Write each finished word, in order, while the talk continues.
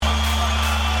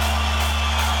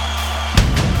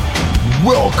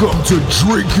Welcome to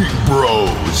Drinking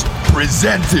Bros,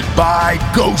 presented by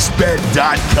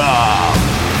GhostBed.com.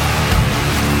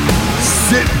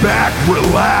 Sit back,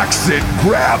 relax, and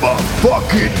grab a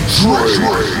fucking drink.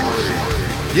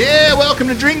 Yeah, welcome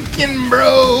to Drinking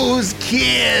Bros,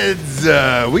 kids.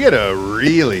 We got a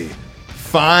really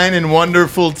fine and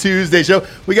wonderful Tuesday show.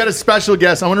 We got a special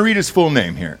guest. I want to read his full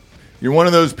name here. You're one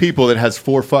of those people that has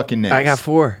 4 fucking names. I got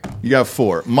 4. You got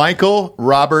 4. Michael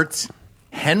Robert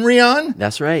Henryon?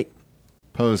 That's right.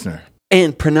 Posner.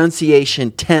 And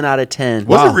pronunciation 10 out of 10.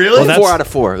 Was it really? Well, 4 out of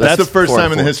 4. That's the first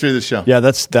time in the history of the show. Yeah,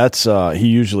 that's he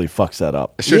usually fucks that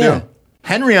up. I sure do.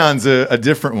 Henryon's a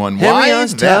different one.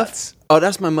 Henryon's Why tough. Oh,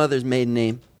 that's my mother's maiden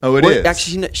name. Oh, it is?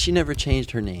 Actually, she never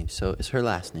changed her name, so it's her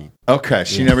last name. Okay,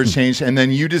 she never changed. And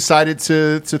then you decided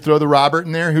to throw the Robert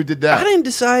in there? Who did that? I didn't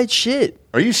decide shit.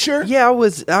 Are you sure? Yeah, I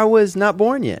was not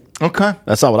born yet. Okay.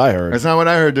 That's not what I heard. That's not what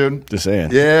I heard, dude. Just saying.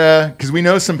 Yeah, because we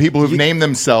know some people who've named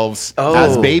themselves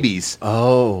as babies.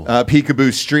 Oh.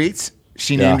 Peekaboo Streets.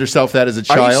 She named herself that as a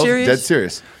child. Are you serious? Dead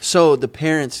serious. So the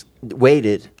parents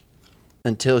waited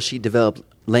until she developed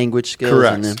language skills.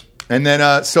 Correct. And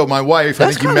then, so my wife,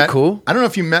 That's I think you met. Cool. I don't know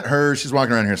if you met her. She's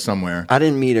walking around here somewhere. I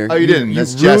didn't meet her. Oh, you didn't?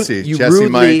 That's Jessie. You Jessie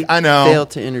rudely Mike. I know.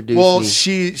 failed to introduce me. Well,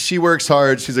 she works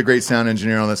hard. She's a great sound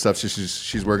engineer and all that stuff. So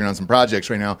she's working on some projects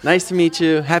right now. Nice to meet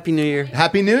you. Happy New Year.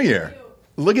 Happy New Year.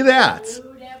 Look at that.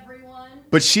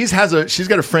 But she's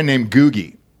got a friend named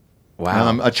Googie.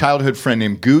 Wow. A childhood friend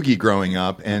named Googie growing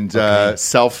up and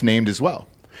self-named as well.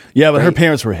 Yeah, but her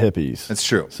parents were hippies. That's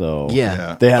true. So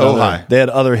Yeah. they had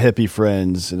other hippie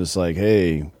friends, and it's like,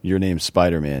 hey, your name's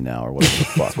Spider-Man now, or whatever the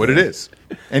fuck. That's what it is.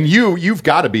 And you've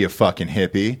got to be a fucking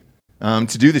hippie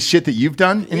to do the shit that you've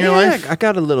done in your life. I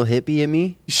got a little hippie in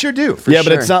me. You sure do. But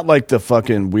it's not like the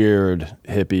fucking weird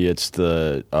hippie. It's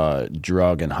the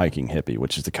drug and hiking hippie,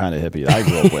 which is the kind of hippie that I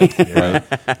grew up with.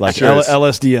 Right? Like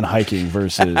LSD and hiking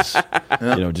versus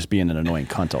just being an annoying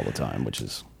cunt all the time, which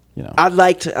is... I'd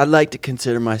like to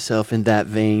consider myself in that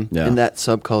vein, Yeah. in that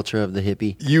subculture of the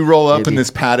hippie. You roll up in hippie.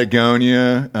 this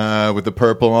Patagonia with the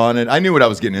purple on it. I knew what I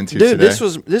was getting into Dude,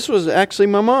 today. this was actually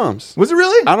my mom's. Was it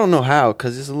really? I don't know how,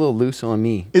 because it's a little loose on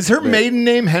me. Is her maiden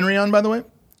name Henryon, by the way?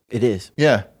 It is.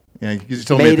 Yeah. Yeah, you just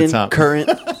told me at the Maiden, top. current,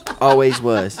 always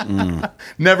was.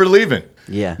 Never leaving.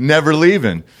 Yeah. Never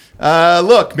leaving.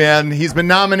 Look, man, he's been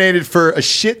nominated for a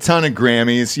shit ton of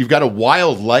Grammys. You've got a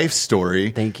wild life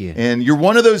story. Thank you. And you're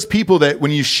one of those people that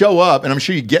when you show up, and I'm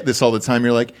sure you get this all the time,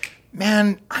 you're like,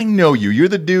 man, I know you. You're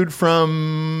the dude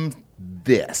from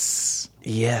this.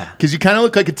 Yeah. Because you kind of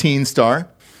look like a teen star.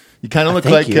 You kind of look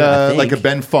Thank you, I like a think.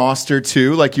 Ben Foster,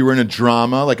 too. Like you were in a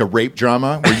drama, like a rape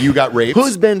drama, where you got raped.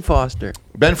 Who's Ben Foster?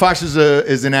 Ben Foster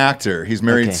is an actor. He's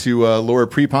married to Laura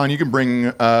Prepon. You can bring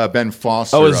Ben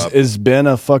Foster up. Is Ben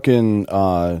a fucking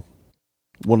one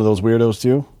of those weirdos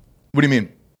too? What do you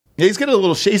mean? Yeah, he's got a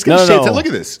little shade. He's got a shade. Look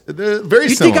at this. Very You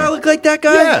similar. think I look like that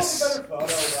guy? Yes.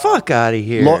 Fuck out of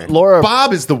here. Laura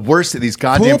Bob is the worst at these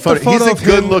goddamn Pull up the photos. He's photo a of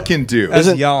him good-looking dude.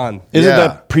 as Jan. Isn't Yeah.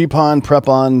 that prep-on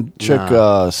chick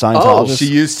Scientologist? She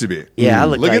used to be. Yeah,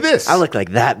 Look at this. I look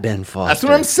like that Ben Foster. That's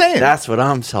what I'm saying. That's what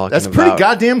I'm talking That's about. pretty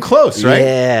goddamn close, right?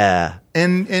 Yeah.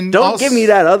 And Don't also- give me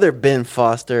that other Ben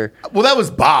Foster. Well, that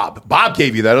was Bob. Bob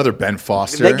gave you that other Ben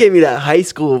Foster. That gave me that high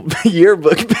school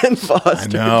yearbook Ben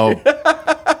Foster. I know.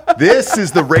 This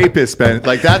is the rapist, Ben.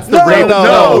 Like that's the No, rape.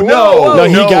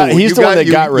 no, he's the one that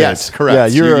got raped. Yes,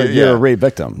 correct. Yeah, you're a rape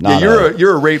victim.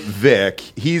 You're a rape Vic.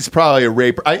 He's probably a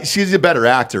raper. She's a better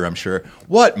actor, I'm sure.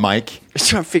 What, Mike? I'm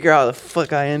trying to figure out how the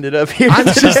fuck I ended up here. I'm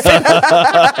just.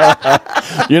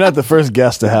 You're not the first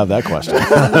guest to have that question.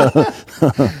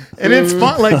 And it's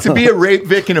fun, like to be a rape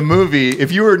Vic in a movie.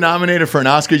 If you were nominated for an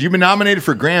Oscar, you've been nominated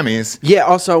for Grammys. Yeah,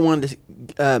 also I wanted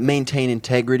to maintain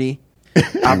integrity.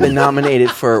 I've been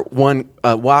nominated for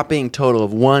a whopping total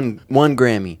of one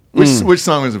Grammy. Which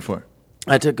song was it for?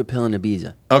 I took a pill in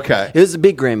Ibiza. Okay, It was a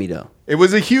big Grammy, though. it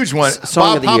was a huge one.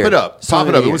 Song of the Pop Year. it up. Song Pop of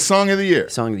it the up. It Year. was Song of the Year.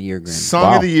 Song of the Year Grammy.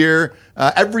 Song of the Year.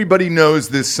 Everybody knows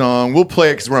this song. We'll play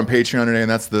it because we're on Patreon today,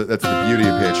 and that's the beauty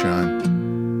of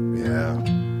Patreon.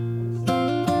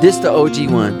 Yeah. This the OG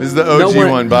one. This is the OG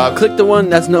one, Bob. Click the one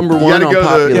that's number You one gotta on go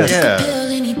popular. yeah.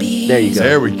 There you go.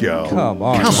 There we go. Come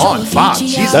on. Come on, Bob.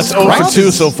 Jesus That's 0 for 2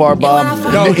 so far,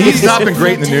 Bob. No, He's not been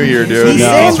great in the new year, dude. He's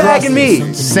sandbagging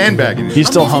me. Sandbagging you. He's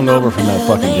still hungover from that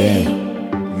fucking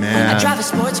game. Man, drive a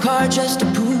sports car just to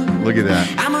prove look at that.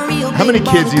 I'm a real How many big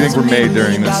kids do you think baller were made 'cause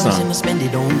during I this made song? and spend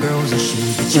it on girls and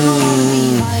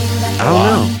shoes. I don't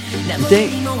know. You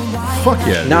think? Fuck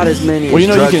yeah. Not as many Well, as you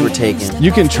know, drugs you were can taken.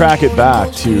 you can track it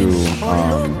back to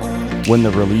when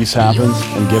the release happens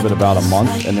and give it about a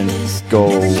month and then go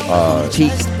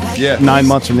Peak. Yeah. 9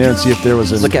 months from there and see if there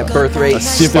was Look at birth rates.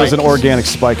 see if there was an organic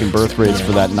spike in birth rates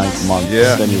for that 9th month.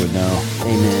 Yeah. Then you would know.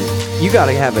 Amen. You got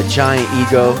to have a giant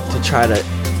ego to try to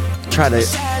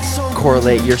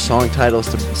correlate your song titles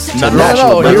to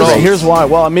national birth rates. Here's why.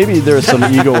 Well, maybe there's some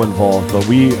ego involved, but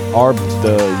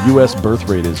the U.S. birth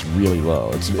rate is really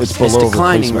low. It's below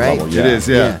declining, replacement right? level. It is,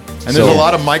 yeah. And there's So- a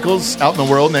lot of Michaels out in the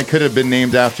world, and they could have been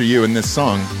named after you in this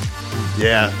song.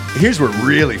 Yeah. Here's where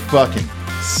really fucking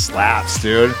slaps,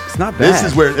 dude. It's not This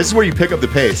bad. is where you pick up the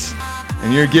pace,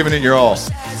 and you're giving it your all.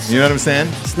 You know what I'm saying?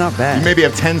 It's not bad. You maybe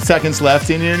have 10 seconds left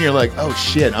in you, and you're like, oh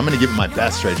shit, I'm gonna give it my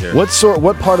best right here.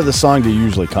 What part of the song do you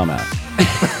usually come at?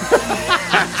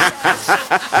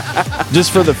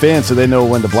 Just for the fans, so they know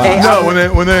when to blast. Hey, No,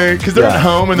 when they because they're Yeah. at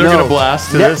home and they're gonna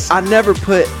blast to this. I never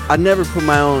put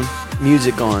my own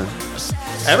music on.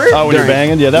 Ever? Oh, when you're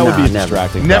banging? Yeah, that would be Nah, never.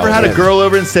 distracting. Never had a probably. girl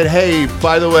over and said, "Hey,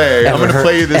 by the way, I'm gonna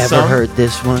play you this song." Ever heard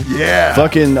this one? Yeah.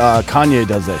 Fucking Kanye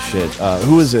does that shit.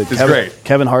 Who is it? It's great.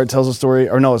 Kevin Hart tells a story.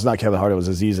 Or no, it's not Kevin Hart. It was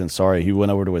Aziz Ansari. He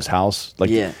went over to his house.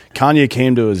 Like Yeah. Kanye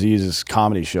came to Aziz's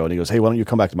comedy show and he goes, "Hey, why don't you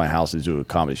come back to my house and do a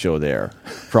comedy show there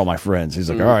for all my friends?" He's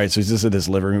like, "All right." So he's just in his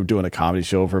living room doing a comedy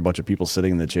show for a bunch of people sitting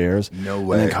in the chairs. No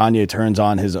way. And then Kanye turns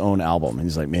on his own album and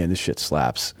he's like, "Man, this shit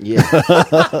slaps." Yeah.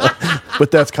 But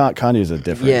that's Kanye's a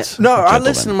different. Yeah. No, I gentleman.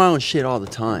 listen to my own shit all the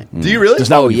time. Do you really? Just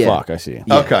not when you yeah. fuck. I see.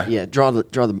 Yeah, Okay. Yeah. Draw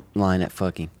the line at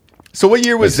fucking. So what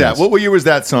year was Makes that? sense. What year was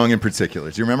that song in particular?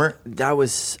 Do you remember? That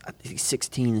was I think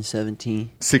 16 and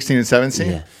 17. 16 and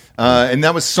 17? Yeah. And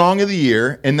that was Song of the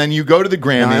Year. And then you go to the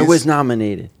Grammys. No, it was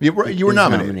nominated. You were It was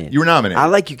nominated. You were nominated. I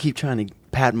like you keep trying to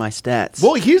pad my stats.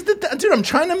 Well, here's the dude. I'm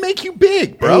trying to make you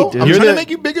big, bro. Hey, dude. I'm You're trying to the- make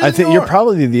you bigger. I than think you you're are.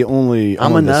 probably the only,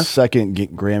 I'm only the enough. second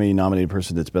Grammy nominated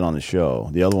person that's been on the show.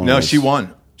 The other one, No, was- she won.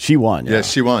 She won. Yeah,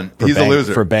 Yes, she won. For He's a Bang-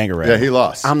 loser for Bangarang. Yeah, he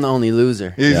lost. I'm the only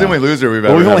loser. He's the only loser we've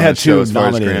Well, ever. we've had only on had the show two as far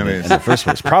as nominated Grammys. in the first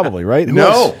place, probably, right? Who No.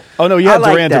 else? Oh no, you I had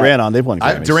like Duran that. Duran on. They've won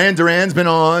Grammys. Duran's been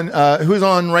on. Who's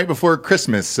on right before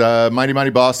Christmas? Mighty Mighty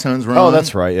Boss Tones were on. Oh,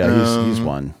 that's right. Yeah, he's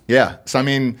won. Yeah. So I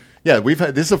mean, yeah, we've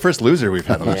had this is the first loser we've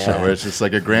had on the Yeah. show. Where it's just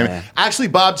like a Grammy. Yeah. Actually,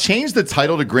 Bob changed the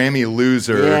title to Grammy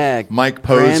Loser. Yeah, Mike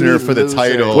Posner Grammy for the Loser.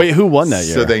 title. Wait, who won that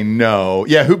year? So they know.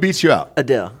 Yeah, who beats you out?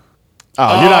 Adele.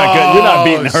 Oh, you're not good. You're not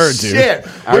beating her, dude. Shit.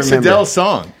 I What's remember. Adele's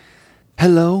song?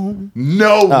 Hello.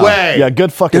 No Oh, way. Yeah,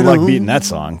 good fucking luck beating that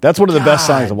song. That's one of the best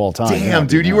songs of all time. Damn, Yeah,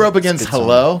 dude, you were up against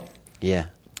Hello. Yeah.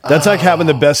 That's like having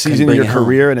the best season of bring your it home.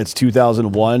 career, and it's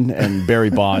 2001, and Barry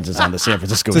Bonds is on the San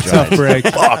Francisco It's a tough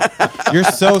Giants. break. Your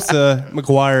Sosa,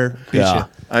 McGuire beat Yeah. you.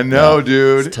 I know,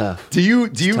 dude. It's tough. Do you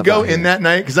tough go out in here. that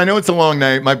night? Because I know it's a long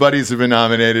night. My buddies have been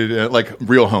nominated, like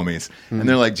real homies, and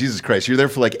they're like, Jesus Christ, you're there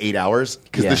for like 8 hours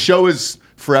because Yeah. the show is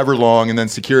forever long, and then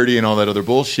security and all that other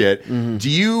bullshit. Do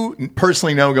you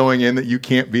personally know going in that you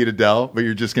can't beat Adele, but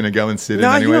you're just going to go and sit in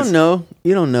No, anyways? you don't know.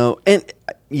 You don't know. And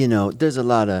there's a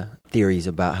lot of theories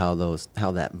about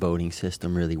how that voting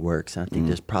system really works. I think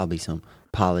there's probably some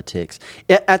politics.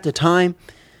 At the time,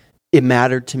 it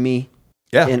mattered to me.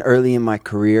 Yeah. And early in my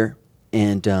career,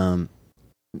 and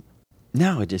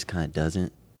now it just kind of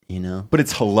doesn't. But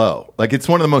it's Hello. Like, it's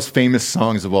one of the most famous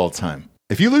songs of all time.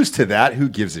 If you lose to that, who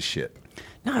gives a shit?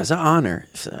 No, it's an honor.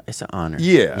 It's an honor.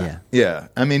 Yeah.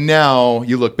 I mean, now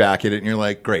you look back at it and you're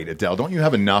like, great, Adele, don't you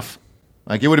have enough?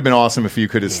 Like, it would have been awesome if you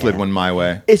could have slid one my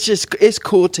way. It's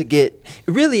cool to get.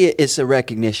 Really, it's a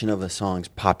recognition of a song's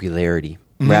popularity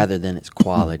rather than its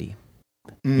quality.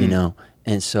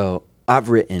 And so I've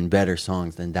written better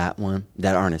songs than that one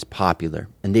that aren't as popular,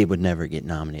 and they would never get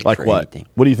nominated Like for what? anything.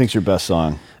 What do you think's your best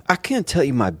song? I can't tell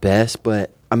you my best,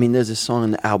 but I mean, there's a song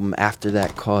on the album after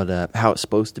that called "How It's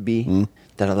Supposed to Be"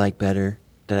 that I like better.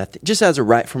 That I think, just as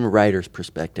from a writer's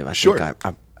perspective, I Sure.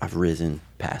 think I've risen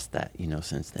past that,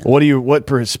 since then. What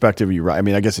perspective are you right? I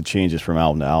mean, I guess it changes from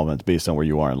album to album. It's based on where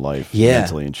you are in life,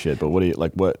 mentally and shit. But what do you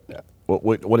like?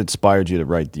 What inspired you to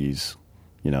write these?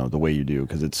 The way you do,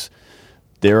 because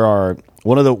there are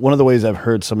one of the ways I've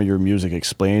heard some of your music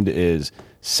explained is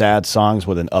sad songs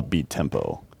with an upbeat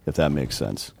tempo, if that makes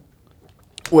sense.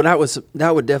 Well,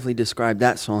 that would definitely describe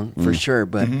that song for sure.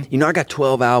 But I got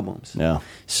 12 albums, Yeah.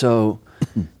 so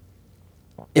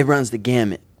it runs the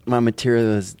gamut. My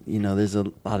material is, there's a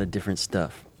lot of different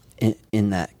stuff in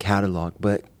that catalog.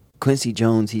 But Quincy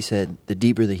Jones, he said, the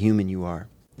deeper the human you are,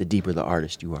 the deeper the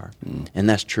artist you are. And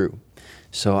that's true.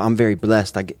 So I'm very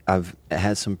blessed. I've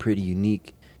had some pretty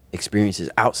unique experiences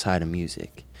outside of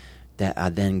music that I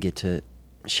then get to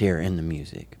share in the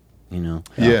music,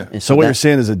 Yeah. And So what you're that-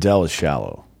 saying is Adele is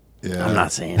shallow. Yeah. I'm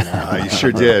not saying that. You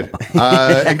sure did.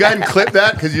 And go ahead and clip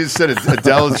that because you just said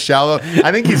Adele is shallow.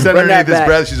 I think he said Run that underneath his back.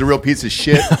 breath, she's a real piece of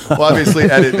shit. We'll obviously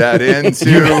edit that in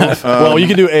too. Well, you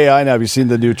can do AI now. Have you seen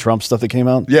the new Trump stuff that came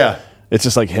out? Yeah. It's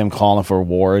just like him calling for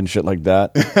war and shit like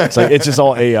that. It's just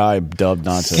all AI dubbed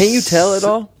nonsense. Can you tell it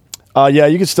all? Yeah,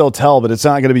 you can still tell, but it's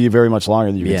not going to be very much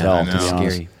longer than you can Yeah, tell. I To know. be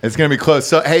honest. Scary. It's gonna be close.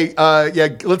 So hey,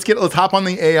 let's hop on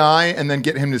the AI and then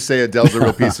get him to say Adele's a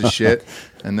real piece of shit,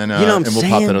 and then You know what I'm and we'll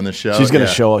pop saying? that on the show. She's going to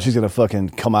Yeah. show up. She's going to fucking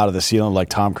come out of the ceiling like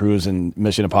Tom Cruise in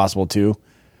Mission Impossible 2.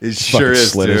 It sure Fucking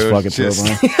is, slit dude. his fucking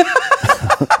Just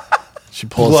throat. She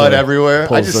pulls blood the- everywhere. I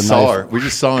pulls just the saw knife. her. We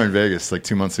just saw her in Vegas like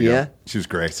 2 months ago. Yeah? She was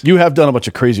great. You have done a bunch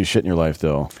of crazy shit in your life,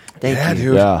 though. Thank Yeah, you.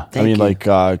 dude. Yeah, Thank I mean, you. like,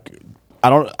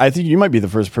 I think you might be the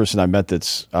first person I met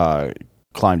that's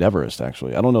climbed Everest.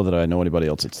 Actually, I don't know that I know anybody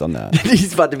else that's done that.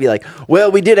 He's about to be like,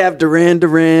 well, we did have Duran.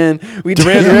 We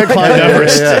Duran climbed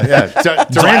Everest. Yeah.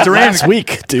 Duran last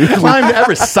week, dude. climbed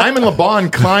Everest. Simon Le Bon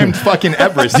climbed fucking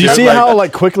Everest. Do you dude. see Like, how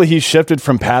like quickly he shifted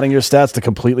from padding your stats to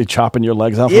completely chopping your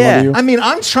legs out from Yeah. under you? I mean,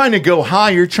 I'm trying to go high.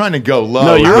 You're trying to go low.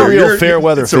 No, you're a real fair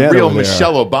weather It's a fan real over there.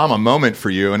 Michelle Obama moment for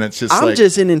you, and it's just I'm like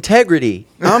just in integrity.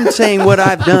 I'm saying what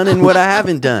I've done and what I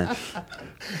haven't done.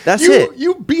 That's you. it.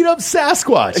 You beat up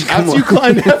Sasquatch after you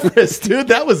climbed Everest, dude.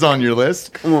 That was on your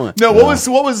list. Come on. No, what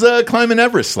was climbing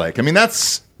Everest like? I mean, that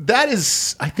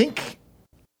is. I think.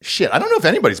 Shit, I don't know if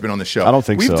anybody's been on the show. I don't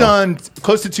think we've so. done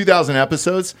close to 2,000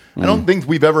 episodes. I don't think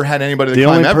we've ever had anybody that The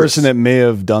climb only Everest. person that may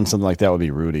have done something like that would be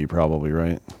Rudy, probably,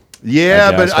 right? yeah,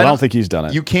 I guess, but I don't think he's done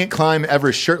it. You can't climb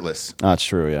Everest shirtless. That's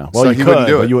true, yeah. Well, So you he could, wouldn't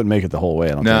do but it. you wouldn't make it the whole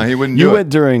way. I don't No, think. he wouldn't You do went it.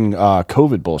 during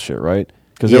COVID bullshit, right?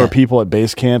 Because there Yeah. were people at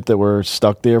base camp that were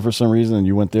stuck there for some reason, and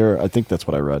you went there. I think that's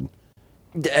what I read.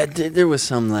 There was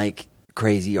some like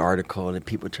crazy article that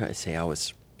people try to say I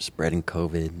was spreading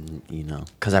COVID, and,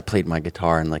 because I played my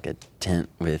guitar in like a tent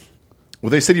with.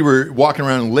 Well, they said you were walking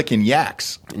around licking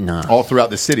yaks No. all throughout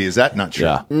the city. Is that not true?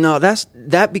 Yeah. No,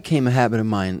 that became a habit of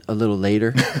mine a little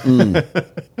later.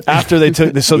 After they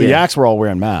took, so the Yeah. yaks were all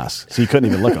wearing masks, so you couldn't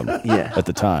even lick them. Yeah. At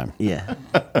the time. Yeah,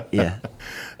 yeah.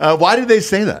 Why did they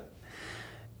say that?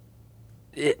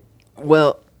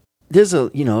 Well, there's a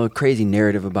crazy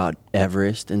narrative about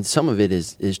Everest, and some of it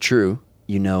is true,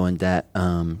 and that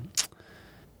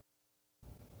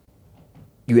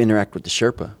you interact with the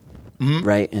Sherpa,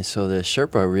 right? And so the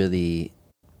Sherpa really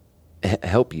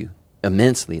help you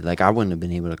immensely. Like I wouldn't have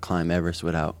been able to climb Everest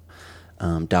without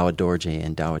Dawa Dorje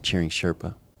and Dawa Cheering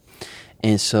Sherpa,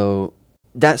 and so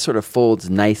that sort of folds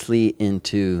nicely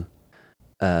into.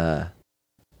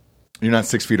 You're not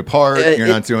 6 feet apart. You're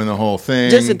not doing the whole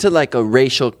thing. Just into like a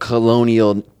racial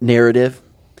colonial narrative,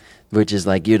 which is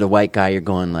like you're the white guy, you're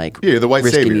going like Yeah, you're the white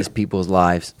risking savior. these people's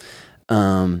lives.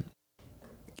 No,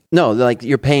 like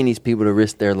you're paying these people to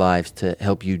risk their lives to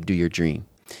help you do your dream,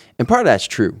 and part of that's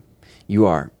true. You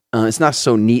are. It's not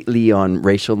so neatly on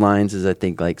racial lines as I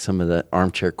think like some of the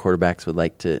armchair quarterbacks would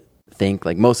like to think.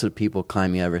 Like most of the people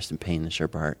climbing Everest and paying the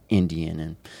Sherpa are Indian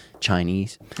and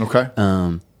Chinese. Okay.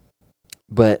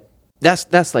 But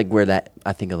that's like where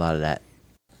I think a lot of that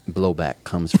blowback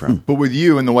comes from. But with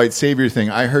you and the white savior thing,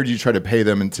 I heard you try to pay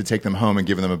them and to take them home and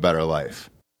give them a better life.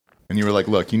 And you were like,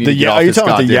 "Look, you need to get off Are you this talking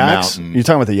about the goddamn yaks? mountain." You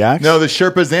talking about the yaks? No, the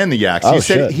Sherpas and the yaks. Oh, He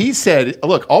shit. said,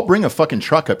 "Look, I'll bring a fucking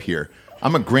truck up here.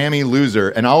 I'm a Grammy loser,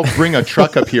 and I'll bring a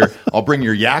truck up here. I'll bring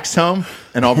your yaks home,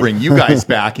 and I'll bring you guys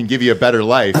back and give you a better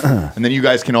life. And then you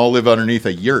guys can all live underneath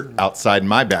a yurt outside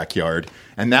my backyard,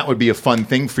 and that would be a fun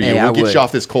thing for you. Hey, I we'll get would. you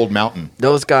off this cold mountain."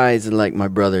 Those guys are like my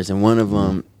brothers, and one of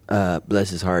them, bless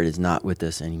his heart, is not with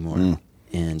us anymore.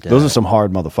 And Those are some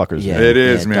hard motherfuckers. yeah, man. It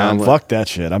is, man. Don wa- Fuck that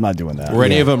shit. I'm not doing that. Were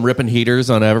any of them ripping heaters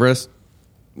on Everest?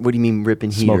 What do you mean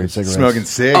ripping Smoking heaters? cigarettes. Smoking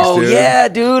cigs, Oh dude. yeah,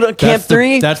 dude! On Camp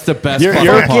 3. That's the best You're, fucking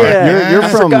you're, part. yeah. you're I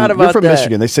from, forgot you're about from that.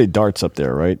 Michigan. They say darts up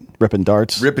there, right? Ripping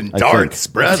darts. Ripping I darts,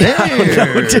 brother.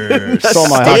 Dude, So all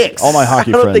my sticks. all my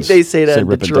hockey I don't friends think they say that in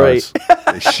ripping Detroit.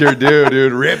 darts. They sure do,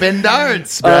 dude. Ripping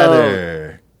darts,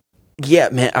 brother. Yeah,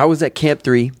 man. I was at Camp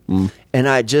 3, and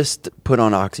I just put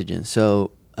on oxygen.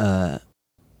 So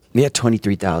we had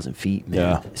 23,000 feet, man.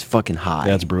 Yeah. It's fucking high.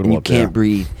 Yeah, it's brutal And you up there. can't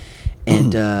breathe.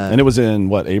 And And it was in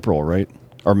what, April, right?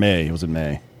 Or May? It was in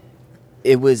May.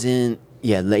 it was in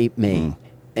late May,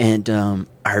 and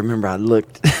I remember I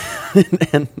looked,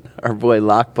 and our boy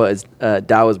Lakpa,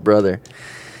 Dawa's brother,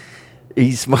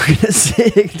 he's smoking a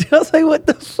cig. I was like, "What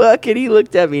the fuck?" And he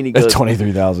looked at me and he That's goes,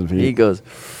 23,000 feet.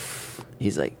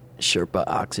 he's like, "Sherpa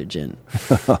oxygen."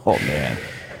 Oh man,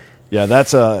 yeah,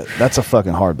 that's a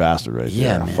fucking hard bastard right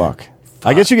Yeah, there. man. Fuck.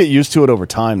 I guess you get used to it over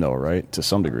time, though, right? To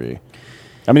some degree.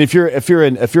 I mean, if you're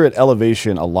at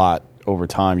elevation a lot over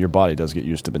time, your body does get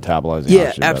used to metabolizing. Yeah,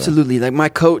 oxygen absolutely. Like my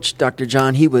coach, Dr.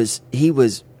 John, he was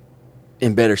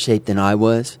in better shape than I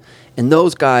was. And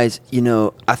those guys,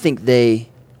 I think they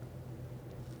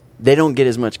don't get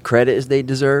as much credit as they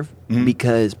deserve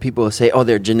because people will say, oh,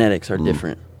 their genetics are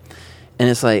different. And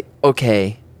it's like,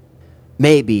 okay,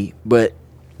 maybe, but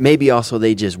maybe also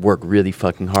they just work really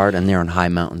fucking hard and they're on high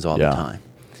mountains all the time.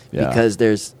 Yeah. Because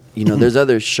there's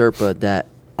other Sherpa that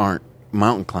aren't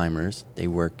mountain climbers. They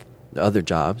work the other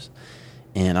jobs.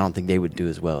 And I don't think they would do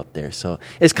as well up there. So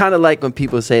it's kind of like when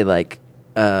people say like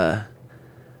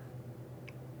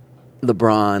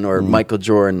LeBron or Michael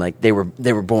Jordan, like they were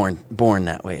born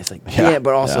that way. It's like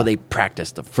but also they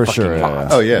practiced the For fucking sure,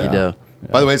 lot. Oh yeah. You know?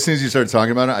 By the way, as soon as you started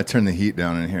talking about it, I turned the heat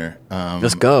down in here.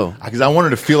 Let's go. Because I wanted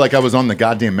to feel like I was on the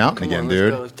goddamn mountain again,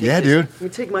 dude. Dude. Let me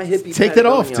take my hippie. Take that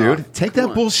off, Patagonia dude. off. Take Come that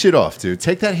on. bullshit off, dude.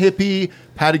 Take that hippie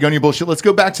Patagonia bullshit. Let's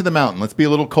go back to the mountain. Let's be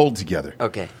a little cold together.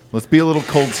 Okay. Let's be a little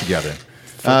cold together.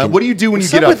 What do you do when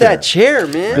What's you get up up with there? that chair,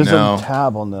 man? There's No. a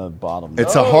tab on the bottom.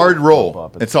 It's a hard roll.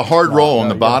 Up. It's a hard roll on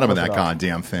the you gotta bottom of flip that it up.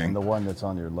 goddamn thing. And the one that's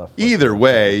on your left. Either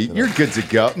way, you're good to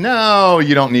go. No,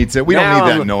 you don't need to. We Now don't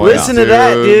need that I'm- noise. Listen to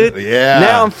that, dude. Yeah.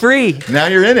 Now I'm free. Now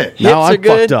you're in it. Now Hips I'm are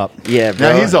good. fucked up. Yeah,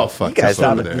 bro. Now he's all fucked you guys up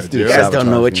over don't- there, this dude. You guys don't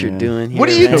know what Sabotaging, you're man. doing here. What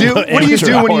do you man. do? What do you Amateur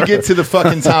do when you hour. get to the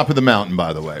fucking top of the mountain?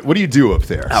 By the way, what do you do up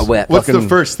there? I wept. What's the Fucking-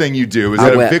 first thing you do? Is I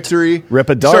that a wept. victory? Rip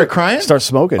a dart. Start crying. Start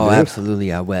smoking. Oh, dude.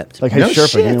 absolutely, I wept. Like, hey, No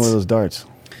Sherpa, give me shit. one of those darts.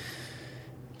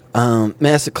 Man,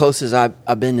 that's the closest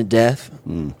I've been to death,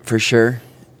 for sure.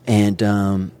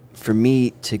 And for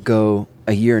me to go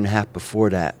a year and a half before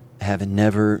that, having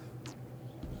never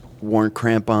worn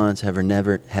crampons, having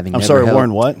never I'm sorry, held-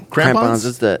 worn what? Crampons?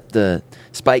 is the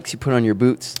spikes you put on your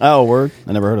boots. Oh, word.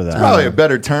 I never heard of that. Probably a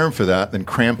better term for that than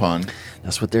crampon.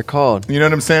 That's what they're called. You know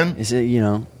what I'm saying? Is it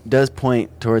does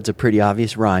point towards a pretty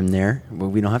obvious rhyme there, but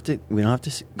we don't have to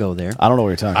go there. I don't know what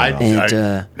you're talking about.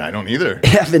 And, I don't either.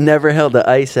 Having never held the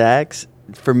ice axe,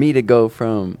 for me to go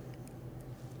from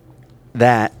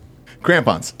that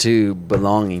Crampons. to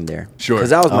belonging there. Sure.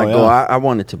 Because that was my Oh, goal. yeah. I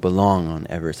wanted to belong on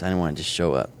Everest. I didn't want to just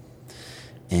show up.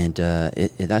 And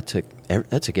that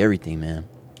took everything, man.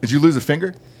 Did you lose a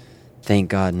finger? Thank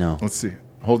God, no. Let's see.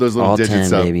 Hold those little All digits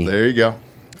 10, up. baby. There you go.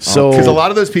 So- because a lot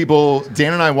of those people,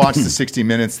 Dan and I watched the 60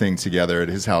 Minutes thing together at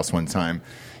his house one time,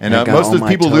 and I got most of all those my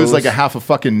people lose toes. like a half a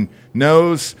fucking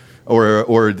nose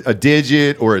or a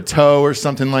digit or a toe or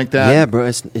something like that. Yeah, bro,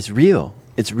 it's real.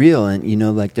 It's real, and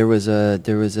like there was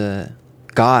a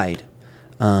guide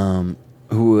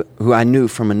who I knew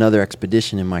from another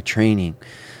expedition in my training,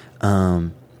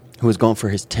 who was going for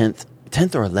his 10th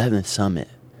or 11th summit.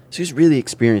 So he's a really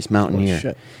experienced mountaineer,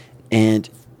 shit. and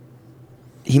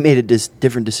he made a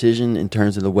different decision in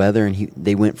terms of the weather, and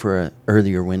they went for an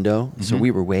earlier window. So we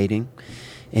were waiting,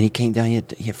 and he came down. He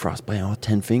had frostbite on all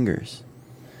 10 fingers.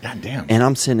 God damn. And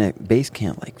I'm sitting at base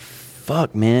camp like,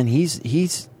 fuck, man, he's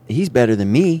better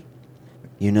than me,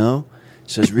 So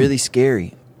it's really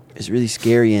scary. It's really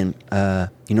scary. And,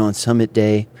 on summit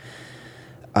day,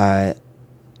 I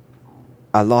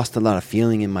lost a lot of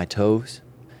feeling in my toes.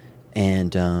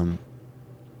 And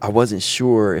I wasn't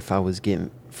sure if I was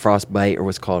getting frostbite or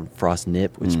what's called frost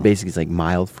nip, which basically is like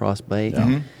mild frostbite.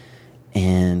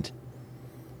 And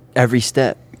every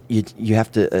step, you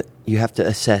have to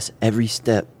assess every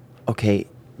step. Okay,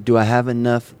 do I have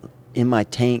enough in my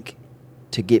tank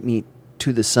to get me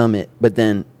to the summit, but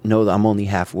then know that I'm only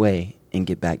halfway and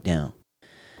get back down?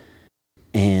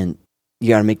 And you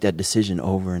got to make that decision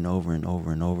over and over and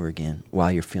over and over again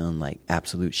while you're feeling like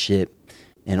absolute shit,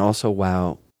 and also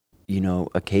while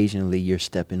occasionally you're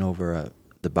stepping over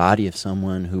the body of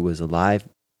someone who was alive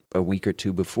a week or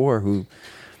two before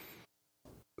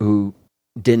who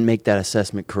didn't make that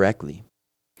assessment correctly.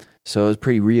 So it was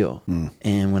pretty real.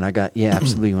 And when I got,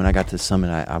 absolutely, when I got to the summit,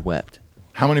 I wept.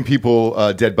 How many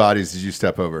people, dead bodies, did you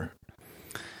step over?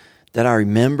 That I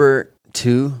remember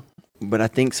 2, but I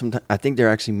think there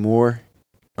are actually more.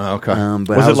 Oh, okay.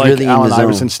 But was I it was like really Allen in the zone.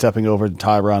 Iverson stepping over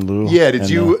Tyronn Lue? Yeah, did And,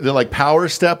 you like power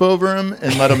step over him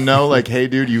and let him know like, hey,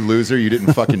 dude, you loser, you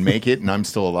didn't fucking make it, and I'm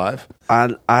still alive?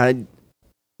 I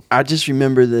just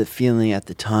remember the feeling at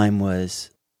the time was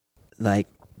like,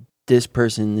 this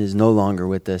person is no longer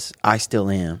with us. I still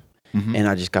am, and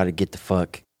I just got to get the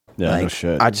fuck. Yeah, like, no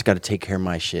shit. I just got to take care of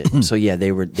my shit. So yeah,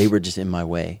 they were just in my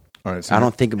way. All right, so I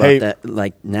don't think about Hey. that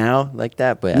like now like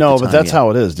that, but at No, the but time, that's yeah. how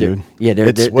it is, dude.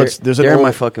 They're There's an in old-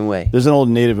 my fucking way. There's an old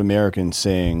Native American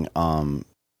saying,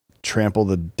 "Trample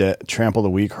the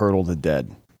weak, hurdle the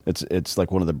dead." It's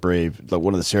like one of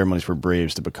the ceremonies for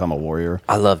braves to become a warrior.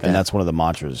 I love that. And that's one of the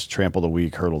mantras: trample the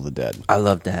weak, hurdle the dead. I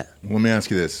love that. let me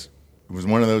ask you this. Was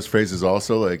one of those phrases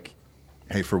also like,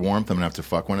 Hey, for warmth, I'm gonna have to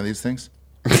fuck one of these things.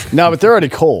 No, but they're already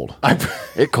cold.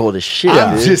 They're cold as shit.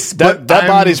 I'm dude. just That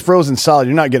body's frozen solid.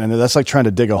 You're not getting into. That's like trying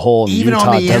to dig a hole in even Utah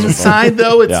on the desert. inside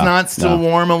though. It's Yeah, not still no.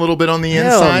 warm a little bit on the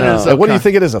Hell inside. no. Or is Like, what do you okay?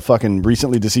 think it is? A fucking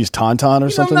recently deceased tauntaun or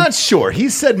something? I'm not sure. He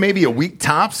said maybe a week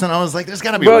tops, and I was like, "There's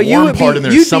got to be Bro, a you warm would part in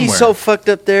there you'd somewhere." be so fucked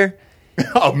up there.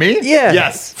 Oh, me? Yeah.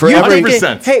 Yes. You're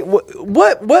 100%. thinking, hey,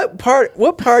 what part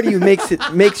of you makes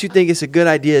you think it's a good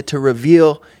idea to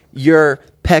reveal your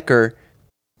pecker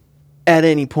at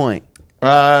any point?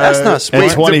 That's not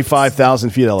smart. At 25,000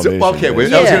 feet elevation. Okay,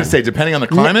 wait, Yeah. I was going to say, depending on the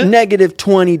climate, Negative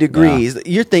 20 degrees.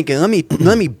 You're thinking,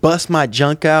 let me bust my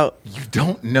junk out. you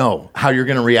don't know how you're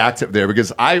going to react up there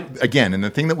because again, and the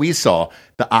thing that we saw,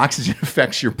 the oxygen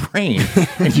affects your brain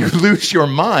and you lose your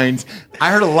mind.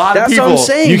 I heard a lot That's of people what I'm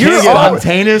saying. you You're can't all-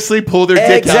 spontaneously pull their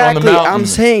dick out on the mountain. I'm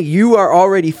saying you are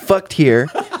already fucked here.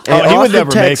 he And would off never in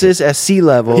make Texas at sea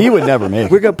level. He would never make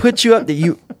We're it. gonna put you up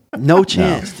there. No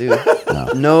chance, dude.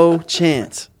 No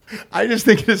chance. I just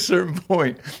think at a certain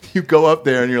point, you go up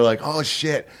there and you're like, oh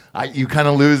shit. You kind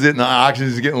of lose it and the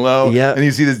oxygen's getting low. Yep. And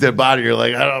you see this dead body. You're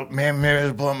like, maybe I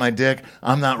just blow up my dick.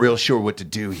 I'm not real sure what to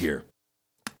do here.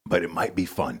 But it might be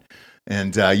fun.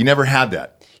 And you never had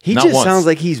that. He Not just once. sounds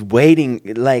like he's waiting,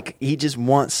 like he just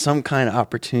wants some kind of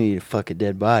opportunity to fuck a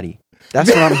dead body. That's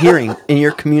what I'm hearing in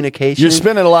your communication. You're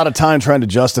spending a lot of time trying to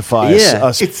justify Yeah.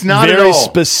 It's not at very all.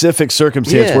 specific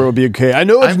circumstance Yeah. where it would be okay. I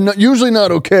know it's usually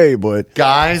not okay, but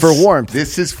Guys, for warmth.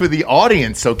 this is for the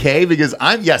audience, okay? Because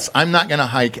I'm not going to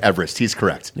hike Everest. He's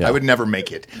correct. Yeah. I would never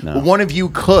make it. But one of you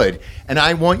could, and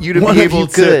I want you to One be of able you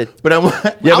to. could. But I want.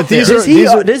 Yeah, out but these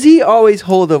there. are- Does he always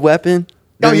hold a weapon?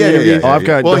 Oh yeah, yeah, yeah. Oh, I've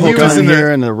got the he whole was gun in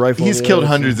here and the rifle He's there. killed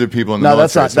hundreds of people in the No,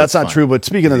 military. that's so not it's true. fine. But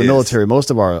speaking of the It is. military,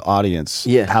 most of our audience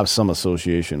Yeah. have some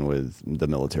association with the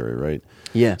military, right?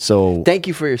 Yeah. So Thank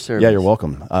you for your service. yeah, you're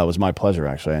welcome. It was my pleasure.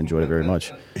 Actually, I enjoyed it very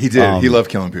much. He did. He loved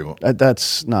killing people.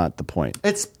 That's not the point.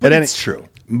 It's true.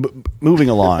 Moving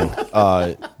along,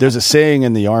 there's a saying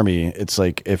in the army. It's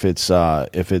like if it's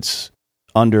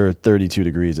under 32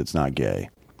 degrees, it's not gay,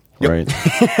 right?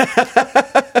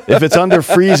 If it's under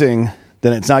freezing,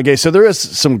 then it's not gay. So there is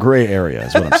some gray area,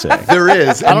 is what I'm saying. There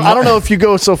is. I don't know if you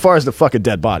go so far as to fuck a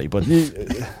dead body, but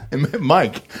And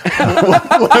Mike,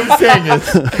 what I'm saying is,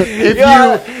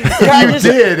 if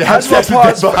you did have sex with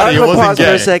that body, it wasn't pause for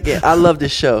gay. a second. I love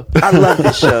this show. I love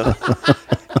this show.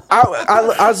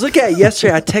 I was looking at it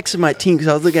yesterday. I texted my team because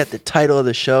I was looking at the title of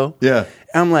the show. Yeah.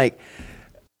 I'm like,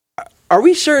 are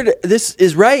we sure that this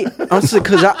is right? Because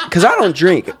I don't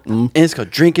drink. And it's called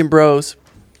Drinking Bros.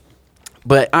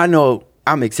 But I know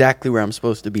I'm exactly where I'm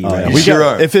supposed to be. right now. You sure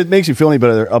are. If it makes you feel any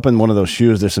better, they're up in one of those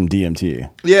shoes. There's some DMT.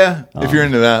 Yeah, if you're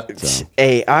into that.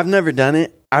 Hey, I've never done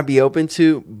it. I'd be open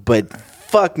to, but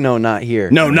fuck no, not here.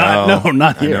 Not I here. know,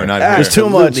 not here. There's too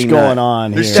much Absolutely going not.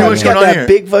 on There's here. too Got, much got going on that here.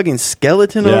 big fucking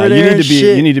skeleton Yeah, over there. you need and to be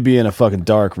shit. you need to be in a fucking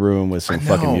dark room with some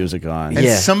fucking know. music on. And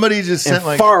Yeah. somebody just and sent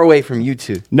like far away from you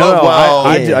two. No, Oh, wow.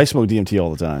 I smoke DMT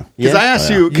all the time. because I asked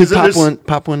you You because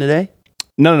pop one today?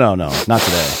 No, not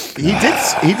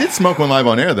today. he did smoke one live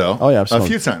on air though. Oh yeah, I've a smoked,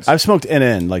 few times. I've smoked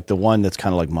NN, like the one that's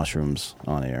kind of like mushrooms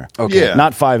on air. Okay. Yeah.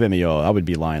 Not 5-MeO. I would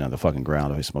be lying on the fucking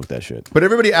ground if I smoked that shit. But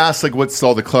everybody asks like what's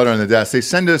all the clutter on the desk. They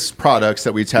send us products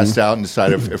that we test out and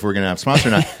decide if we're going to have sponsor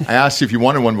or not. I asked you if you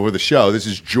wanted one before the show. This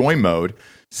is Joy Mode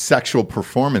sexual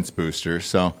performance booster.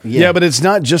 So Yeah, but it's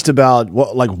not just about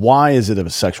why is it a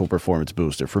sexual performance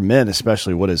booster for men,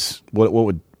 especially? What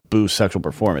would boost sexual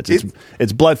performance?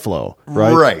 It's blood flow,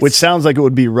 right? Right. Which sounds like it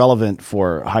would be relevant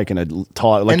for hiking a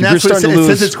tall. Like and if you're that's what it starting says. to It lose,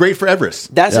 says it's great for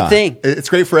Everest. That's the thing. It's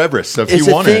great for Everest. So if It's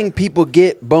you a want thing it, people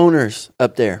get boners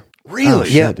up there. really, Oh,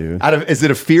 shit, Yeah. dude. Is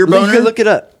it a fear boner? You can look it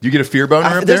up. You get a fear boner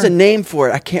up There's there. a name for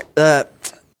it. I can't.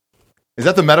 Is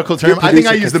that the medical term? Your I think I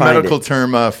producer use can the find medical it.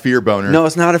 term fear boner. No,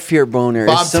 it's not a fear boner.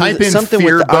 Bob, it's type in something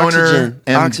fear with the boner oxygen.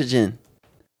 and- Oxygen.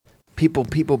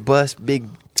 People bust big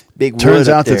Turns wood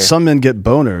up out there. that some men get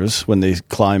boners when they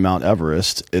climb Mount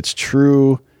Everest. It's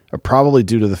true, or probably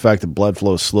due to the fact that blood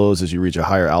flow slows as you reach a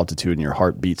higher altitude and your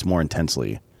heart beats more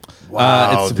intensely.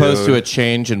 It's supposed dude. to a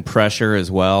change in pressure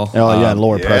as well. Oh yeah, and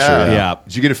lower pressure. Yeah.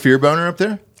 Did you get a fear boner up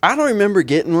there? I don't remember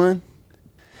getting one.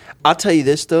 I'll tell you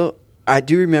this though. I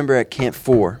do remember at Camp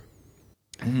 4,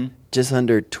 just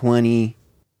under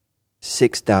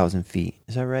 26,000 feet.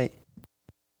 Is that right?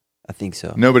 I think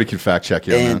so. Nobody can fact check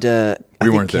you. And man. I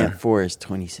We think weren't Camp there. 4 is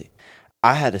 26.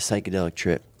 I had a psychedelic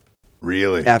trip.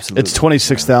 Really? Absolutely. It's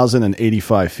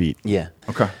 26,085 feet. Yeah.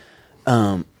 Okay.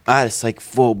 I had a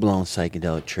full blown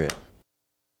psychedelic trip.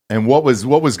 And what was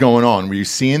going on? Were you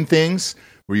seeing things?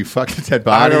 Were you fucking dead I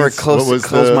bodies? remember close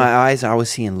the- my eyes. I was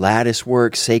seeing lattice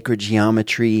work, sacred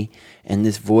geometry, and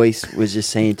this voice was just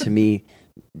saying to me,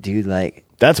 dude, like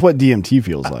That's what DMT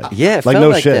feels like. Yeah, it like felt no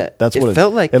like shit. that. That's It what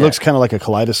felt like It that. looks kind of like a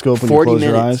kaleidoscope when you 40 close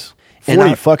your minutes. eyes. And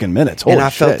 40 I- fucking minutes. Holy and I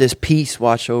felt shit. this peace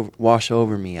wash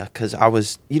over me because I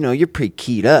was, you're pretty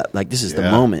keyed up. Like this is the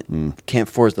Yeah. moment. Camp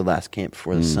 4 is the last camp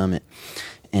before the summit,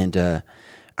 and I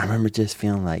remember just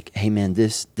feeling like, hey man,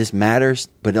 this matters,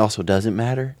 but it also doesn't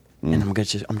matter, and I'm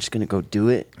just gonna go do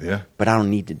it. Yeah. But I don't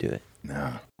need to do it.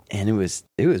 No. And it was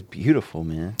beautiful,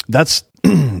 man. That's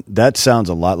that sounds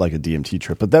a lot like a DMT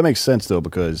trip, but that makes sense though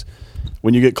because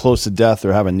when you get close to death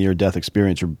or have a near death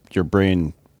experience, your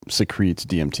brain secretes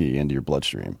DMT into your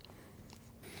bloodstream.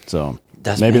 So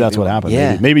maybe that's what happened.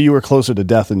 Yeah. Maybe you were closer to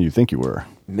death than you think you were.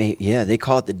 Yeah, they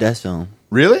call it the death zone.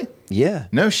 Really? Yeah.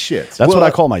 No shit. That's what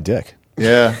I call my dick.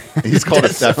 Yeah, he's called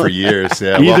it that for years.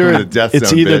 Yeah, Either welcome to death it's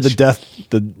zone, either bitch.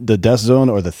 the death zone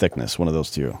or the thickness, one of those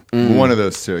two. One of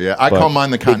those two. Yeah, I call mine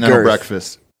the continental girth.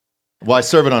 breakfast. Well, I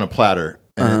serve it on a platter,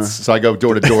 and so I go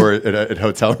door to door at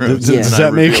hotel rooms. Yeah. and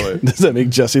I Does that make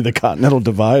Jesse the Continental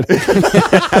Divide?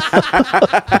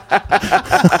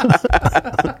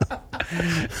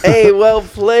 Hey, well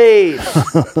played.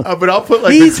 But I'll put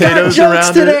like He's got potatoes jokes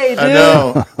around today, it. I dude.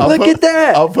 know. Look at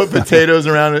that. I'll put potatoes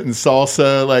around it and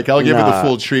salsa. Like I'll give it the Nah.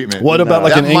 full treatment. What about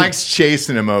like that an Mike's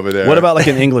chasing him over there? What about like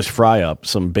an English fry up,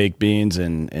 some baked beans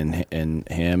and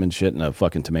ham and shit, and a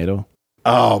fucking tomato?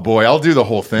 Oh boy, I'll do the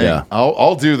whole thing. Yeah.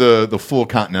 I'll do the full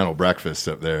continental breakfast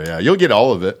up there. Yeah, you'll get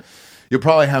all of it. You'll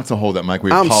probably have to hold that mic.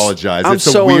 We apologize. I'm It's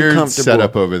so a weird uncomfortable.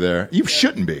 setup over there. You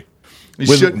shouldn't be. You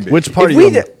shouldn't be. Which part If of we,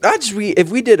 you? did, if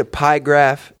we did a pie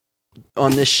graph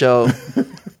on this show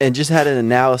and just had an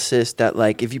analysis that,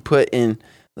 like, if you put in,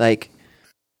 like,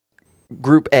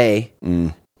 group A,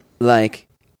 like,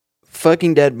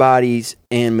 fucking dead bodies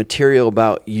and material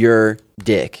about your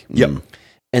dick. Yep.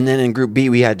 And then in group B,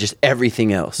 we had just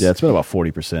everything else. Yeah, it's been about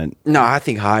 40%. No, I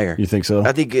think higher. You think so?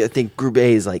 I think group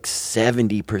A is like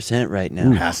 70% right now.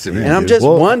 Has to be. And I'm dude. just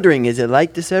Well- wondering, is it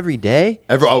like this every day?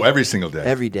 every single day.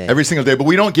 Every day. Every single day. But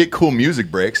we don't get cool music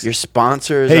breaks. Your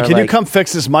sponsors Hey, are can you like, come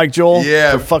fix this mic, Joel?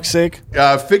 Yeah. For fuck's sake.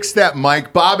 Fix that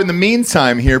mic, Bob. In the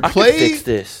meantime, here, I can play. fix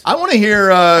this. I want to hear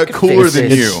cooler fix than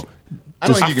this. you. I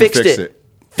don't think I you can fixed fix it. it.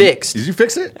 Fixed. Did you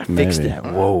fix it? Fixed Maybe. it.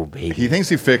 Whoa, baby. He thinks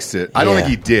he fixed it. I don't Yeah. think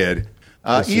he did.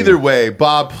 Either way,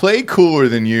 Bob, play cooler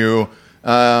than you.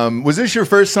 Was this your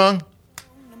first song?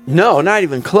 No, not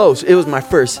even close. It was my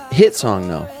first hit song,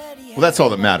 though. Well, that's all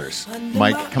that matters.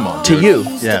 Mike, come on. To dude. you.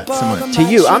 Yeah, someone. To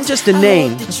you, I'm just a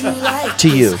name. To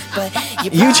you,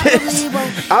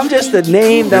 I'm just a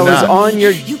name that You're was not. on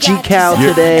your GCal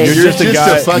today. You're just a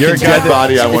fucking you're a guy dead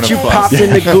body I want that to you fuck. popped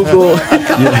into Google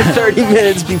 30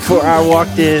 minutes before I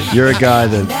walked in. You're a guy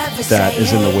that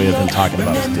is in the way of him talking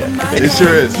about his dick. It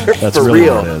sure is. That's For really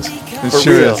real. what it is. It For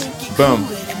sure real. is. Boom.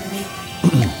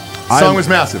 Song was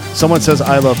massive. Someone says,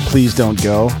 I love Please Don't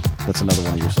Go. That's another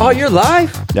one of your songs. Oh, you're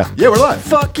live? Yeah. Yeah, we're live.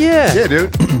 Fuck yeah. Yeah,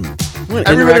 dude. I'm gonna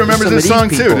Everybody interact remembers with this some song of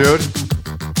these too, people.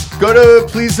 dude. Go to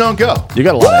Please Don't Go. You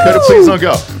got a lot Go of to Please Don't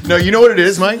Go. No, you know what it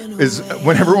is, Mike? Is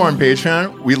whenever we're on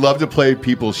Patreon, we love to play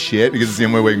people's shit because it's the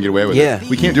only way we can get away with Yeah. it.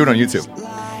 We can't do it on YouTube.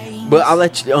 But I'll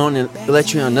let you on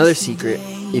another secret.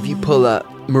 If you pull up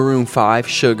Maroon 5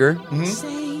 Sugar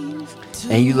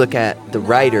and you look at the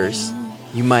writers,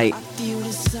 you might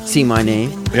see my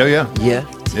name. Yeah, yeah, Yeah.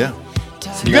 yeah.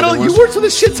 It's You another one. worked with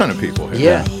a shit ton of people.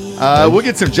 Here. Yeah. We'll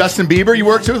get some Justin Bieber. You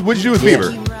worked with? What'd you do with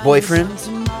Bieber? Boyfriend.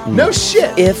 No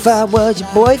shit. If I was your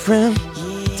boyfriend.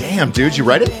 Damn, dude, you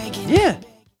write it? Yeah.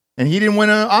 And he didn't win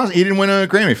a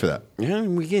Grammy for that. Yeah,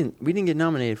 we didn't get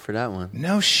nominated for that one.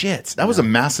 No shit. That was a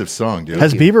massive song, dude.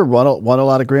 Has Bieber won a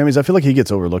lot of Grammys? I feel like he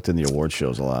gets overlooked in the award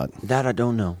shows a lot. That I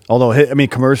don't know. Although, I mean,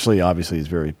 commercially, obviously, he's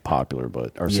very popular,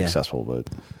 or Yeah. successful. But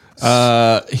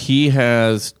He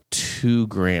has 2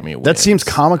 Grammy wins. that seems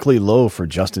comically low for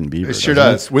Justin Bieber. It sure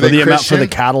doesn't does. it? Were For they the amount for the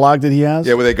Christian? catalog that he has.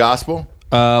 Yeah, were they gospel?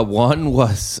 One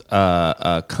was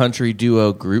a country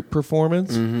duo group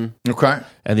performance, Okay.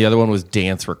 and the other one was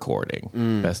dance recording,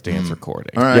 best dance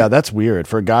recording. All right. Yeah, that's weird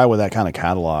for a guy with that kind of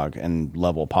catalog and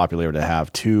level of popularity to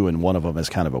have 2, and one of them is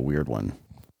kind of a weird one.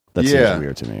 That Yeah. seems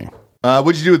weird to me.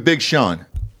 What'd you do with Big Sean?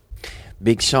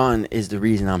 Big Sean is the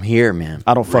reason I'm here, man.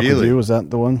 I don't fuck with Really? you. Is that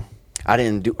the one? I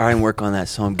didn't work on that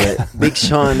song, but Big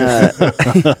Sean. I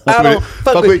don't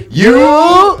fuck with you.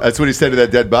 That's what he said to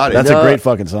that dead body. That's No. a great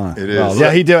fucking song. It is. Well,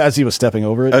 yeah, he did as he was stepping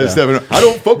over it. I, yeah. just I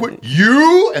don't fuck with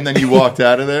you. And then you walked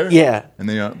out of there. Yeah. And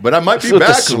then, but I might be With the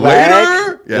back swag?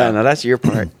 later. Yeah. No, that's your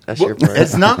part. That's your part.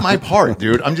 It's not my part,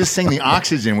 dude. I'm just saying the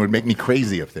oxygen would make me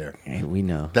crazy up there. Hey, we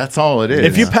know. That's all it is.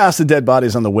 If you pass the dead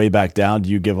bodies on the way back down, do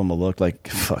you give them a look like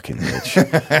fucking bitch?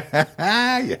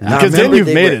 yeah. Because then remember you've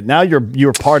they made were- it. Now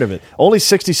you're part of it. Only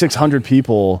 6,600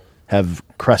 people have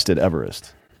crested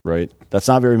Everest. right? That's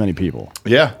not very many people.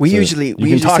 Yeah. We So usually you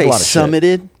can talk a say lot of shit.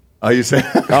 summited, Oh, you say?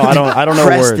 Oh, I don't know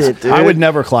Crested, words. dude. I would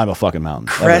never climb a fucking mountain.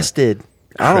 ever. crested.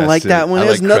 I don't like Crested. that one. I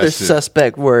There's like another crested.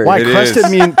 suspect word. Why It crested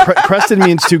is. crested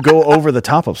means to go over the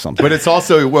top of something. But it's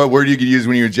also what word you could use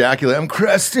when you ejaculate. I'm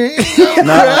cresting.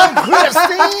 I'm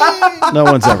cresting. No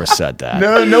one's ever said that.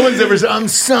 No one's ever said I'm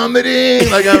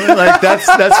summiting. Like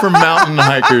that's for mountain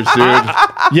hikers,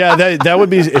 dude. Yeah, that would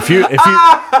be if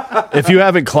you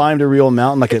haven't climbed a real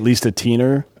mountain, like at least a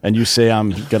teener, and you say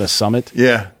I'm gonna summit.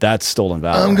 Yeah. that's stolen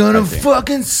valor. I'm gonna I think.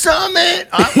 fucking summit.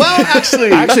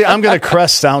 Actually, Actually, I'm gonna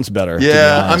crest sounds better. to be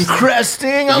yeah, I'm honest.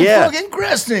 cresting. I'm Yeah. fucking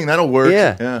cresting. That'll work.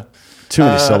 Yeah. too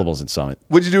many syllables in summit.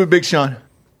 What'd you do with Big Sean?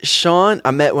 Sean,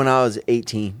 I met when I was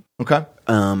 18. Okay.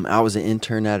 I was an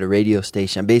intern at a radio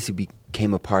station. I basically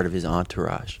became a part of his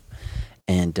entourage.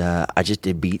 And I just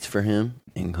did beats for him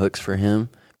and hooks for him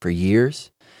for years.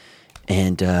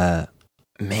 And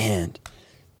man,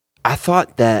 I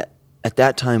thought that at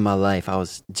that time in my life, I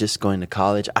was just going to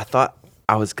college. I thought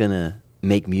I was going to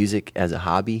make music as a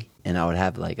hobby and I would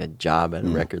have like a job at a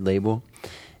record label.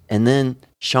 And then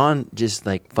Sean just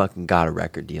like fucking got a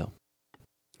record deal.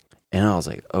 And I was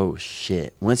like, oh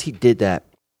shit. Once he did that,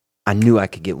 I knew I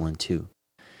could get one too.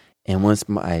 And once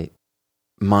my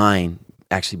mind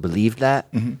actually believed that,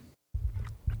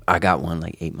 I got one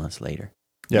like 8 months later.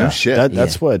 Yeah, No shit.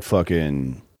 That's Yeah. what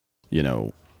fucking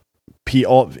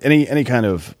any kind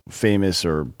of famous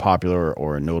or popular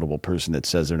or a notable person that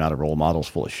says they're not a role model is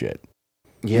full of shit.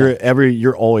 Yeah.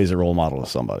 You're always a role model to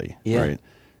somebody, Yeah. right?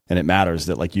 And it matters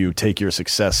that like you take your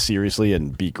success seriously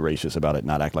and be gracious about it,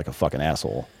 not act like a fucking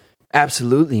asshole.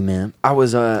 Absolutely, man. I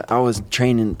was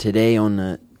training today on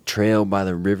the trail by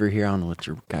the river here. I don't know what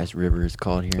your guys' river is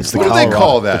called here. It's the What do they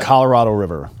call that? The Colorado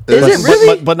River. Is it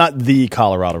really? But not the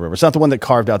Colorado River. It's not the one that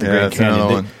carved out the Yeah, Grand it's another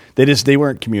Canyon. one. They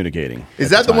weren't communicating.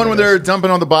 Is at that the time, one I where guess. they're dumping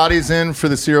all the bodies in for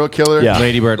the serial killer? Yeah.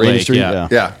 Lady Bird Lady Lake, Street, yeah.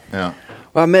 Yeah. Yeah.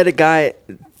 Well, I met a guy,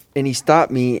 and he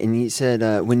stopped me, and he said,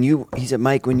 he said,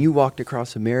 Mike, when you walked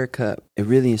across America, it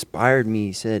really inspired me.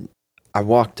 He said, I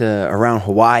walked around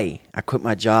Hawaii. I quit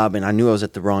my job, and I knew I was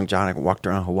at the wrong job. I walked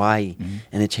around Hawaii,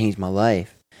 and it changed my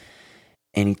life.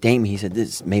 And he thanked me. He said,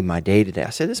 this made my day today. I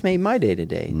said, this made my day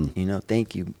today.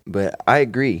 Thank you. But I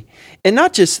agree. And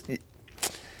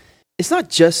it's not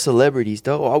just celebrities,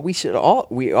 though.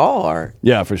 We all are.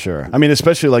 Yeah, for sure. I mean,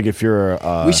 especially like if you're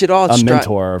We should all a stri-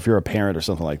 mentor or if you're a parent or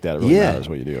something like that, it really matters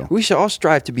what you do. We should all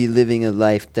strive to be living a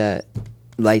life that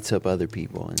lights up other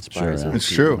people, inspires Sure, yeah. other It's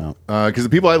people. true. Because the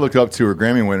people I look up to are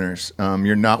Grammy winners.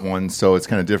 You're not one, so it's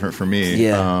kind of different for me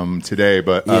today.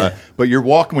 But Yeah. but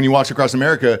when you walk across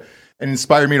America, it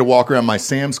inspired me to walk around my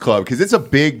Sam's Club because it's a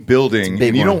big building big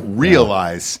and you one. don't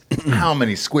realize how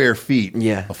many square feet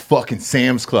Yeah. a fucking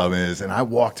Sam's Club is. And I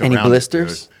walked Any around. it,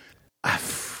 blisters? dude.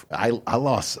 I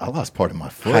lost part of my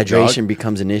foot. Hydration dog.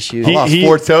 becomes an issue. I lost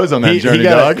 4 toes on that journey,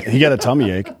 dog. He got a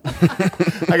tummy ache.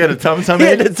 I got a tummy he,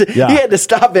 had ache. to, Yeah. he had to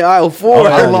stop at aisle 4.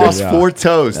 I lost Yeah. 4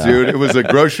 toes, dude. It was a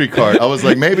grocery cart. I was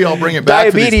like, maybe I'll bring it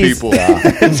back Diabetes. for these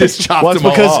people. And just chopped Well, it's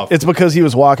them all off. because he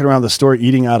was walking around the store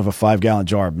eating out of a 5-gallon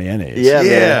jar of mayonnaise. Yeah, Yeah.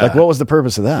 man. Like, what was the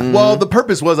purpose of that? Well, the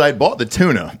purpose was I had bought the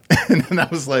tuna, and then I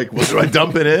was like, "Well, do I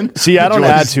dump it in? See, I Or don't do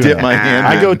add just tuna. Dip my hand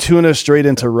I in? go tuna straight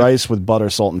into rice with butter,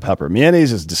 salt, and pepper.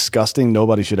 Mayonnaise is disgusting.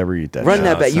 Nobody should ever eat that. Run shit.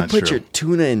 that back. it's You not put true. your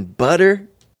tuna in butter.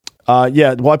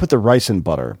 Yeah, well, I put the rice in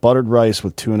butter. Buttered rice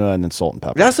with tuna and then salt and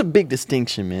pepper. That's a big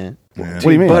distinction, man. What do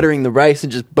you mean? Buttering the rice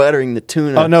and just buttering the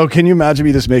tuna. Oh, no, can you imagine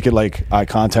me just making like eye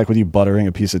contact with you buttering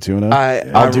a piece of tuna?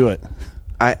 I'll do it.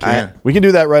 I We can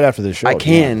do that right after this show. I if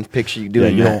you want. can picture you Yeah,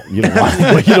 doing you that. don't. You don't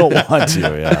want. You don't want to.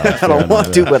 Yeah, I don't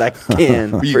want to, but I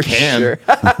can. You for can. Sure.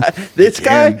 This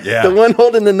guy, can, yeah. the one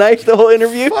holding the knife the whole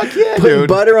interview, Fuck yeah, putting dude.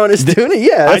 butter on his tuna.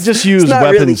 Yeah, I that's- just it's use not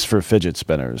weapons really- for fidget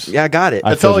spinners. Yeah, I got it. I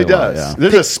That's all he fidget a lot, does. yeah.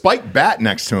 There's a spiked bat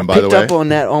next to him, by the Picked way. up on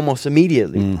that almost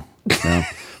immediately. Yeah.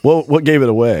 Well, what gave it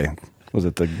away? Was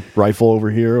it the rifle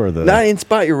over here or the? Not in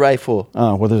spot your rifle.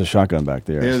 Oh, well, there's a shotgun back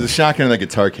there. There's a shotgun in the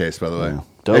guitar case, by the way.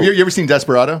 Dope. Have you ever seen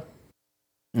Desperado?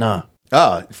 Nah.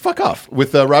 Oh, fuck off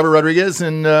with Robert Rodriguez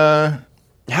and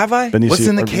Have I? Benicio- what's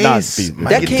in the or not case? Be- My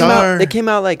That came guitar. out. That came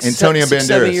out like Antonio 6,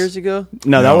 7 Banderas. years ago.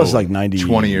 No, that was like 90,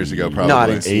 20 years ago, probably. No, I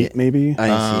didn't see 8 it. maybe. I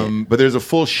didn't see it. But there's a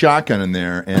full shotgun in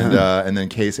there, and then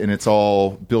case, and it's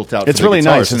all built out. It's for the really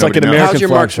guitar, nice. so It's like nobody an knows. American How's your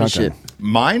flag marksmanship? shotgun.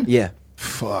 Mine? Yeah.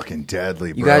 Fucking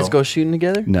deadly, bro. You guys go shooting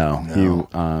together? No, No.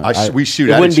 you. We shoot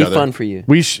It at wouldn't each be other. fun for you.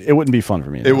 It wouldn't be fun for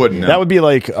me. It wouldn't, no. That would be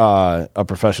like a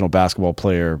professional basketball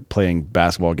player playing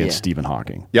basketball against Yeah. Stephen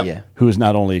Hawking. Yep. Yeah. Who is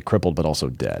not only crippled but also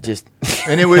dead. Just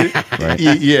And it would,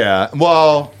 yeah.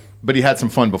 Well, but he had some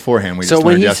fun beforehand. We so just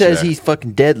when learned he yesterday. says he's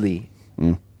fucking deadly,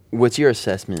 What's your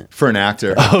assessment? for an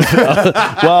actor.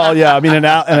 Well, yeah, I mean, in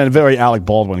a very Alec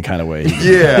Baldwin kind of way.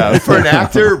 Yeah, for an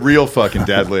actor, real fucking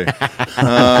deadly.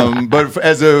 But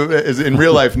as in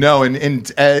real life, no. And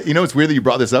you know, it's weird that you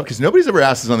brought this up because nobody's ever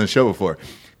asked this on the show before.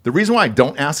 The reason why I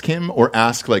don't ask him or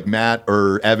ask like Matt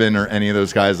or Evan or any of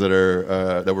those guys that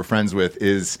we're friends with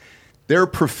is they're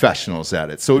professionals at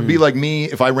it. So it'd be like me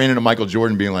if I ran into Michael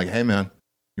Jordan being like, "Hey, man,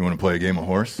 you want to play a game of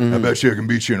horse? I bet you I can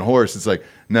beat you in horse." It's like,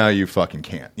 no, you fucking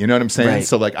can't. You know what I'm saying? Right.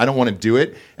 So like, I don't want to do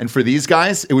it. And for these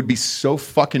guys, it would be so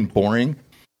fucking boring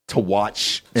to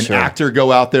watch an actor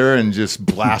go out there and just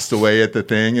blast away at the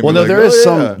thing. And Well, be no,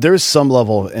 like, there is some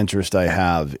level of interest I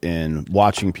have in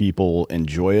watching people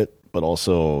enjoy it, but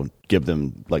also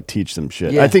teach them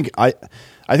shit. Yeah.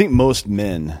 I think most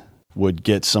men would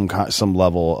get some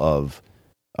level of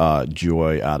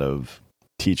joy out of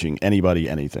teaching anybody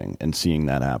anything and seeing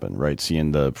that happen, right?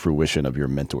 Seeing the fruition of your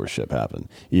mentorship happen,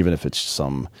 even if it's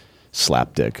some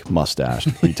slapdick mustached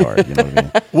retard. You know what I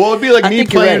mean? Well, it'd be like me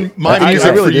playing my music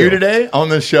I really for you do. today on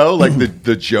the show, like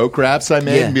the joke raps I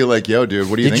made, and be like, "Yo, dude,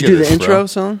 what do you think Did you of do this, the intro bro?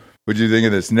 song? What'd you think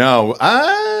of this?" No,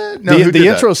 no. who The did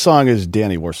intro that? song is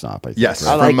Danny Worsnop, I think. Yes,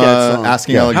 I like from that song.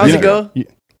 Asking Yeah. Alexander. How's it go?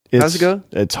 It's, How's it go?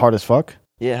 It's hard as fuck.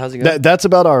 Yeah, how's it go? That's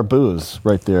about our booze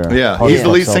right there. Yeah, Hard he's as the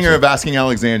fuck lead singer seltzer. of Asking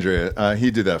Alexandria. He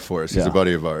did that for us. He's Yeah. a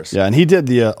buddy of ours. Yeah, and he did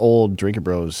the old Drinking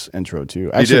Bros intro too.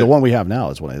 Actually, did. the one we have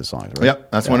now is one of his songs, right? Yep,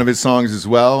 that's one of his songs as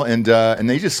well. And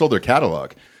they just sold their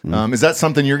catalog. Is that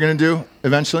something you're going to do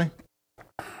eventually?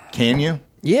 Can you?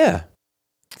 Yeah,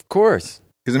 of course.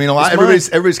 Because I mean,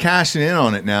 everybody's cashing in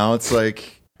on it now. It's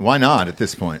like, why not at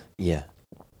this point? Yeah,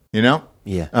 You know?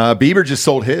 yeah, Bieber just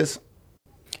sold his.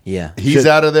 yeah. He's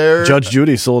out of there. Judge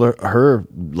Judy sold her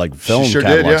like film She sure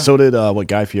catalog. did, yeah. So did what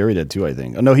Guy Fieri did too, I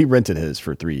think. Oh, no, he rented his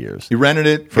for 3 years. He rented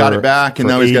it, got it back, and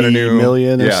for now he's got a 80 new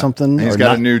million or something, And he's or got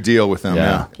not- a new deal with them.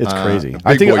 Yeah, It's crazy. big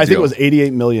I think boy it deal. was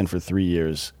 88 million for 3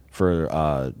 years for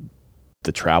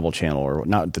the Travel Channel, or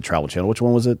not the Travel Channel. Which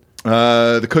one was it?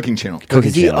 The Cooking Channel.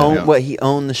 Because he channel, owned yeah. He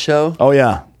owned the show. Oh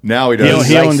yeah. Now he does.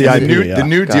 He owned the the IP, new, yeah. the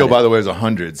new Got deal, it. by the way, is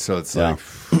 100. So it's Yeah. like,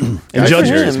 And Guy Judge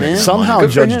Fieri's him, making man. somehow Good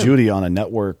for Judge him. Judy on a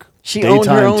network She owned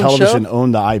her daytime own television show?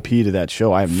 owned the IP to that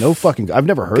show. I have no fucking. I've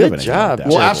never heard Good of anything job, like that.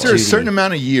 Well, Judge after a Judy. certain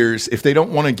amount of years, if they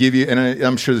don't want to give you, and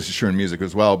I'm sure this is true in music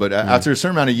as well, but after a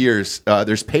certain amount of years,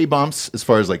 there's pay bumps as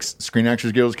far as like Screen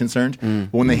Actors Guild is concerned.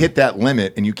 But when they hit that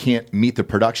limit and you can't meet the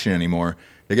production anymore,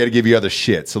 they got to give you other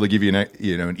shit. So they give you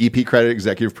an EP credit,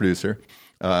 executive producer,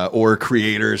 or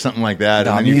creator or something like that.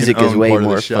 Nah, and then you music can is own way part of the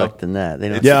more show. fucked than that. They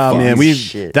don't. Yeah, fuck man, this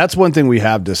shit. that's one thing we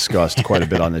have discussed quite a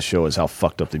bit on this show is how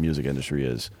fucked up the music industry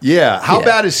is. Yeah. How Yeah.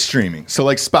 bad is streaming? So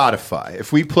like Spotify,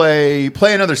 if we play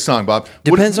another song, Bob,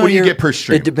 Depends what on do you your, get per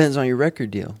stream? It depends on your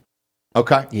record deal.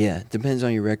 Okay. Yeah, depends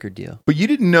on your record deal. But you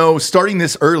didn't know, starting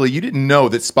this early, you didn't know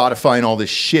that Spotify and all this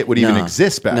shit would even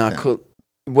exist back then. Cool.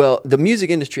 Well, the music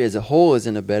industry as a whole is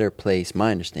in a better place.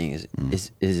 My understanding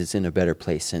is it's in a better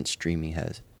place since streaming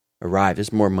has arrived.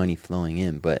 There's more money flowing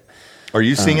in, but Are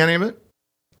you seeing any of it?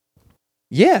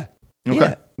 yeah, Okay.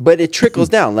 yeah. But it trickles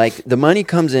down. Like the money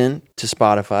comes in to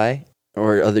Spotify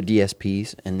or other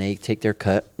DSPs, and they take their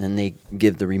cut, and they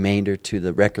give the remainder to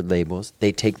the record labels.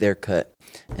 They take their cut,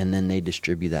 and then they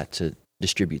distribute that to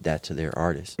their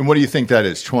artists. And what do you think that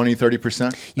is? 20,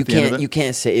 30%? You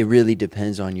can't say. It really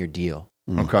depends on your deal.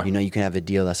 Okay. You know, you can have a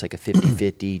deal that's like a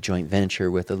 50-50 joint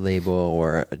venture with a label,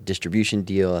 or a distribution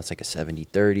deal that's like a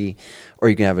 70-30, or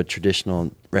you can have a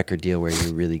traditional record deal where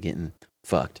you're really getting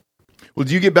fucked. Well,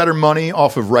 do you get better money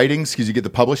off of writings because you get the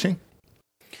publishing?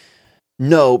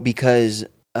 No, because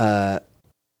I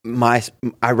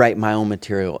write my own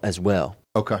material as well.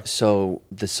 Okay. So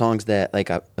the songs that like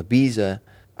Ibiza,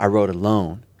 I wrote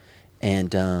alone,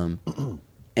 and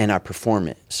I perform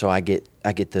it. So I get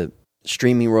the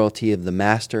streaming royalty of the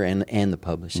master and the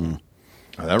publishing.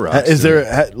 Oh, that rocks. Is dude.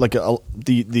 there like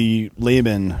the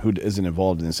layman who isn't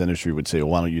involved in this industry would say,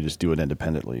 well, why don't you just do it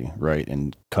independently, right,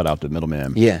 and cut out the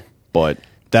middleman? Yeah. But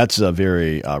that's a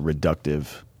very reductive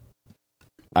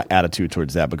attitude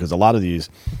towards that, because a lot of the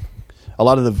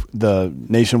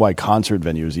nationwide concert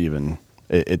venues, even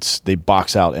they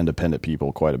box out independent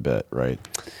people quite a bit, right?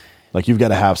 Like you've got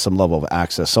to have some level of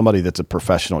access, somebody that's a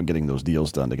professional at getting those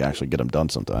deals done to actually get them done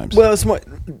sometimes. Well, it's more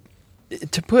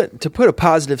to put a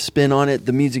positive spin on it.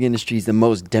 The music industry is the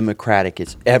most democratic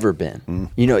it's ever been.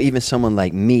 You know, even someone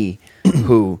like me,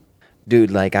 who,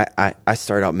 dude, like I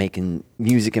started out making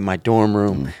music in my dorm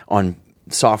room on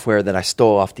software that I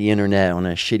stole off the internet on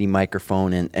a shitty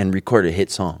microphone and recorded a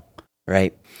hit song,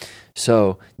 right?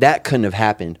 So that couldn't have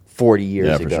happened 40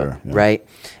 years for ago, sure, yeah. right?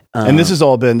 And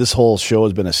this whole show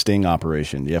has been a sting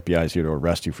operation. The FBI is here to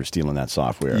arrest you for stealing that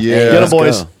software. Yeah. Get 'em, Let's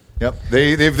boys. go. Yep.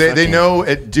 They know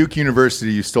at Duke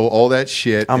University you stole all that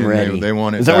shit. I'm ready. They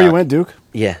want it. Is that where you went, Duke?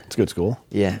 Yeah. It's a good school.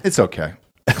 Yeah. It's okay.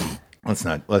 Let's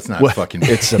not fucking.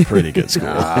 It's a pretty good school.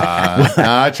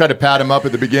 I tried to pat him up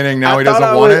at the beginning. Now he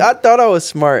doesn't want it. I thought I was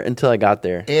smart until I got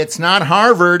there. It's not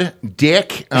Harvard,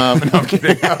 dick. No, I'm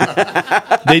kidding.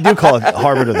 They do call it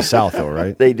Harvard of the South, though,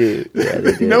 right? They do. Yeah,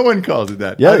 they do. No one calls it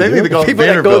that. Yeah, they think they call it People that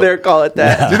Vanderbilt. go there call it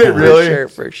that. Do they really?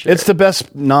 For sure. It's the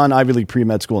best non-Ivy League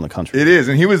pre-med school in the country. It is,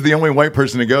 and he was the only white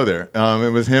person to go there.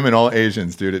 It was him and all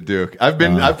Asians, dude, at Duke. I've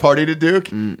partied at Duke.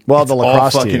 Well, It's the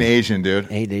lacrosse all fucking team. Asian, dude.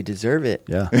 Hey, they deserve it.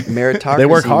 Yeah. Meritocracy. They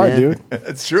work hard, man. dude.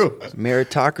 It's true.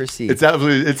 Meritocracy.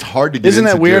 It's hard to get. Isn't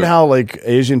that into weird Duke. how like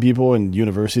Asian people in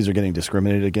universities are getting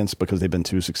discriminated against because they've been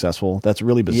too successful? That's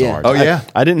really bizarre. Yeah. Oh, yeah.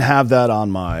 I didn't have that on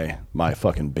my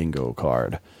fucking bingo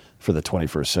card for the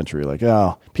 21st century. Like,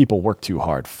 oh, people work too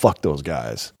hard. Fuck those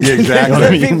guys. Yeah, exactly.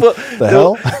 You know what I mean? People, The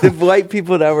hell? the white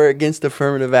people that were against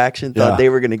affirmative action thought Yeah. they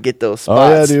were going to get those Oh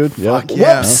yeah, spots. dude. Yeah.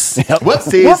 Yeah. Whoops.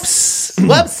 Whoopsies. Whoops.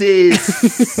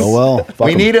 Whoopsies. Oh well. Fuck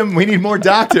We 'em. need them. We need more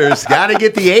doctors. Got to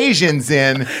get the Asians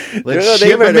in. Let's No, they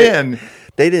ship them better- in.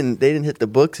 They didn't hit the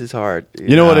books as hard.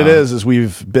 You know what it is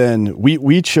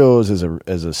we chose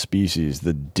as a species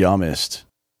the dumbest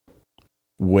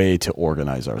way to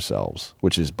organize ourselves,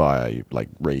 which is by like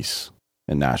race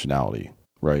and nationality,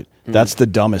 right? Mm-hmm. That's the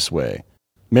dumbest way.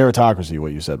 Meritocracy,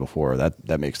 what you said before,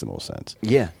 that makes the most sense.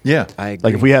 Yeah. Yeah. I agree.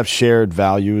 Like if we have shared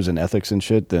values and ethics and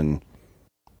shit, then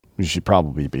we should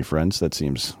probably be friends. That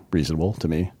seems reasonable to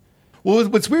me. Well,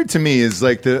 what's weird to me is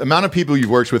like the amount of people you've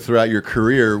worked with throughout your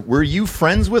career. Were you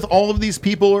friends with all of these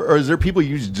people, or is there people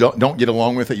you just don't get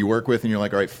along with that you work with, and you're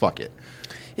like, all right, fuck it?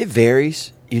 It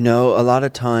varies. You know, a lot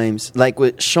of times, like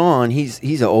with Sean, he's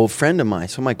an old friend of mine,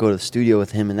 so I might go to the studio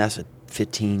with him, and that's a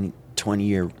 15,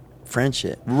 20-year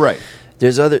friendship. Right.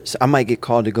 There's others. I might get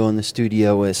called to go in the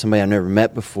studio with somebody I've never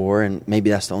met before, and maybe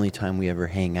that's the only time we ever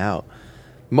hang out.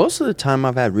 Most of the time,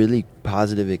 I've had really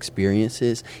positive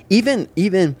experiences.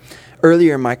 Even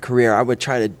earlier in my career, I would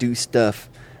try to do stuff.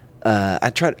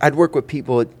 I'd work with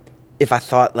people if I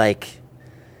thought like,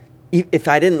 if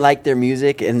I didn't like their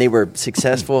music and they were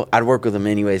successful, I'd work with them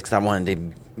anyways because I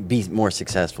wanted to be more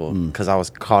successful because I was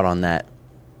caught on that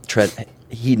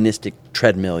hedonistic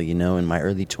treadmill, you know, in my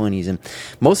early 20s. And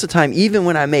most of the time, even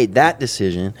when I made that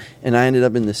decision and I ended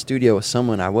up in the studio with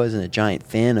someone I wasn't a giant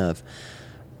fan of,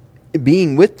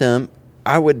 being with them,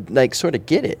 I would like sort of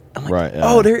get it. I'm like, Right, yeah.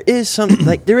 oh, there is something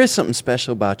like there is something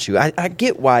special about you. I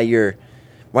get why you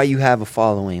have a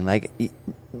following. Like,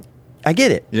 I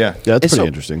get it. Yeah. Yeah, that's And pretty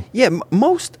interesting. Yeah,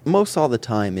 most all the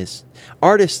time is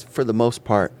artists for the most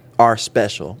part are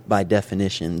special by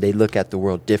definition. They look at the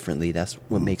world differently. That's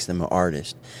what makes them an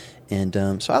artist. And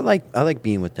so I like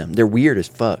being with them. They're weird as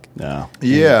fuck. Yeah.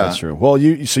 Yeah. That's true. Well,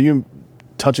 you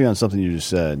touching on something you just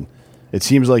said, it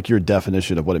seems like your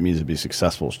definition of what it means to be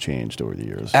successful has changed over the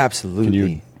years. Absolutely. Can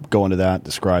you go into that,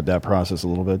 describe that process a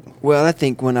little bit? Well, I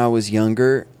think when I was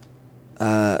younger,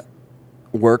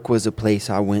 work was a place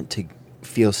I went to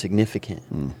feel significant.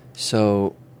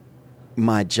 So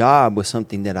my job was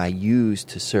something that I used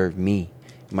to serve me.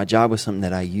 My job was something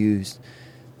that I used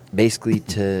basically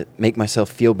to make myself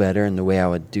feel better, and the way I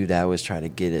would do that was try to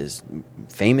get as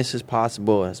famous as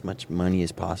possible, as much money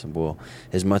as possible,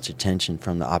 as much attention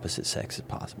from the opposite sex as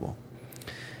possible.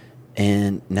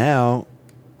 And now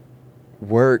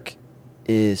work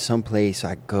is someplace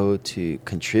I go to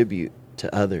contribute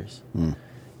to others.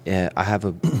 Yeah, I have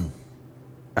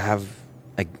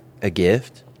a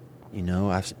gift, you know.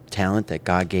 I have some talent that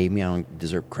God gave me. I don't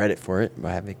deserve credit for it, but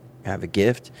I have a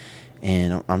gift,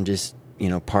 and I'm just, you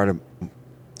know, part of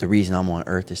the reason I'm on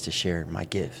earth is to share my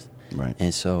gift. Right.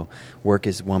 And so work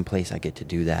is one place I get to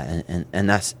do that, and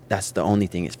that's the only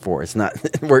thing it's for. It's not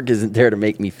work isn't there to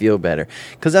make me feel better,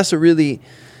 because that's really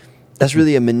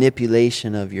a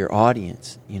manipulation of your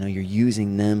audience. You know, you're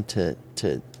using them to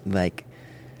like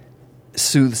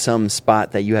soothe some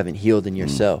spot that you haven't healed in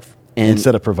yourself. And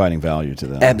Instead of providing value to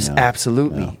them. Yeah.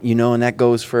 absolutely. Yeah. You know, and that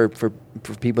goes for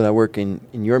people that work in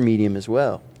your medium as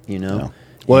well, you know. Yeah.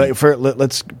 Well,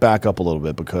 let's back up a little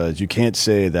bit, because you can't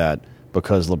say that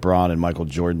because LeBron and Michael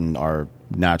Jordan are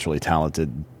naturally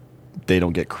talented, they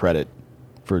don't get credit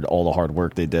for all the hard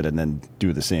work they did and then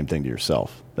do the same thing to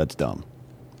yourself. That's dumb.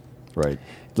 Right?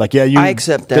 Like, yeah, I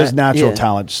accept that. There's natural Yeah.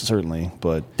 talent, certainly,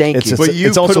 but Thank you. But you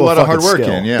it's put also a lot of hard fucking work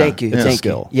skill. in, yeah. Thank you. Yeah. Thank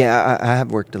Skill. you. Yeah, I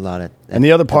have worked a lot at And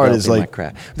the other part is, developing like- my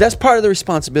craft. That's part of the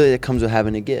responsibility that comes with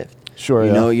having a gift. Sure, you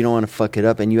yeah. know, you don't want to fuck it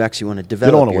up, and you actually want to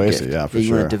develop. don't wanna your waste gift. it, yeah, for You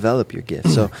sure. want to develop your gift.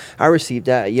 So I received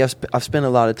that. Yes, I've spent a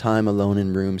lot of time alone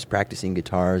in rooms practicing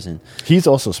guitars, and He's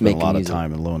also spent a Making lot of music.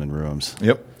 time alone in rooms.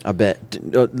 Yep. I bet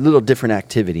a little different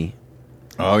activity.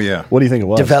 Oh, yeah. What do you think it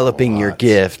was? Developing your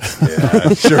gift.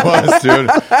 Yeah, it sure was, dude.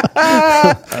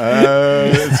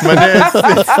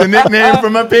 It's the nickname for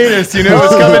my penis. You know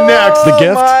what's coming next. The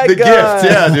gift? my The God.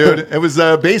 gift, yeah, dude. It was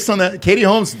based on that. Katie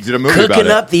Holmes did a movie about Cooking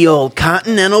it. up the old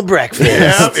continental breakfast.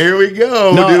 Yeah, here we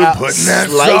go, No, dude. Putting that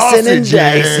slicing and sausage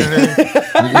in.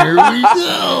 Here we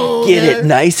go. Get it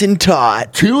nice and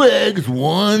taut. 2 eggs,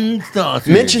 1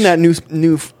 sausage. Mention that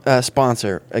new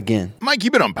sponsor again. Mike,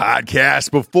 you've been on podcasts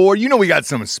before. You know we got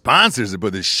some sponsors that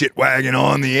put this shit wagon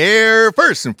on the air.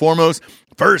 First and foremost,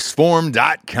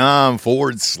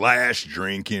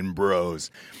 firstform.com/drinking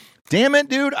bros. Damn it,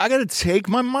 dude. I got to take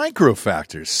my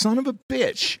microfactors. Son of a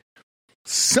bitch.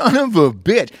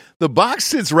 The box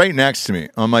sits right next to me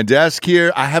on my desk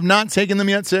here. I have not taken them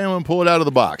yet today. I'm going to pull it out of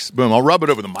the box. Boom. I'll rub it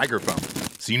over the microphone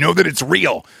so you know that it's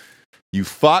real. You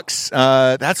fucks.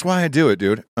 That's why I do it,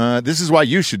 dude. This is why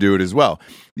you should do it as well.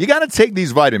 You got to take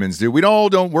these vitamins, dude. We all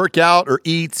don't work out or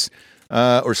eat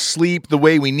or sleep the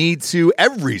way we need to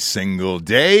every single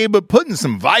day, but putting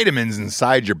some vitamins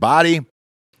inside your body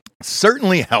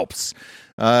certainly helps.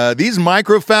 These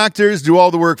microfactors do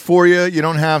all the work for you. You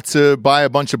don't have to buy a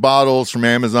bunch of bottles from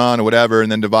Amazon or whatever and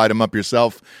then divide them up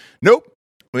yourself. Nope.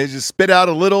 They just spit out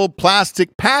a little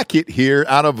plastic packet here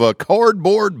out of a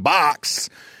cardboard box,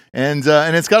 and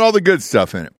it's got all the good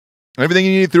stuff in it. Everything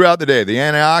you need throughout the day. The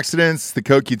antioxidants, the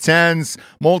CoQ10s,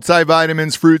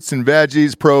 multivitamins, fruits and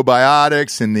veggies,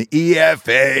 probiotics, and the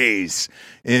EFAs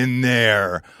in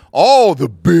there. All the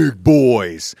big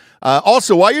boys.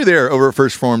 Also, while you're there over at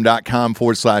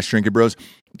firstform.com/drinking bros,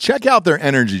 check out their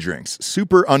energy drinks.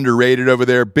 Super underrated over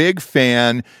there. Big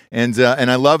fan. And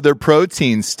I love their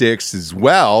protein sticks as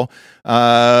well.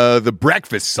 The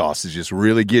breakfast sausages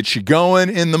really get you going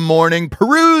in the morning.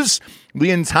 Peruse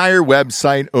the entire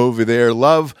website over there.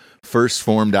 Love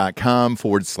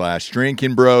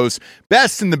firstform.com/drinking bros.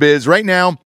 Best in the biz. Right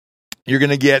now, you're going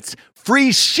to get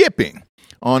free shipping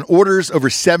on orders over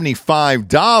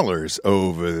 $75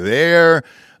 over there.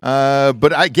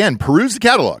 But again, peruse the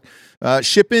catalog.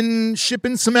 Shipping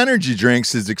some energy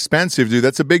drinks is expensive, dude.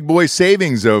 That's a big boy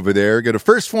savings over there. Go to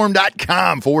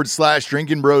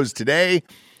firstform.com/drinking bros today.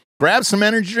 Grab some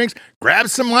energy drinks. Grab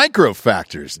some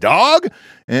microfactors, dog.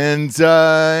 And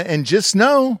just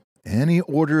know, any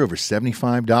order over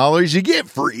 $75, you get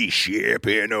free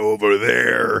shipping over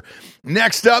there.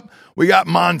 Next up, we got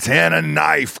Montana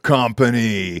Knife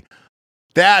Company.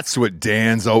 That's what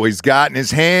Dan's always got in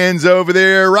his hands over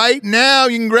there. Right now,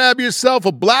 you can grab yourself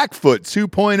a Blackfoot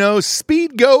 2.0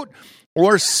 Speed Goat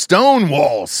or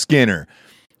Stonewall Skinner.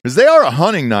 Because they are a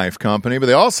hunting knife company, but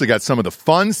they also got some of the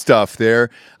fun stuff there.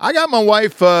 I got my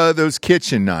wife those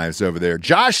kitchen knives over there.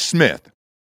 Josh Smith.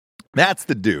 That's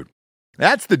the dude.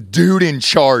 That's the dude in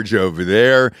charge over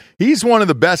there. He's one of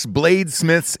the best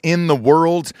bladesmiths in the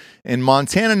world, and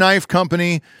Montana Knife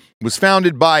Company was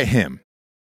founded by him.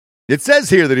 It says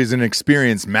here that he's an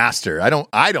experienced master. I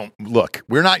don't look.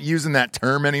 We're not using that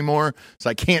term anymore,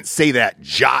 so I can't say that,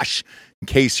 Josh. In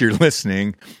case you're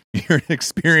listening, you're an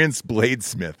experienced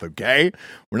bladesmith, okay?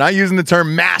 We're not using the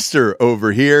term master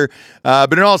over here.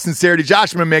 But in all sincerity,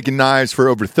 Josh has been making knives for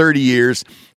over 30 years.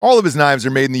 All of his knives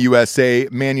are made in the USA,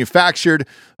 manufactured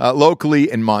locally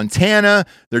in Montana.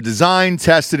 They're designed,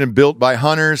 tested, and built by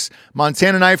hunters.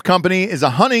 Montana Knife Company is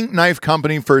a hunting knife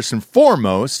company first and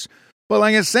foremost. But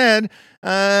like I said,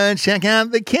 check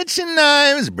out the kitchen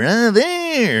knives,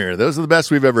 brother. Those are the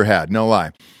best we've ever had, no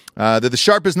lie. They're the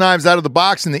sharpest knives out of the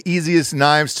box and the easiest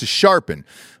knives to sharpen.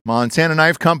 Montana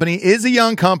Knife Company is a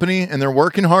young company, and they're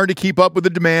working hard to keep up with the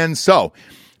demand. So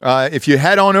if you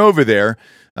head on over there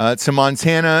to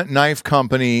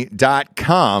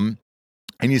montanaknifecompany.com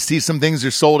and you see some things are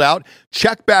sold out,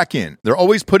 check back in. They're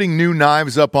always putting new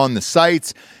knives up on the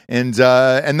sites, and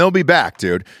they'll be back,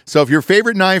 dude. So if your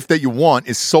favorite knife that you want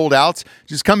is sold out,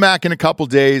 just come back in a couple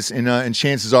days, and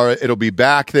chances are it'll be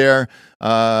back there.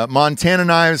 Montana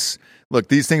knives, look,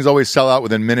 these things always sell out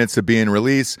within minutes of being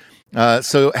released.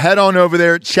 So head on over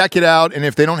there, check it out, and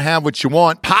if they don't have what you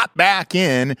want, pop back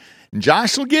in, and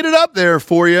Josh will get it up there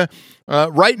for you.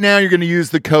 Right now, you're going to use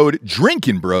the code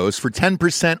Drinkin' Bros for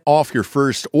 10% off your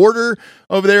first order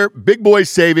over there. Big boy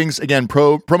savings. Again,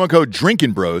 promo code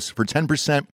Drinkin' Bros for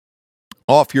 10%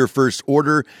 off your first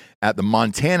order at the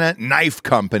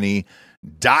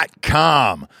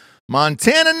MontanaKnifeCompany.com.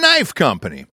 Montana Knife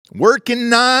Company. Working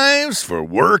knives for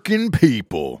working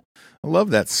people. I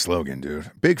love that slogan, dude.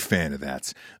 Big fan of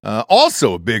that.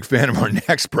 Also a big fan of our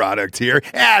next product here,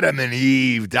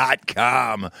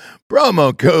 AdamandEve.com.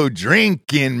 Promo code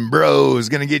Drinkin' Bros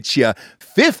going to get you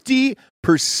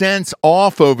 50%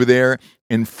 off over there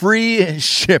and free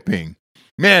shipping.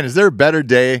 Man, is there a better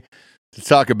day to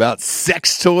talk about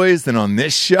sex toys than on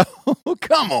this show?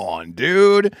 Come on,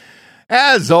 dude.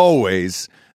 As always,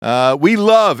 we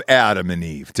love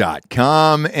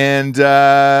AdamandEve.com, and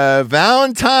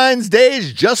Valentine's Day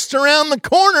is just around the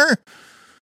corner.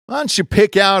 Why don't you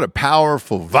pick out a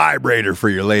powerful vibrator for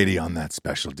your lady on that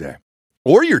special day?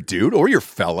 Or your dude, or your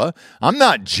fella. I'm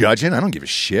not judging. I don't give a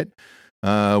shit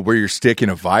where you're sticking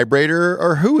a vibrator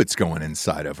or who it's going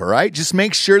inside of, all right? Just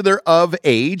make sure they're of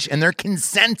age and they're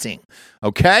consenting,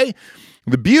 okay?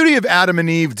 The beauty of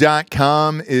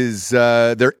AdamandEve.com is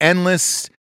their endless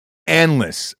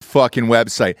fucking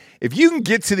website. If you can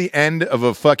get to the end of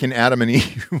a fucking Adam and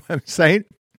Eve website,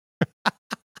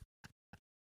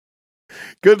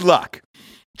 good luck.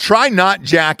 Try not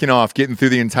jacking off getting through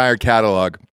the entire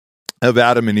catalog of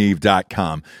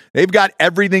AdamandEve.com. They've got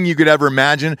everything you could ever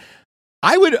imagine.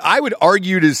 I would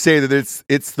argue to say that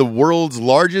it's the world's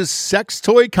largest sex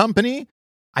toy company.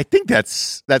 I think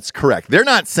that's correct. They're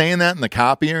not saying that in the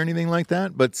copy or anything like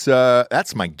that, but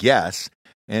that's my guess.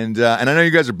 And I know you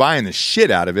guys are buying the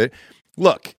shit out of it.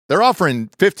 Look, they're offering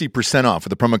 50% off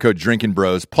with the promo code Drinkin'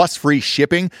 Bros plus free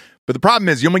shipping. But the problem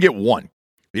is you only get one.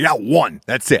 You got one.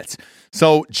 That's it.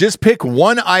 So just pick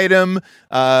one item,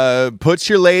 put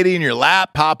your lady in your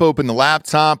lap, pop open the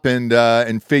laptop,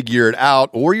 and figure it out.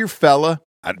 Or your fella,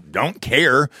 I don't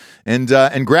care, and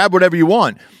grab whatever you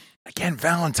want. Again,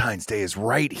 Valentine's Day is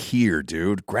right here,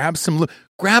 dude. Grab a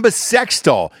sex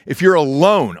doll if you're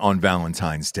alone on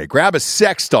Valentine's Day. Grab a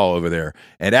sex doll over there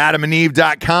at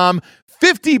AdamandEve.com.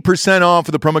 50% off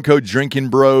with the promo code Drinkin'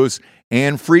 Bros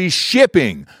and free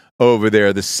shipping over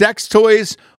there. The sex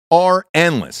toys are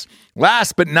endless.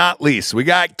 Last but not least, we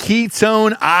got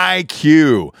Ketone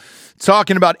IQ.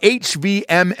 Talking about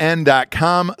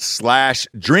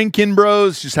hvmn.com/Drinkin'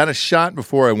 Bros. Just had a shot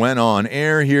before I went on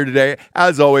air here today.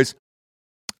 As always,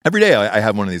 every day I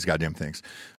have one of these goddamn things.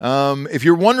 If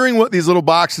you're wondering what these little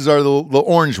boxes are, the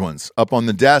orange ones up on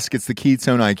the desk, it's the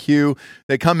Ketone IQ.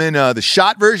 They come in the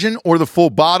shot version or the full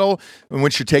bottle in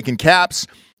which you're taking caps.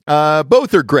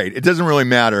 Both are great. It doesn't really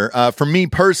matter. For me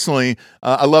personally,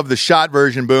 I love the shot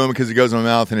version, boom, because it goes in my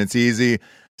mouth and it's easy.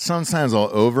 Sometimes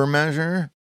I'll overmeasure.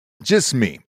 Just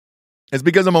me. It's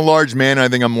because I'm a large man and I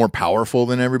think I'm more powerful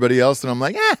than everybody else. And I'm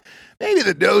like, maybe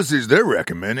the dosage they're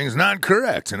recommending is not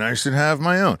correct and I should have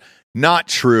my own. Not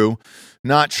true.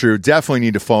 Not true. Definitely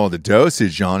need to follow the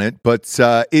dosage on it, but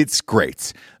it's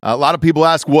great. A lot of people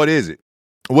ask, what is it?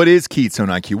 What is Ketone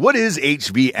IQ? What is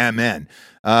HVMN?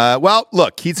 Well,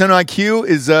 look, Ketone IQ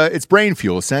is it's brain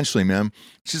fuel, essentially, man.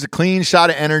 It's just a clean shot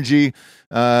of energy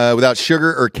without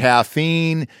sugar or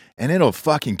caffeine, and it'll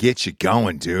fucking get you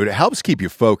going, dude. It helps keep you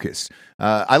focused.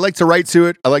 I like to write to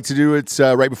it. I like to do it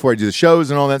right before I do the shows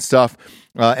and all that stuff,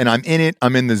 and I'm in it.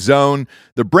 I'm in the zone.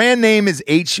 The brand name is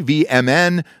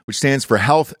HVMN, which stands for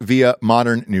Health Via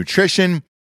Modern Nutrition.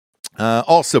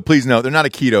 Also, please note, they're not a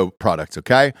keto product,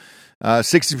 okay?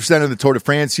 60% of the Tour de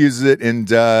France uses it,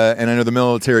 and I know the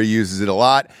military uses it a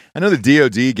lot. I know the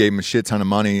DoD gave them a shit ton of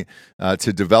money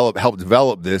to help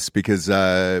develop this because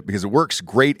it works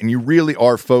great, and you really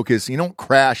are focused. You don't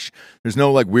crash. There's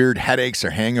no like weird headaches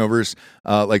or hangovers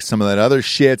like some of that other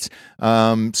shit.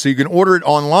 So you can order it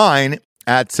online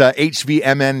at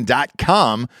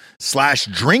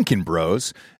hvmn.com/Drinkin'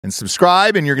 Bros and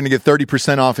subscribe, and you're going to get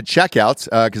 30% off at checkout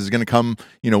because it's going to come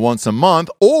once a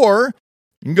month, or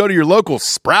you can go to your local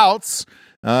Sprouts,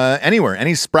 anywhere.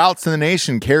 Any Sprouts in the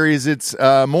nation carries it.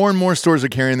 More and more stores are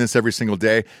carrying this every single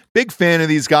day. Big fan of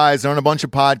these guys. They're on a bunch of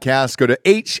podcasts. Go to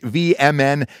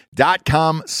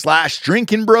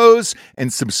hvmn.com/Drinkin' Bros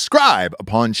and subscribe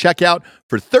upon checkout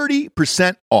for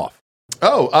 30% off.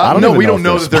 Oh, no, we don't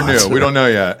know that they're new. We don't know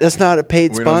yet. That's not a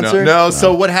paid sponsor? No,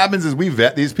 so what happens is we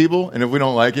vet these people, and if we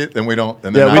don't like it, then we don't.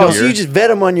 Then so you just vet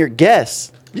them on your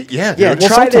guests. Yeah. Well,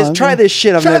 try this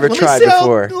shit I've never tried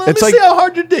before. Let me see how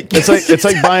hard your dick is.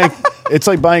 It's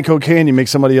like buying cocaine. You make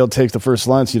somebody else take the first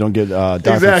line so you don't get died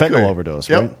from fentanyl overdose,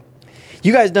 right?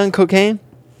 You guys done cocaine?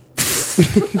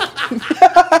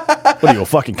 What are you, a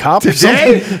fucking cop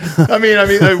today? I mean, are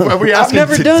we asking I've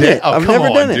never today? done it. Oh, I've come never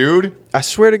on, done it, dude. I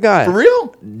swear to God. For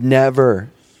real? Never.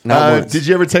 Not once. Did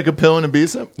you ever take a pill in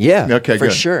Ibiza? Yeah. Okay, for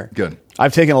good. sure. Good.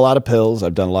 I've taken a lot of pills.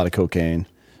 I've done a lot of cocaine.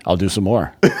 I'll do some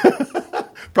more.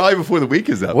 Probably before the week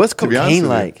is up. What's cocaine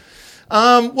like?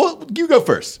 Well, you go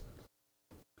first.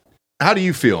 How do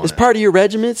you feel? It's part of your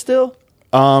regimen still?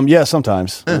 Yeah,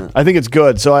 sometimes. I think it's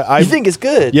good. So you think it's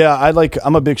good? Yeah,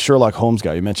 I'm a big Sherlock Holmes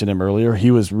guy. You mentioned him earlier.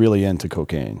 He was really into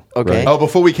cocaine. Okay. Right? Oh,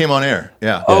 before we came on air.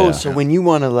 Yeah. Oh, so when you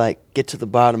want to get to the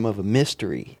bottom of a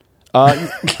mystery.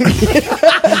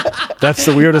 That's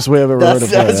the weirdest way I've ever heard of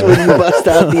That's that. when you bust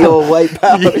out the old white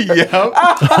powder. Yep.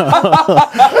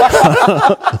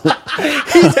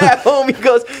 He's at home. He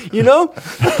goes,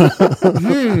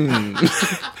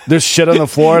 There's shit on the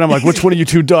floor, and I'm like, which one of you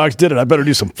two dogs did it? I better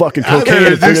do some fucking I'm cocaine. gonna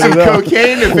to do figure some it out.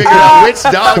 cocaine to figure out which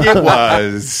dog it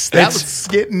was. That was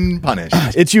getting punished.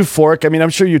 It's euphoric. I mean, I'm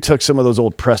sure you took some of those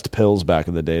old pressed pills back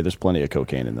in the day. There's plenty of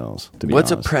cocaine in those. To be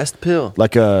what's honest. a pressed pill?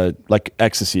 Like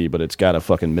ecstasy, but it's got a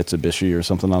fucking Mitsubishi or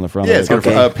something on the front. Yeah, of it's it.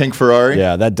 got a pink Ferrari.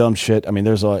 Yeah, that dumb shit. I mean,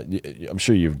 there's a. I'm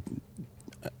sure you've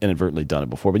inadvertently done it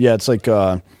before, but yeah, it's like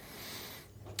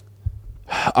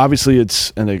obviously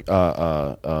it's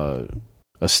a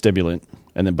stimulant,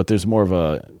 and then but there's more of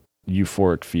a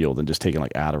euphoric feel than just taking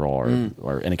like Adderall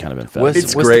or any kind of amphetamine.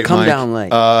 It's What's great, the come Mike. down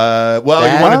like? Well,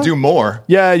 Bad? you want to do more.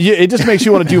 Yeah, it just makes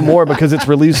you want to do more because it's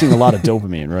releasing a lot of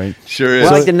dopamine, right? Sure is.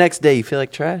 Well, like the next day, you feel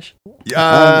like trash?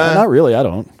 Not really. I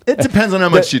don't. It depends on how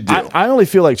much you do. I only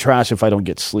feel like trash if I don't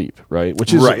get sleep, right?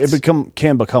 Which is Right.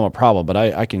 can become a problem, but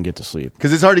I can get to sleep.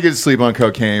 Because it's hard to get to sleep on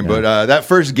cocaine, but that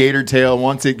first gator tail,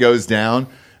 once it goes down,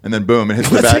 and then boom, it hits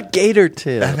the What's a back. gator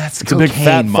tail? That's It's a big cocaine,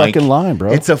 fat Mike. fucking line,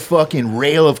 bro. It's a fucking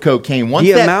rail of cocaine. Once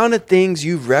The that, amount of things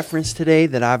you've referenced today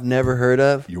that I've never heard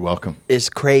of you're welcome. is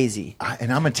crazy.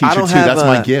 And I'm a I teacher too. don't have, That's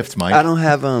my gift, Mike. I don't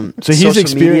have So he's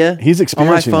social media he's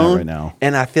experiencing on my that phone, right now.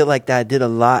 and I feel like that did a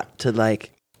lot to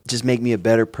like just make me a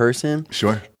better person.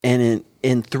 Sure. And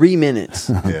in 3 minutes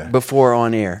Yeah. before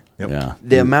on air, Yeah.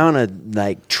 the amount of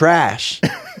like trash.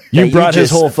 You that brought his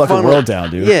just whole fucking funneled- world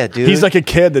down, dude. Yeah, dude. He's like a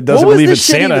kid that doesn't What was believe in the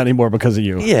shit Santa he- anymore because of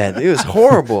you. Yeah, it was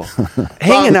horrible.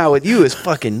 Hanging out with you is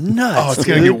fucking nuts. Oh, it's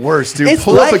going to dude. get worse, dude. It's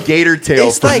Pull up like- a gator tail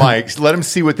it's for like- Mike. Let him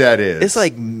see what that is. It's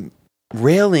like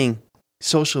railing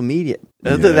social media.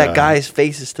 Yeah. That guy's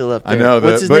face is still up there. I know What's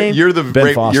that, his but name? you're the Ben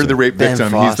rape. Foster. You're the rape Ben victim.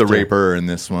 He's the Foster. raper in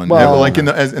this one. Well, Yeah, like in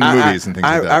the movies and things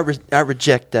like that. I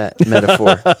reject that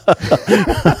metaphor.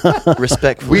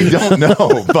 Respectfully. We don't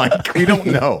know, Mike. We don't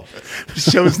know. The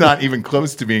show's not even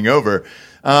close to being over.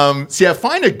 So yeah,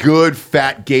 find a good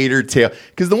fat gator tail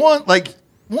because the one like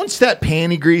once that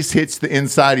panty grease hits the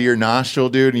inside of your nostril,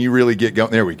 dude, and you really get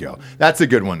going. There we go. That's a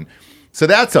good one. So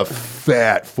that's a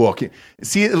fat fucking.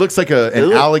 See, it looks like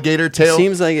an alligator tail.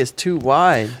 Seems like it's too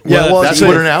wide. Yeah, well, that's so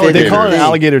what an alligator They call it an is.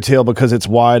 alligator tail because it's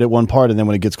wide at one part, and then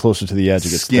when it gets closer to the edge,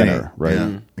 it gets Skinny, thinner, right?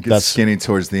 Yeah. It gets skinny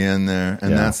towards the end there,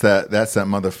 and Yeah. that's that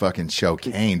motherfucking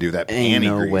cocaine, dude. That Ain't panty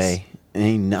no grease. way.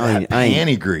 That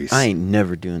panty grease. I ain't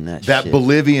never doing that. That shit.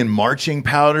 Bolivian marching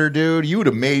powder, dude. You would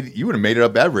have made it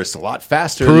up Everest a lot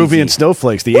faster. Peruvian Easy.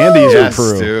 snowflakes. The Andes Yes,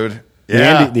 are Peru, dude. The,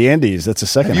 Yeah. the Andes. That's the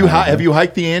second. Have you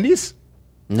hiked the Andes?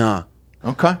 Nah.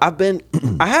 Okay.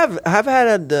 I have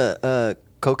had the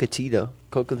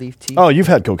coca leaf tea. Oh, you've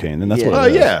had cocaine, and that's Yeah. what. Oh it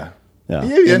is. yeah. Yeah.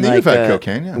 Yeah, and then you've had like,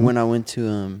 cocaine. Yeah. When I went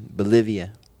to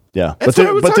Bolivia. Yeah, That's what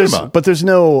I was talking about. but there's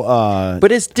no.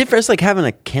 But it's different. It's like having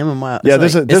a chamomile. Yeah,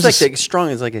 it's there's like, a like strong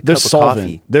as like a cup there's of solvent.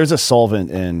 coffee. There's a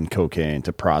solvent in cocaine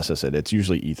to process it. It's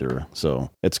usually ether, so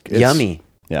it's Yummy.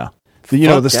 Yeah, you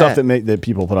know Fuck the stuff that. that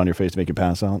people put on your face to make you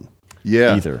pass out.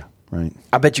 Yeah. Ether, right?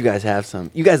 I bet you guys have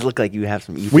some. You guys look like you have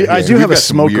some ether. I here. do We've have a got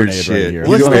some smoke weird grenade shit. right here.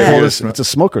 What's You wanna that? pull this? It's a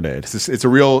smoke grenade. It's a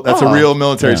real. That's a real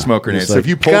military Yeah. smoke grenade. It's So like- if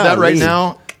you pulled that right Golly.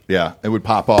 now, yeah, it would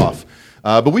pop off.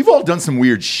 But we've all done some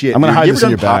weird shit. I'm gonna dude. hide You this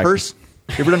ever in done your bag. poppers?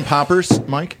 You ever done poppers,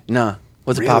 Mike? Nah.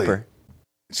 What's Really? a popper?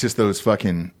 It's just those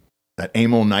fucking that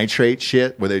amyl nitrate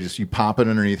shit where you pop it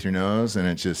underneath your nose and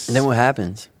it just. And then what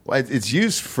happens? Well, it's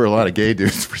used for a lot of gay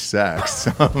dudes for sex.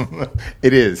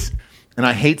 It is. And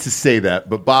I hate to say that,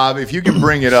 but Bob, if you can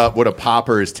bring it up, what a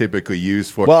popper is typically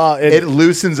used for, Well, it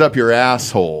loosens up your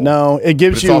asshole. No, it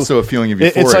gives But it's you also a feeling of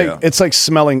It's euphoria. like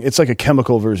smelling. It's like a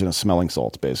chemical version of smelling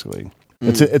salts, basically.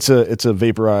 It's a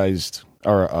vaporized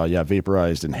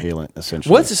vaporized inhalant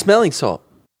essentially. What's a smelling salt?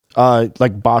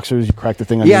 Like boxers? You crack the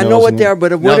thing on Yeah, I your know nose what and they are,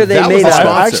 but Now, what are they that was made a out of? sponsor.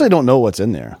 I actually don't know what's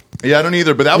in there. Yeah, I don't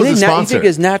either, but that was a You sponsor. think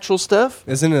it's natural stuff?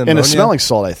 Isn't it In ammonia? a smelling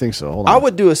salt, I think so. Hold on. I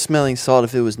would do a smelling salt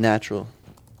if it was natural.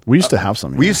 We used to have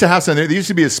some. We used to have some. There used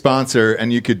to be a sponsor,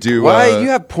 and you could do. Why you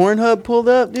have Pornhub pulled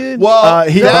up, dude? Well,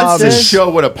 he that's Bob to is-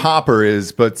 show what a popper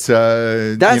is, but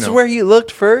that's where he looked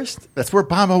first. That's where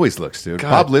Bob always looks, dude. God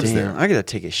Bob lives damn, there. I gotta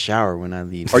take a shower when I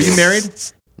leave. Are you married?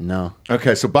 No.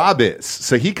 Okay, so Bob is.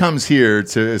 So he comes here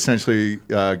to essentially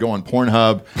go on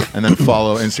Pornhub and then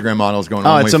follow Instagram models going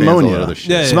on. it's ammonia. Other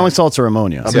shit. Yeah, yeah. Smelling salts are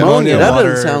ammonia. Ammonia, that water,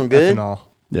 doesn't sound good. ethanol.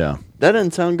 Yeah. That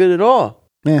doesn't sound good at all.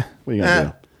 Yeah. What are you gonna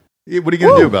do? Yeah, what are you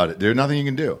going to do about it, dude? Nothing you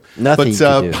can do. Nothing But you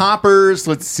can do. poppers,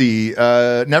 let's see.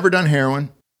 Never done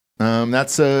heroin.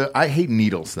 That's I hate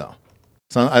needles though.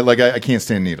 So I can't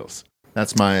stand needles.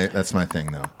 That's my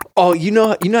thing though. Oh, you know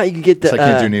how you can get the. So I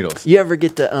can't do needles. You ever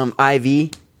get the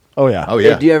IV? Oh yeah. Oh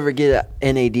yeah. Do you ever get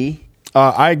a NAD?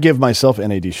 I give myself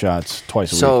NAD shots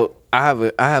twice a week. So I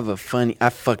have a funny. I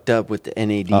fucked up with the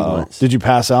NAD once. Did you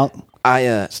pass out?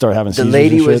 I start having the seizures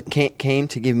lady and was shit? came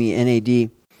to give me NAD,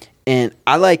 and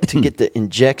I like to get the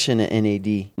injection of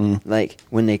NAD like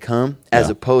when they come, as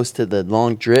opposed to the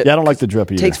long drip. Yeah, I don't like the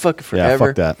drip It either. takes fucking forever. Yeah,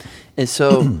 fuck that. And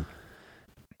so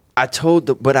I told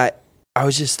I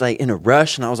was just like in a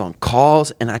rush, and I was on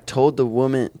calls, and I told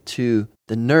the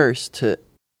nurse to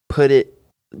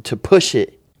push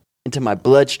it into my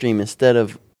bloodstream instead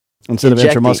of injecting.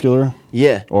 Intramuscular?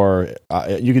 Yeah. Or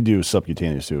you could do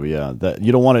subcutaneous too, yeah. That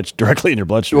you don't want it directly in your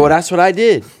bloodstream. Well, that's what I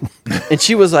did. And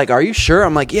she was like, "Are you sure?"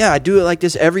 I'm like, "Yeah, I do it like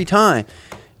this every time."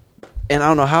 And I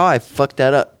don't know how I fucked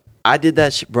that up. I did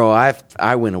that shit, bro.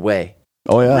 I went away.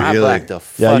 Oh, yeah. I Really? blacked the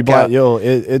fuck Yeah, you black, out.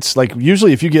 it's like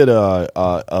usually if you get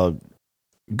a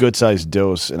good sized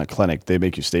dose in a clinic, they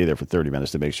make you stay there for 30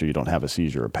 minutes to make sure you don't have a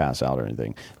seizure or pass out or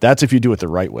anything. That's if you do it the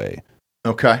right way.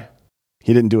 Okay.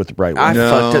 He didn't do it the right way. I No.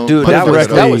 fucked up, dude. Put it That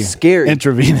directly was scary.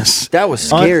 Intravenous. That was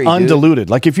scary, dude. Undiluted.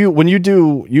 Like when you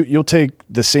do, you'll take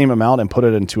the same amount and put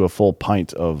it into a full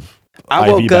pint of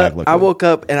IV bag liquid. I woke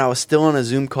up and I was still on a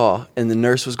Zoom call, and the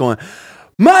nurse was going,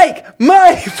 Mike.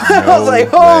 I was like,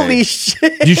 holy way.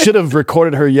 shit. You should have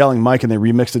recorded her yelling Mike and they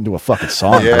remixed it into a fucking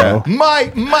song, Yeah. bro.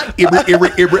 Mike, Mike, Mike.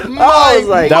 I was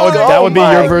like, That would be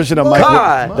oh your my version of Mike.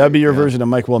 God. That would be your version of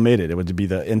Mike Well Made It. It would be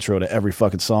the intro to every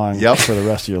fucking song Yep. for the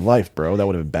rest of your life, bro. That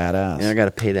would have been badass. And I got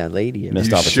to pay that lady.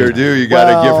 Missed You opportunity. sure do. You got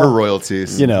to Well, give her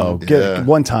royalties. You know, get Yeah.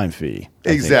 one-time fee. I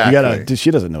think. Exactly. She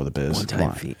doesn't know the biz. Come One-time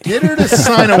on. fee. Get her to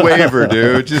sign a waiver,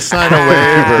 dude. Just sign a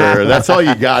waiver. That's all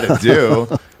you got to do,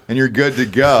 and you're good to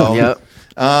go. Yep.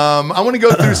 I want to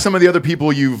go through some of the other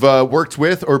people you've worked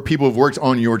with, or people who've worked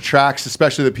on your tracks,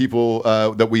 especially the people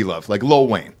that we love, like Lil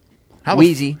Wayne.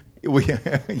 Wheezy.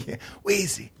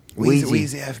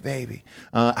 Wheezy F baby.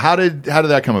 How did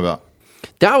that come about?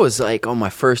 That was like on my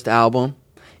first album,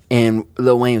 and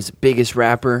Lil Wayne was the biggest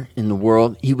rapper in the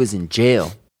world. He was in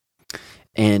jail,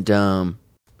 and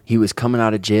he was coming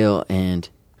out of jail, and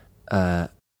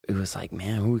it was like,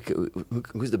 man,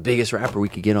 who's the biggest rapper we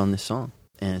could get on this song?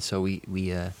 And so we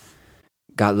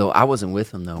got Lil. I wasn't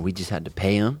with him though. We just had to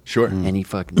pay him. Sure. And he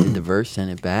fucking did the verse,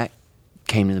 sent it back,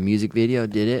 came to the music video,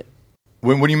 did it.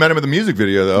 When you met him at the music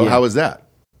video, though, Yeah. how was that?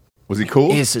 Was he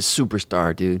cool? He's a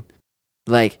superstar, dude.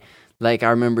 Like I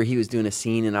remember he was doing a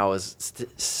scene, and I was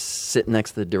sitting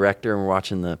next to the director, and we're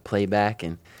watching the playback,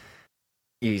 and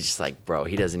he was just like, bro,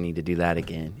 he doesn't need to do that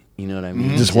again. You know what I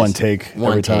mean? Just one take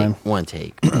every time. One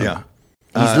take. Bro. Yeah.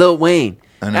 He's Lil Wayne.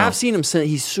 I And know. I've seen him.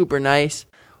 He's super nice.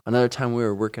 Another time we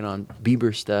were working on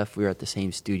Bieber stuff. We were at the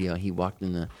same studio. He walked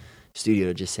in the studio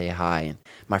to just say hi, and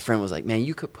my friend was like, "Man,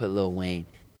 you could put Lil Wayne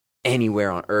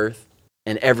anywhere on earth,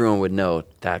 and everyone would know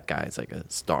that guy's like a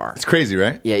star." It's crazy,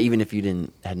 right? Yeah, even if you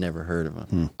had never heard of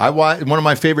him. One of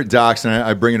my favorite docs, and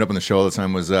I bring it up on the show all the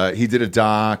time, was he did a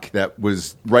doc that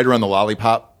was right around the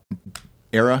Lollipop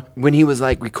era. When he was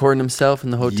like recording himself in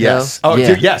the hotel. Yes. Oh, yeah.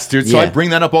 dude, yes, dude. So Yeah. I bring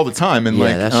that up all the time, and Yeah,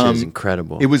 like that shit was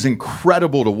incredible. It was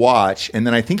incredible to watch, and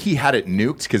then I think he had it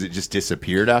nuked because it just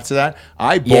disappeared after that.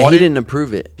 I Yeah, bought he it. didn't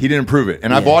approve it. He didn't approve it,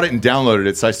 and I Yeah. bought it and downloaded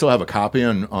it, so I still have a copy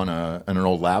on an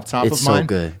old laptop It's of so mine.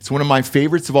 good. It's one of my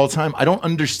favorites of all time. I don't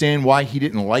understand why he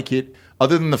didn't like it,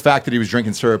 other than the fact that he was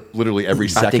drinking syrup literally every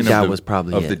second think of, that the, was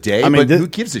probably of it. the day. I mean, but who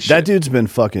gives a shit? That dude's been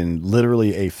fucking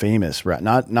literally a famous rap.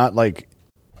 Not like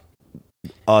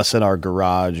us in our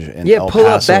garage in Yeah, El pull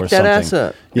up, Paso back or that ass something.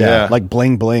 up. Yeah, Yeah. like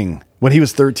Bling Bling when he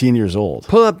was 13 years old.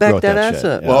 Pull up, back Wrote that ass shit.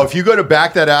 up. Yeah. Well, if you go to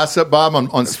back that ass up, Bob, on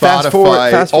Spotify,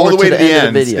 Fast forward all the way to the end end,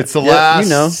 of the video. it's the Yep, last, you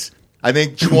know. I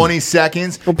think, 20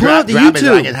 seconds. Well, pull out the Drop it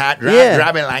YouTube. like it's hot. Yeah.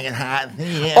 Drop it like it's hot.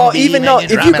 Oh, even though, if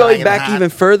Drop you it go like it's back hot. even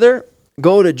further,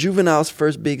 go to Juvenile's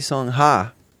first big song,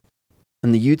 Ha,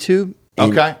 on the YouTube.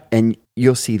 And, Okay. And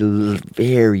you'll see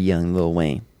very young Lil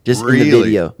Wayne. Just Really? in the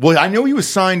video. Well, I know he was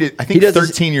signed at, I think, He does this-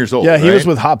 13 years old. Yeah, he right? was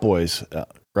with Hot Boys,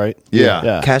 right? Yeah.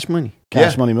 yeah. Cash Money.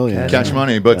 Cash Yeah. Money Million. Cash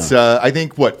Money. But I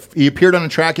think, he appeared on a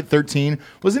track at 13.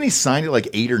 Wasn't he signed at like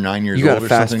 8 or 9 years You gotta old or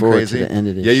fast something forward crazy? to the end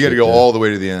of this Yeah, you got to shit, go though. all the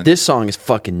way to the end. This song is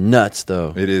fucking nuts,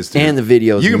 though. It is, dude. And the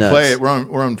video is You can nuts. play it. We're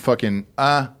on fucking,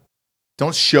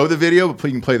 don't show the video, but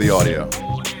you can play the audio.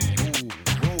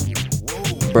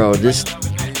 Bro, this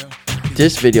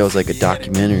video is like a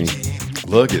documentary.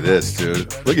 Look at this,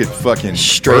 dude. Look at fucking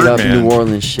Straight Birdman. up New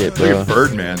Orleans shit, Look bro. at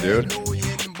Birdman, dude.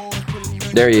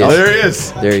 There he is. Oh, there he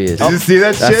is. There he is. Did you see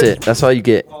that That's shit? it. That's all you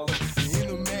get.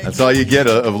 That's all you get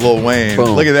of Lil Wayne. Boom.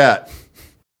 Look at that.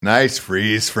 Nice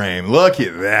freeze frame. Look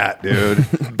at that, dude.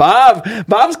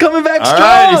 Bob's coming back strong. All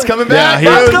right, he's coming back.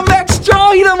 Bob's dude. coming back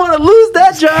strong. He don't want to lose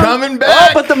that job. Coming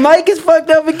back. Oh, but the mic is fucked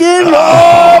up again.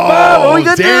 Bob, what we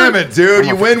gonna damn do? it, dude.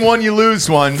 You win one, you lose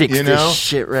one. Fix you know? this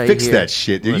shit right Fix here. that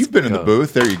shit, dude. Let's You've been in the go.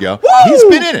 booth. There you go. Woo! He's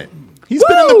been in it. He's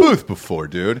been in the booth before,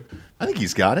 dude. I think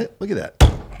he's got it. Look at that.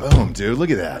 Boom, dude.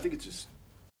 Look at that. I think it's just...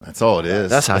 That's all it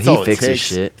is. That's how he all it fixes takes.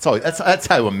 shit. That's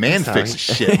how a man fixes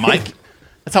shit, Mike.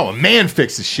 That's how a man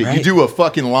fixes shit. You Right. do a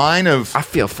fucking line of I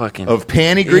feel fucking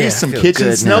panty grease, Yeah, I some feel kitchen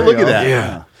good smell. now. Look at that.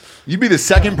 Yeah. You'd be the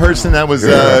second person that was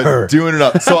doing it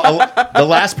up. So the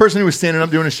last person who was standing up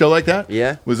doing a show like that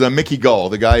was Mickey Gall,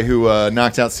 the guy who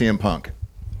knocked out CM Punk.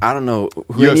 I don't know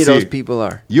who any of those people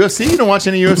are. UFC? You don't watch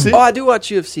any UFC? Oh, I do watch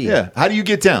UFC. Yeah. How do you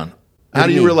get down? How What do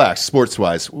do you you mean? relax,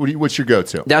 sports-wise? What's your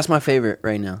go-to? That's my favorite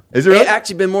right now. Is it really? It's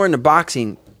actually been more into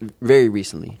boxing very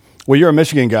recently. Well, you're a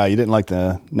Michigan guy. You didn't like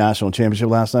the national championship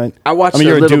last night? I watched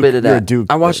you're a little Duke- bit of you're a that. Duke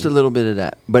I watched fan. a little bit of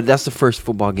that. But that's the first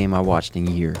football game I watched in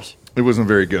years. It wasn't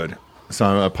very good, so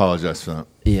I apologize for that.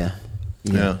 Yeah.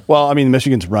 Yeah. Well, I mean,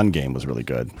 Michigan's run game was really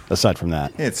good. Aside from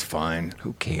that, It's fine.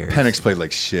 Who cares? Penix played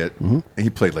like shit. He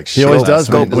played like he shit. always last does.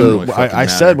 night. Go It doesn't blue. really fucking I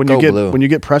said when Go blue. you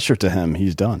get pressure to him,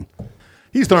 he's done.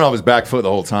 He's thrown off his back foot the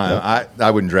whole time.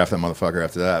 I wouldn't draft that motherfucker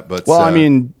after that. But Well, I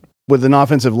mean, with an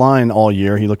offensive line all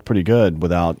year, he looked pretty good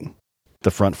without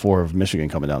the front four of Michigan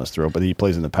coming down his throat. But he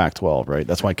plays in the Pac-12, right?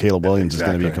 That's why Caleb Williams is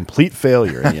going to be a Exactly. complete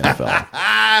failure in the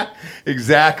NFL.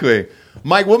 exactly.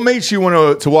 Mike, what makes you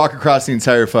want to walk across the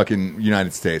entire fucking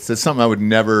United States? That's something I would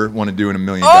never want to do in a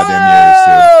million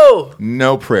goddamn years, dude.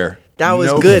 No prayer. That was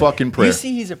no good. fucking prayer. You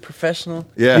see, he's a professional.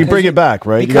 Yeah. You bring it back,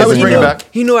 right? You Because guys he bring it knew, back.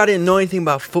 he knew I didn't know anything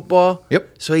about football.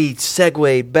 Yep. So he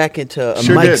segued back into a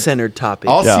Sure did. mic-centered topic.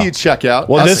 I'll Yeah. see you check out.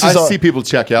 Well, this is I all- see people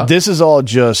check out. This is all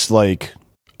just like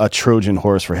a Trojan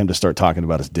horse for him to start talking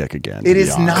about his dick again. to It be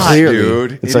is honest. not, Clearly.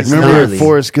 dude. It's It like, is remember not. Clearly.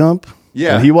 Forrest Gump?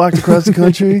 Yeah. When he walked across the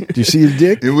country? Did you see his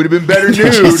dick? It would have been better nude.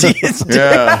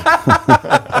 Yeah.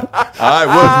 I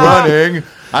was running.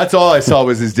 That's all I saw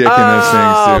was his dick in those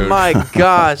things, Oh dude. my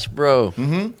gosh, bro!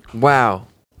 Wow.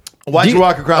 Why'd you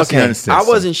walk across the United States? I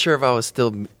wasn't sure if I was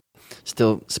still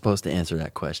supposed to answer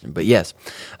that question, but yes,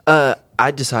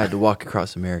 I decided to walk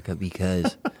across America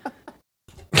because,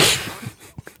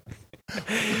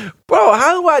 bro,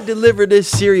 how do I deliver this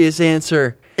serious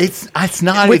answer? It's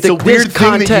not. With It's a weird this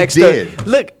thing that context you of- did.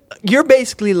 look, you're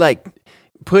basically like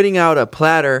putting out a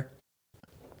platter,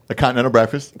 A continental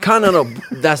breakfast. continental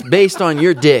that's based on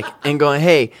your dick, and going,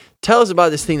 "Hey, tell us about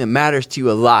this thing that matters to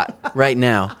you a lot right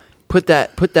now." Put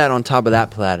that on top of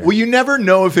that platter. Well, you never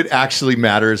know if it actually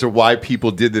matters or why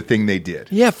people did the thing they did.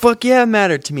 Yeah, fuck yeah, it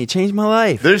mattered to me. It changed my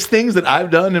life. There's things that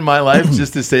I've done in my life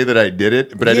just to say that I did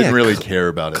it, but I didn't Yeah, really care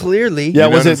about it. Clearly. Yeah, know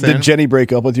was what I'm it? saying? Did Jenny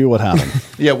break up with you? What happened?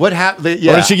 Yeah, what happened? Or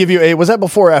Yeah. did she give you AIDS? Was that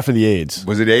before or after the AIDS?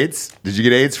 Was it AIDS? Did you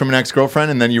get AIDS from an ex-girlfriend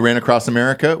and then you ran across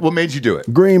America? What made you do it?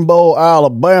 Greenbow,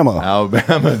 Alabama.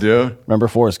 Alabama, dude. Remember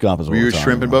Forrest Gump is what Were you we're a talking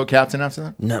shrimp and about. boat captain after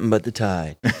that? Nothing but the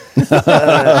tide.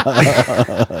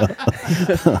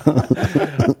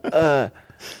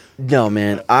 No,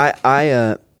 man.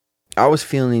 I was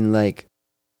feeling like,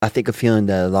 I think a feeling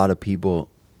that a lot of people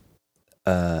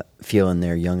feel in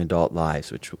their young adult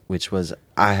lives, which was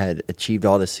I had achieved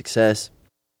all this success,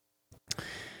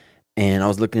 and I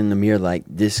was looking in the mirror like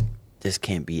this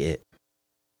can't be it.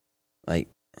 Like,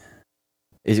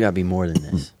 it's got to be more than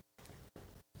this.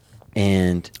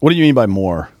 And What do you mean by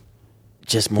more?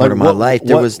 just more to my life.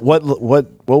 There was what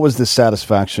was the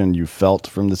satisfaction you felt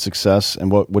from the success, and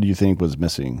what do you think was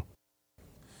missing?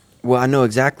 Well, I know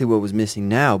exactly what was missing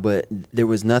now, but there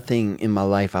was nothing in my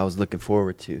life I was looking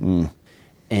forward to.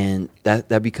 And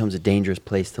that becomes a dangerous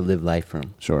place to live life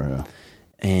from. Sure, yeah.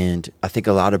 And I think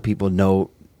a lot of people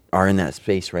are in that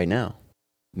space right now.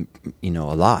 A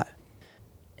lot.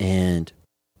 And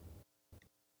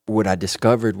what I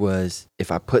discovered was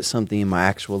if I put something in my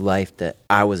actual life that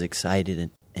I was excited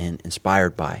and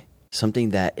inspired by, something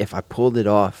that if I pulled it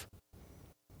off,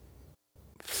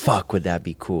 fuck, would that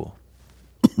be cool?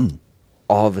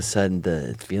 All of a sudden,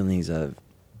 the feelings of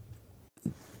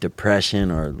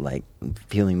depression or like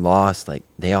feeling lost, like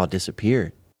they all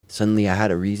disappeared. Suddenly I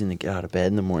had a reason to get out of bed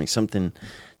in the morning, something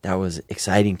that was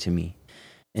exciting to me.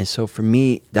 And so for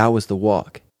me, that was the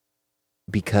walk,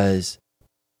 because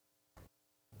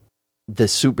the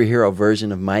superhero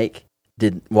version of Mike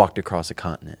walked across a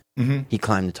continent. Mm-hmm. He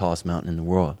climbed the tallest mountain in the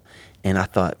world. And I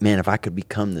thought, man, if I could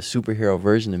become the superhero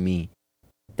version of me,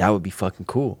 that would be fucking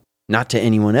cool. Not to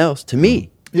anyone else, to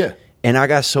me. Yeah. And I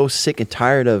got so sick and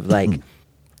tired of like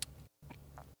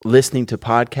listening to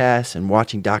podcasts and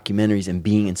watching documentaries and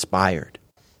being inspired.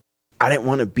 I didn't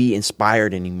want to be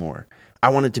inspired anymore. I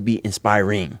wanted to be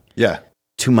inspiring Yeah.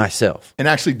 to myself. And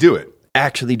actually do it.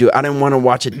 Actually do it. I didn't want to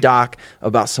watch a doc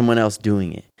about someone else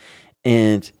doing it.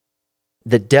 And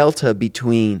the delta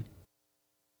between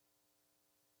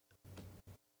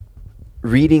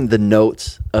reading the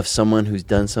notes of someone who's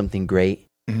done something great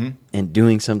and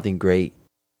doing something great,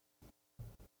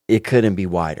 it couldn't be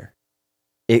wider.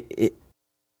 It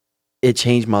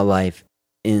changed my life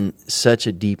in such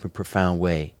a deep and profound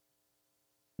way,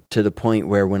 to the point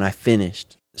where when I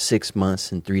finished 6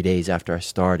 months and 3 days after I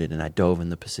started and I dove in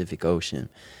the Pacific Ocean,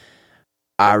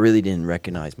 I really didn't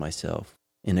recognize myself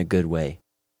in a good way.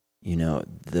 You know,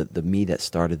 the me that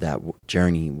started that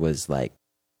journey was like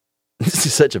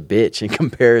such a bitch in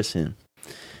comparison.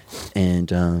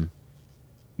 And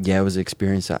yeah, it was an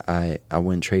experience I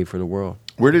wouldn't trade for the world.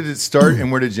 Where did it start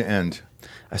and where did you end?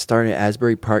 I started at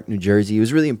Asbury Park, New Jersey. It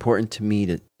was really important to me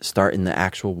to start in the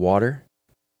actual water.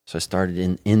 So I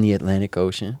started in the Atlantic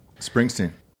Ocean.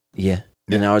 Springsteen. Yeah.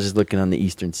 And I was just looking on the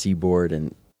eastern seaboard,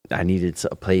 and I needed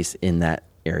a place in that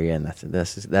area, and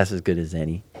that's as good as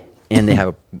any. And they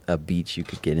have a beach you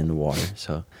could get in the water.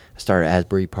 So I started at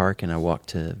Asbury Park, and I walked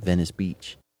to Venice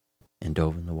Beach and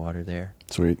dove in the water there.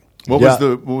 Sweet. What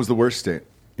was the worst state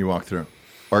you walked through?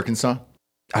 Arkansas?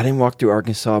 I didn't walk through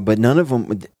Arkansas, but none of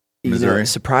them. Missouri?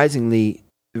 Surprisingly,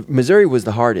 Missouri was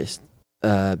the hardest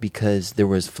because there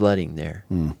was flooding there.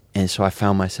 And so I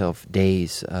found myself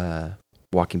days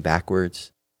walking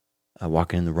backwards,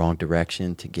 walking in the wrong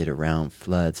direction to get around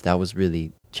floods. That was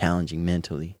really challenging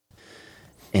mentally.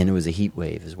 And it was a heat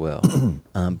wave as well.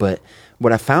 But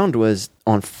what I found was,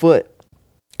 on foot,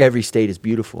 every state is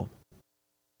beautiful.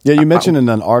 Yeah, you mentioned in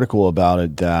an article about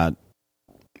it that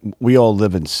we all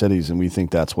live in cities and we think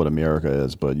that's what America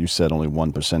is, but you said only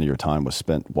 1% of your time was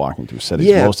spent walking through cities.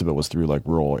 Yeah. Most of it was through like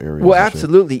rural areas. Well,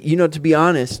 absolutely. You know, to be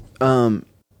honest, it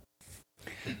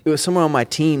was someone on my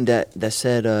team that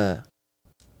said,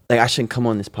 like, I shouldn't come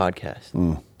on this podcast.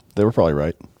 They were probably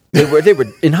right. They were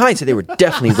in hindsight, they were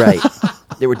definitely right.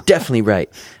 They were definitely right.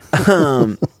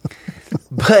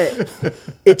 But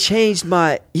it changed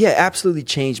absolutely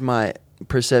changed my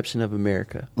perception of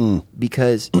America.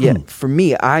 Because, for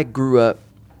me, I grew up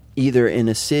either in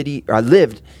a city, or I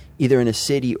lived either in a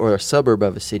city or a suburb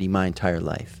of a city my entire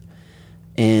life.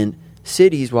 And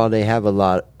cities, while they have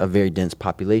a very dense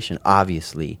population,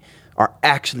 obviously, are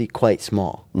actually quite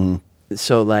small.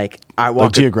 So, like, I walk...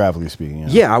 Like geographically speaking,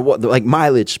 Yeah, like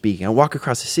mileage speaking. I walk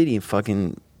across the city in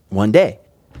fucking one day.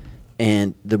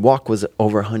 And the walk was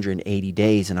over 180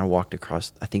 days, and I walked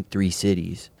across, I think, 3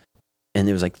 cities. And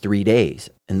it was like 3 days.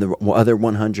 And the other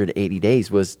 180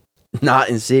 days was not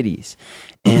in cities.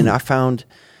 And I found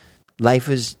life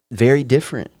was very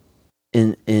different.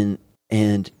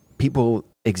 And people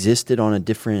existed on a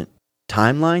different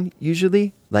timeline,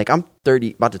 usually. Like, I'm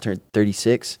about to turn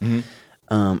 36.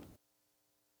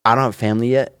 I don't have a family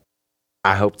yet.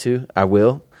 I hope to. I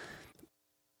will.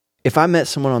 If I met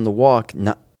someone on the walk,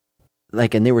 and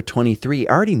they were 23,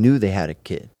 I already knew they had a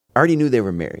kid. I already knew they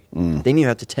were married. They didn't even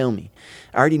have to tell me.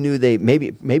 I already knew they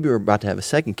maybe were about to have a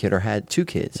second kid or had 2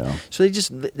 kids. Yeah. So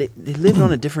they lived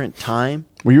on a different time.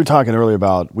 Well, you were talking earlier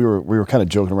about we were kind of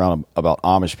joking around about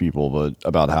Amish people, but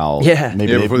about how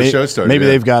before the show started,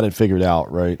 they've got it figured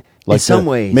out, right? Like in some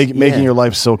ways, making your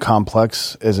life so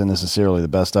complex isn't necessarily the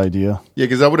best idea. Yeah,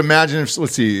 because I would imagine,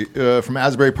 let's see, from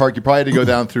Asbury Park, you probably had to go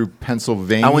down through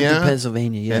Pennsylvania. I went through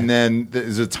Pennsylvania, yeah. And then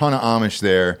there's a ton of Amish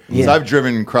there. Yeah. So I've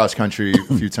driven cross country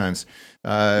a few times.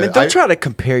 Man, don't try to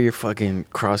compare your fucking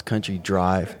cross country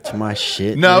drive to my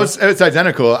shit. No, it's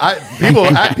identical. People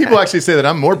actually say that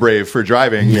I'm more brave for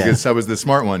driving because I was the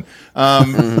smart one.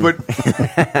 But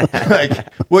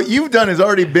like, what you've done has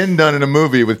already been done in a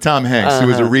movie with Tom Hanks, who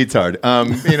was a retard.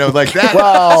 Like that.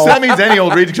 So that means any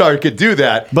old retard could do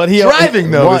that. But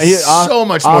driving is so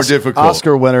much more difficult.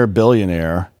 Oscar winner,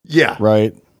 billionaire. Yeah.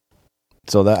 Right.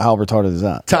 So how retarded is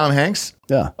that? Tom Hanks?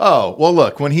 Yeah. Oh, well,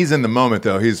 look, when he's in the moment,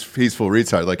 though, he's full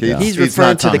retard. Like he's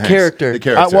referring to the character. The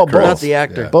character. Well, not the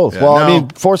actor. Yeah. Both. Yeah. Well, I mean,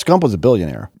 Forrest Gump was a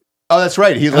billionaire. Oh, that's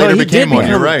right. He later became one.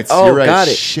 You're right. Oh, You're right. got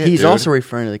it. Shit, he's dude. also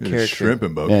referring to the character. Shrimp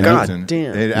and boat. Yeah, God Captain.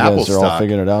 damn. And You Apple guys are all stock.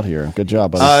 figuring it out here. Good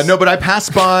job, buddy. No, but I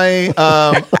passed by.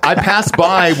 I passed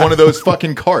by one of those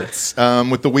fucking carts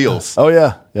with the wheels. Oh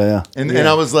yeah. And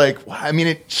I was like, wow. I mean,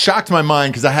 it shocked my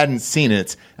mind because I hadn't seen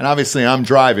it, and obviously I'm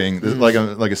driving like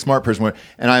a smart person would,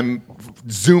 and I'm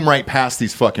zoom right past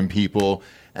these fucking people,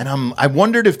 and I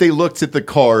wondered if they looked at the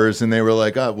cars and they were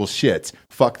like, oh well, shit,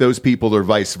 fuck those people, or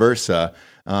vice versa.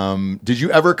 Did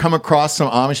you ever come across some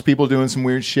Amish people doing some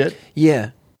weird shit?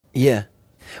 Yeah.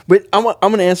 But I'm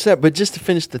going to answer that. But just to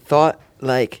finish the thought,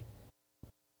 like,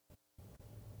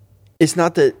 it's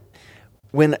not that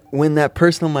when that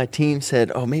person on my team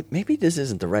said, "Oh, maybe this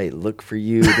isn't the right look for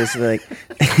you," this is like,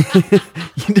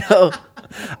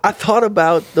 I thought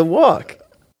about the walk,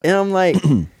 and I'm like,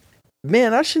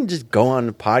 man, I shouldn't just go on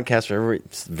the podcast wherever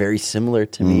it's very similar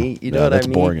to me. You know what I mean?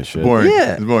 That's boring as shit.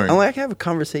 Yeah, It's boring. I'm like, I can have a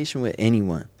conversation with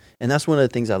anyone, and that's one of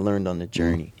the things I learned on the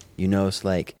journey. It's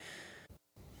like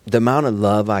the amount of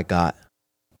love I got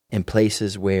in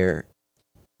places where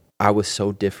I was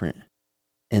so different.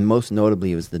 And most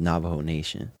notably, it was the Navajo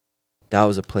Nation. That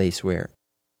was a place where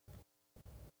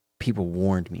people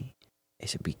warned me. They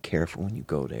said, be careful when you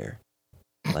go there.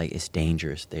 Like, it's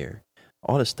dangerous there.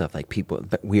 All this stuff, like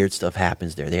weird stuff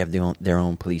happens there. They have their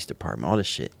own police department, all this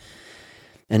shit.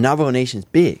 And Navajo Nation's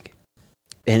big.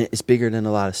 And it's bigger than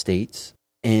a lot of states.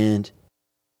 And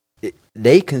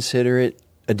they consider it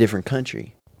a different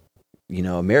country.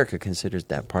 America considers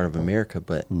that part of America,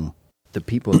 but the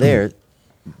people there,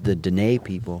 the Dene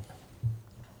people,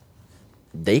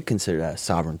 they consider that a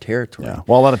sovereign territory. Yeah.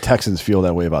 Well, a lot of Texans feel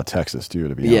that way about Texas too,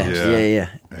 to be honest. Yeah.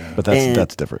 But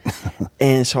that's different.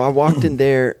 And so I walked in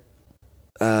there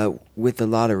with a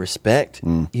lot of respect,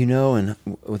 and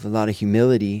with a lot of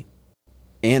humility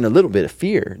and a little bit of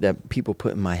fear that people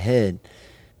put in my head.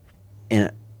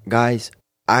 And guys,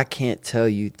 I can't tell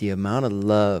you the amount of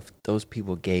love those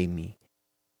people gave me.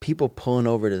 People pulling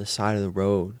over to the side of the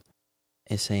road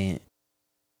and saying,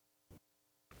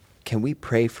 "Can we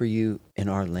pray for you in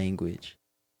our language?"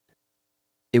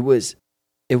 It was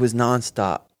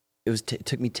nonstop. It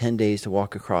took me 10 days to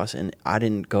walk across, and I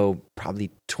didn't go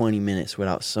probably 20 minutes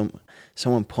without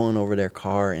someone pulling over their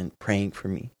car and praying for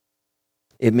me.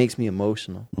 It makes me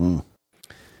emotional.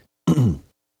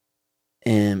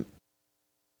 And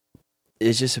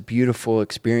it's just a beautiful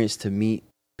experience to meet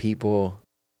people.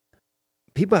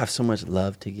 People have so much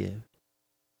love to give.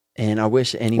 And I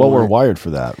wish anyone... Well, we're wired for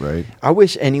that, right? I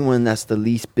wish anyone that's the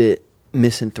least bit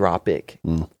misanthropic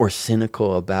or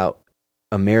cynical about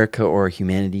America or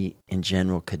humanity in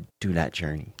general could do that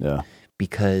journey. Yeah.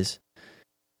 Because,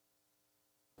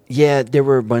 there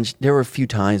were a few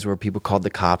times where people called the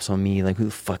cops on me, like, who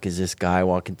the fuck is this guy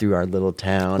walking through our little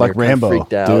town? Like Rambo,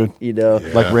 freaked out, dude.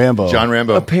 Like Rambo. John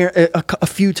Rambo. A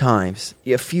few times.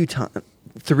 Yeah,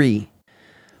 3.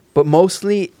 But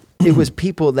mostly, it was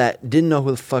people that didn't know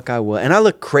who the fuck I was. And I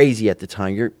looked crazy at the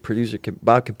time. Your producer,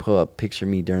 Bob, could pull up a picture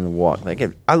of me during the walk. Like,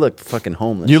 I looked fucking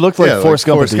homeless. You looked like Forrest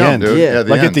Gump at the end. Dude. Yeah. The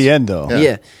like end. at the end, though.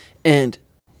 Yeah. And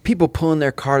people pulling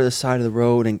their car to the side of the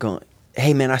road and going,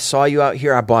 "Hey, man, I saw you out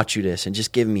here. I bought you this." And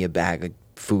just giving me a bag of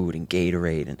food and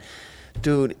Gatorade. And,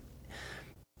 dude,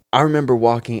 I remember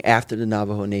walking after the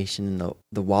Navajo Nation in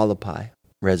the Wallapai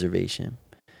Reservation.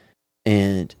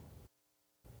 And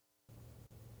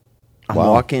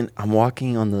I'm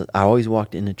walking I always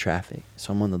walked into traffic.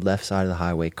 So I'm on the left side of the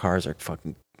highway. Cars are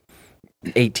fucking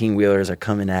 18-wheelers are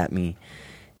coming at me.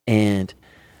 And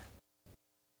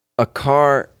a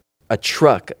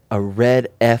truck, a red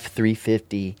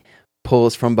F-350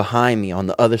 pulls from behind me on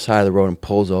the other side of the road and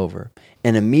pulls over.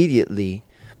 And immediately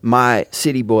my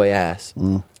city boy ass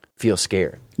feels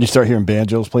scared. You start hearing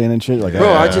banjos playing and shit? Like,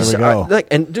 Bro,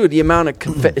 and dude, the amount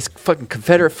of it's fucking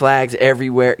Confederate flags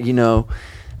everywhere,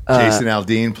 Jason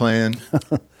Aldean playing.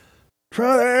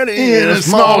 In a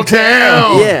small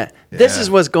town. Yeah. This is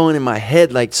what's going in my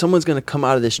head. Like, someone's going to come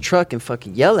out of this truck and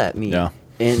fucking yell at me. Yeah.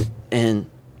 And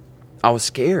I was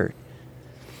scared.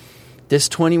 This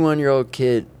 21-year-old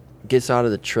kid gets out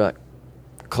of the truck,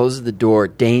 closes the door,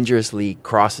 dangerously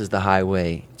crosses the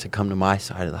highway to come to my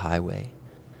side of the highway.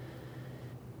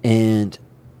 And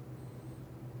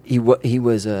he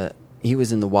was in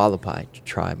the Wallapai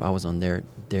tribe. I was on their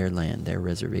land, their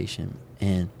reservation.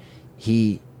 And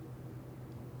he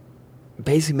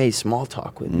basically made small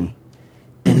talk with me.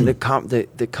 And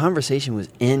the conversation was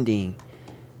ending,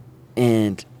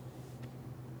 and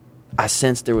I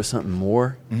sensed there was something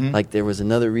more. Like there was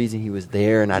another reason he was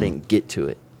there, and I didn't get to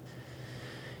it.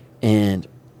 And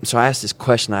so I asked this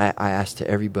question I asked to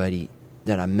everybody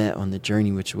that I met on the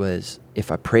journey, which was,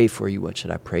 if I pray for you, what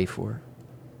should I pray for?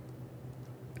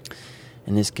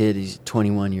 And this kid, he's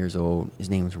 21 years old. His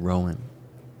name was Rowan.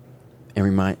 And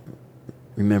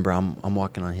remember, I'm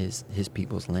walking on his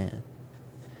people's land.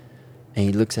 And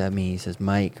he looks at me, he says,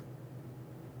 "Mike,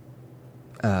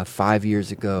 5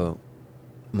 years ago,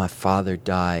 my father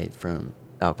died from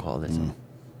alcoholism.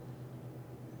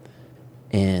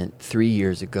 And 3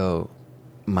 years ago,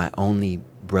 my only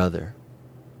brother,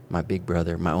 my big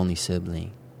brother, my only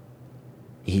sibling,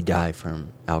 he died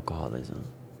from alcoholism.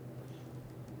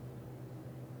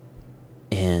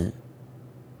 And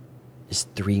just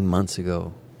 3 months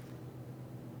ago,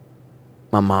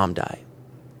 my mom died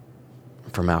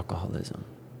from alcoholism."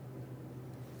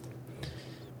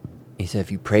 He said,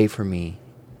 if you pray for me,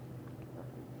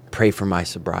 pray for my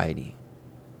sobriety,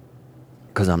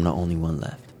 because I'm the only one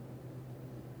left.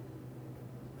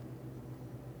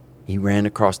 He ran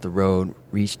across the road,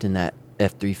 reached in that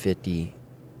F-350,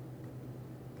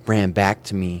 ran back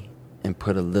to me, and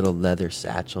put a little leather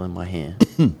satchel in my hand.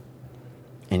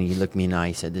 And he looked me in the eye.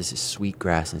 He said, this is sweet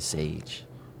grass and sage.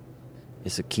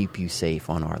 This will keep you safe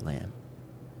on our land.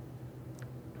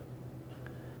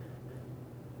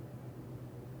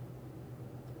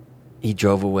 He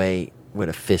drove away with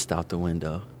a fist out the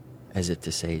window, as if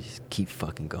to say, just keep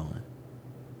fucking going.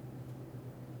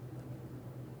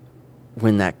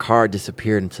 When that car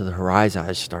disappeared into the horizon, I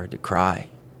just started to cry.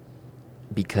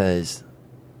 Because,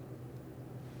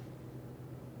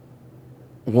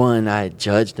 one, I had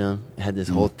judged him. I had this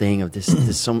whole thing of this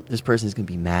person's going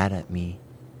to be mad at me.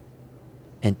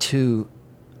 And two,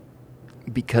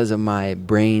 because of my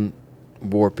brain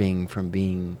warping from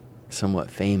being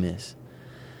somewhat famous,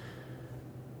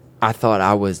 I thought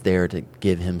I was there to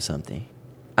give him something.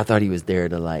 I thought he was there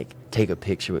to, like, take a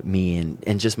picture with me,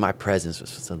 and just my presence was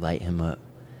supposed to light him up.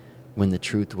 When the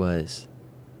truth was,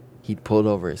 he'd pulled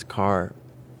over his car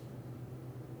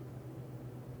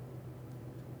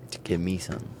to give me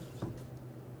something.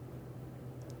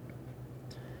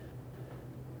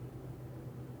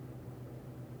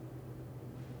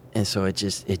 And so it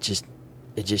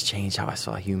just changed how I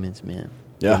saw humans, man.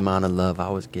 Yeah. The amount of love I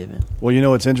was given. Well, you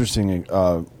know, it's interesting.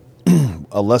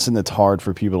 A lesson that's hard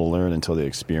for people to learn until they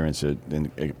experience it,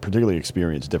 and particularly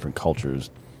experience different cultures,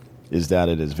 is that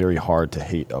it is very hard to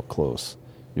hate up close.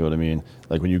 You know what I mean?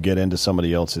 Like when you get into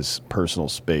somebody else's personal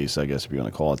space, I guess if you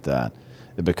want to call it that,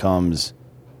 it becomes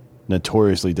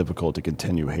notoriously difficult to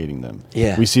continue hating them.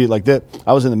 Yeah. We see it like that.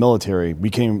 I was in the military. We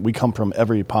come from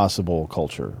every possible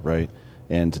culture, right?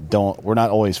 And we're not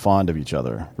always fond of each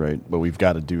other, right? But we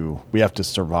have to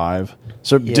survive.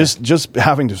 So Yeah. just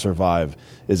having to survive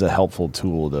is a helpful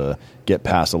tool to get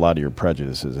past a lot of your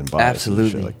prejudices and biases Absolutely.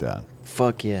 and shit like that.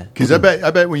 Fuck yeah. Because I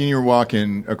bet when you were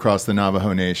walking across the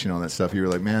Navajo Nation, all that stuff, you were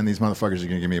like, man, these motherfuckers are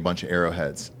going to give me a bunch of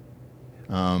arrowheads,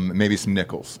 maybe some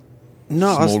nickels.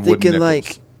 No, Some I was old wooden thinking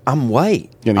nickels. like I'm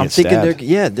white. You're gonna I'm get thinking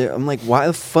stabbed. I'm like, why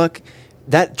the fuck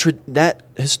that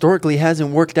historically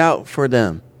hasn't worked out for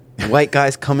them. White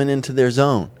guys coming into their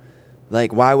zone.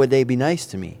 Like, why would they be nice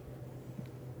to me?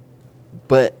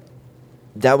 But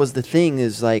that was the thing,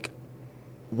 is like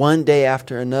one day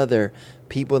after another,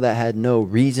 people that had no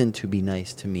reason to be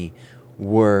nice to me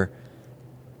were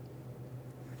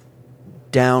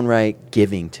downright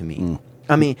giving to me.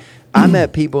 I mean, I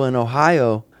met people in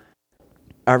Ohio.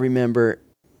 I remember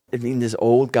this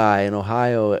old guy in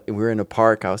Ohio, we were in a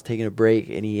park, I was taking a break,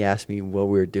 and he asked me what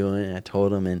we were doing, and I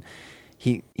told him, and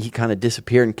he kind of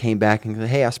disappeared and came back and said,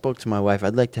 hey, I spoke to my wife.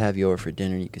 I'd like to have you over for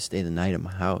dinner. You could stay the night at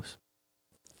my house.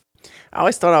 I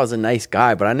always thought I was a nice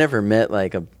guy, but I never met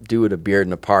like a dude with a beard in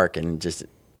the park and just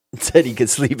said he could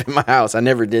sleep in my house. I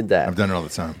never did that. I've done it all the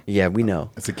time. Yeah, we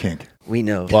know. It's a kink. We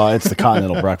know. Well, it's the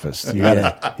continental breakfast. He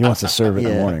wants to serve it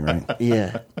in the morning, right?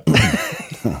 Yeah.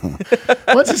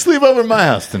 Why don't you sleep over at my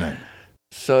house tonight?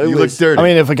 So You look dirty. I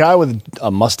mean, if a guy with a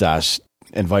mustache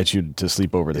invites you to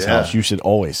sleep over at his house, you should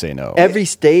always say no. Every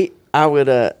state, I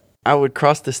would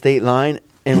cross the state line,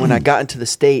 and when I got into the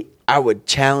state, I would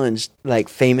challenge like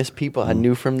famous people I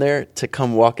knew from there to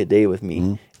come walk a day with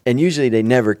me. And usually they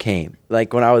never came.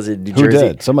 Like when I was in New Who Jersey,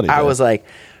 did? Somebody I did. was like,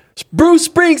 Bruce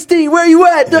Springsteen, where you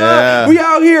at, dog? Yeah. We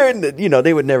out here. And,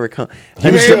 they would never come.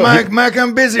 Hey, Mike,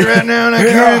 I'm busy right now, and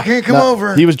I can't come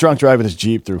over. He was drunk driving his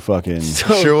Jeep through fucking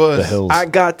Sure was. the hills. I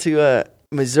got to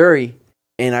Missouri,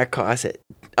 and I said,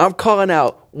 I'm calling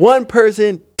out one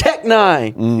person, Tech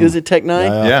Nine. He was in Tech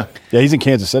Nine? Yeah. Yeah, he's in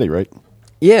Kansas City, right?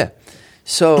 Yeah.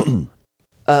 So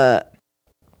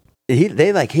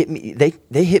they like hit me.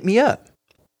 They hit me up,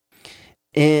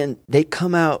 and they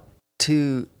come out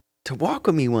to walk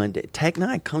with me one day. Tech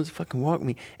Nine comes to fucking walk with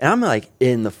me, and I'm like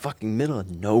in the fucking middle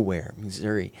of nowhere,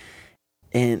 Missouri,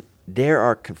 and there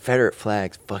are Confederate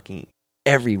flags fucking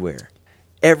everywhere.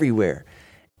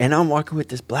 And I'm walking with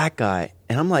this black guy,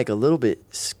 and I'm like a little bit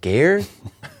scared.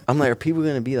 I'm like, are people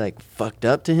gonna be like fucked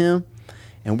up to him?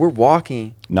 And we're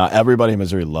walking. Not everybody in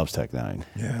Missouri loves Tech Nine.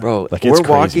 Yeah. Bro, Like, it's we're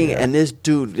crazy walking, there. and this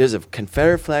dude, there's a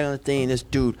Confederate flag on the thing, and this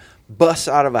dude busts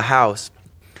out of a house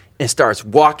and starts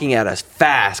walking at us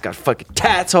fast, got fucking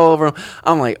tats all over him.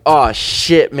 I'm like, oh,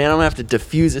 shit, man, I'm going to have to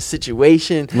defuse the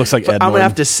situation. Looks like Ed I'm going to Norton.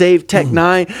 have to save Tech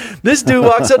Nine. This dude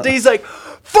walks up to, he's like,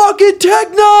 fucking Tech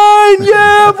Nine,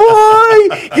 yeah,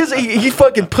 boy. He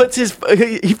fucking puts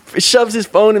he shoves his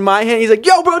phone in my hand. He's like,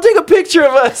 yo, bro, take a picture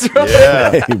of us, bro.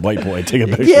 Yeah. Hey, white boy, take a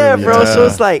picture. Yeah, of me. bro. So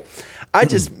it's like, I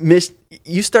just missed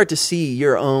you start to see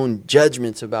your own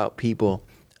judgments about people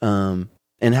and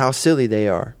how silly they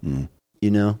are.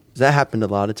 You know, that happened a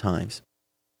lot of times.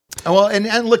 Well, and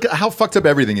look at how fucked up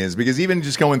everything is, because even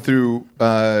just going through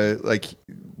like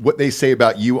what they say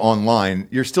about you online,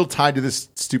 you're still tied to this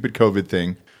stupid COVID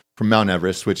thing from Mount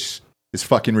Everest, which is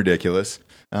fucking ridiculous.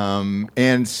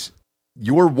 And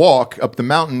your walk up the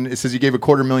mountain, it says you gave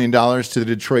 $250,000 to the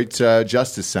Detroit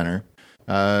Justice Center.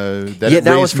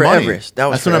 That was for money. Everest.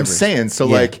 That's what I'm saying. So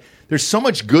like, there's so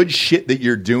much good shit that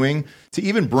you're doing. To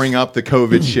even bring up the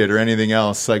COVID shit or anything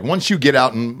else, like once you get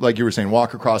out and, like you were saying,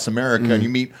 walk across America and you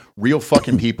meet real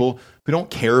fucking people who don't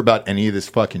care about any of this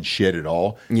fucking shit at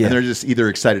all, and they're just either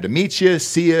excited to meet you,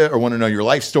 see you, or want to know your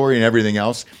life story and everything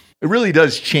else. It really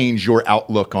does change your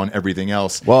outlook on everything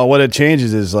else. Well, what it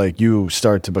changes is like you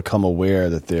start to become aware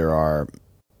that there are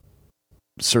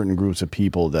certain groups of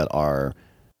people that are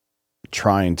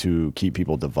trying to keep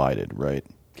people divided, right?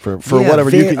 For whatever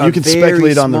you can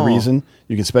speculate on the reason.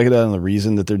 You can speculate on the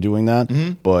reason that they're doing that,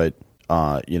 but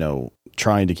you know,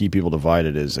 trying to keep people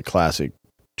divided is a classic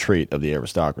trait of the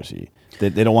aristocracy. They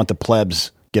don't want the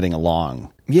plebs getting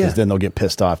along, because then they'll get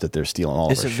pissed off that they're stealing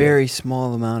all. It's a shit. very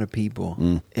small amount of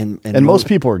people, and most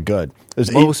people are good.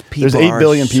 There's 8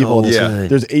 billion people.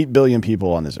 There's 8 billion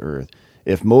people on this earth.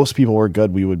 If most people were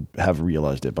good, we would have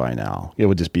realized it by now. It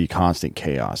would just be constant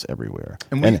chaos everywhere.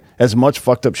 And as much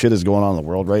fucked up shit is going on in the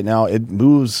world right now, it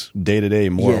moves day to day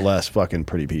more or less fucking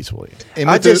pretty peacefully.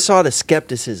 I just saw the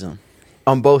skepticism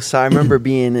on both sides. I remember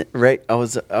being I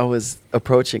was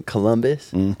approaching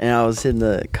Columbus, and I was in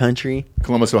the country.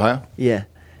 Columbus, Ohio? Yeah.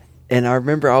 And I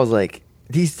remember I was like,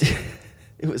 it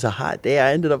was a hot day.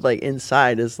 I ended up like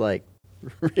inside. It's like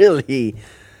really...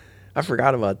 I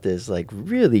forgot about this, like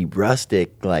really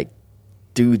rustic, like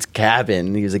dude's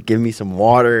cabin. He was like, give me some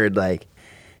water. Like,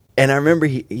 and I remember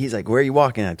he's like, where are you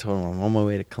walking? I told him I'm on my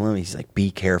way to Columbia. He's like,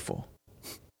 be careful.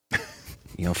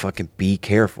 You know, fucking be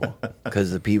careful.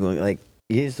 Because the people, like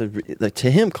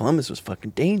to him, Columbus was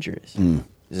fucking dangerous. It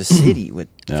was a city with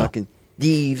fucking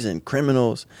thieves and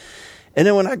criminals. And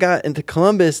then when I got into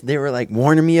Columbus, they were like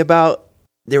warning me about,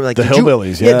 they were like, the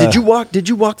hillbillies. Did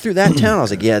you walk through that town? I was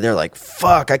like, yeah. They're like,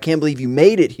 fuck, I can't believe you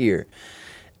made it here.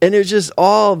 And it was just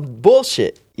all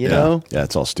bullshit, you know? Yeah,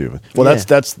 it's all stupid. Well,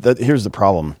 that's here's the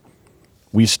problem.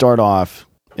 We start off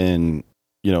in,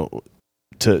 you know,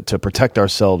 to protect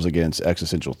ourselves against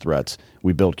existential threats,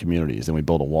 we build communities, and we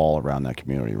build a wall around that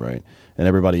community, right? And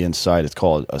everybody inside, it's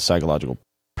called a psychological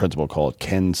principle called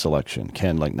kin selection.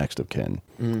 Kin, like next of kin.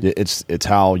 It's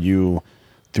how you,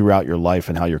 throughout your life,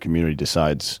 and how your community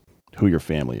decides who your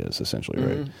family is, essentially,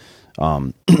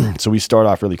 right? So we start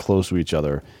off really close to each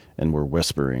other, and we're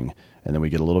whispering, and then we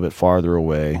get a little bit farther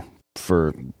away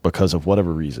because of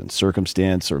whatever reason,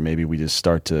 circumstance, or maybe we just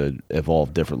start to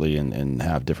evolve differently and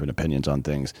have different opinions on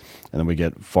things, and then we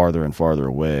get farther and farther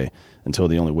away until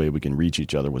the only way we can reach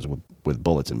each other was with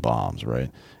bullets and bombs,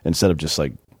 right? Instead of just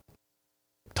like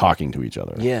talking to each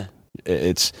other. Yeah.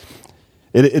 It's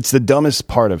the dumbest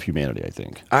part of humanity, I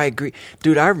think. I agree.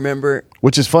 Dude, I remember...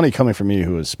 Which is funny coming from me,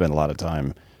 who has spent a lot of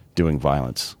time doing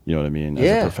violence, you know what I mean,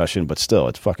 as a profession, but still,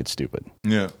 it's fucking stupid.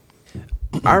 Yeah.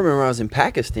 I remember I was in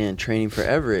Pakistan training for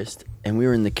Everest, and we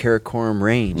were in the Karakoram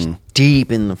Range,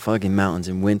 deep in the fucking mountains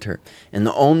in winter. And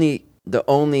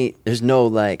there's no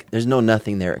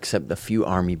nothing there except a few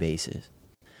army bases.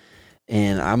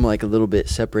 And I'm like a little bit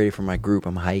separated from my group.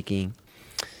 I'm hiking,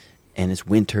 and it's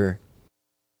winter.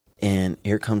 And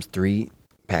here comes 3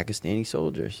 Pakistani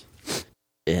soldiers.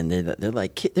 And they're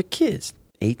like, they're kids,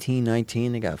 18,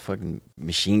 19. They got fucking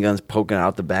machine guns poking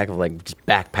out the back of like just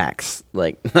backpacks.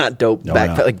 Like, not dope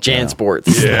backpack, like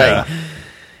JanSports. Yeah. Like,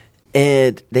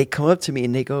 and they come up to me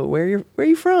and they go, where are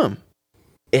you from?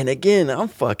 And again, I'm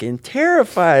fucking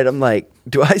terrified. I'm like,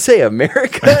 do I say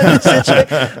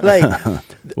America? Like,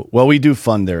 well, we do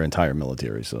fund their entire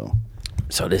military, so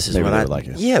this is maybe what I like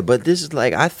it. Yeah, but this is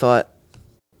like, I thought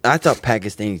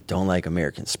Pakistanis don't like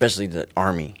Americans, especially the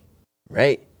army,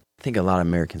 right? I think a lot of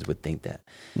Americans would think that.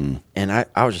 And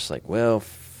I was just like, well,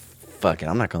 fuck it.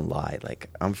 I'm not going to lie. Like,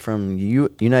 I'm from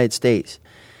United States.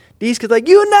 These kids like,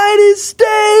 United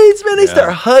States, man. They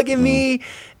start hugging me.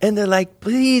 And they're like,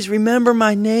 please remember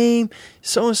my name.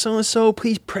 So-and-so and so.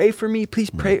 Please pray for me. Please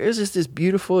pray. It was just this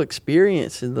beautiful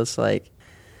experience. And it's like,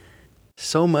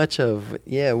 so much of,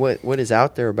 what is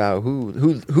out there about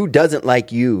who doesn't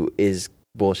like you is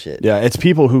bullshit. Yeah, it's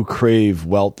people who crave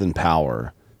wealth and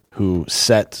power, who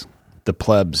set the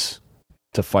plebs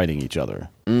to fighting each other.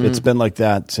 It's been like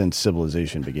that since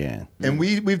civilization began. And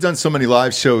we've done so many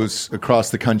live shows across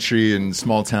the country and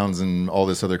small towns and all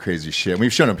this other crazy shit.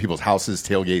 We've shown up people's houses,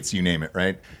 tailgates, you name it,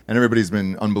 right? And everybody's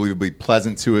been unbelievably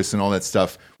pleasant to us and all that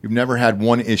stuff. We've never had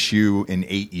one issue in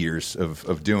 8 years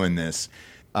of doing this.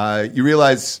 You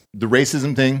realize the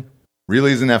racism thing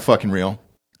really isn't that fucking real.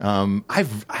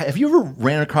 Have you ever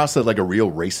ran across a real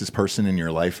racist person in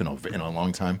your life in a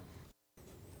long time?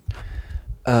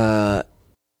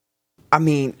 I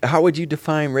mean, how would you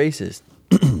define racist?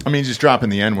 I mean, just dropping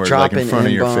the N-word in front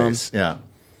of your face. Yeah.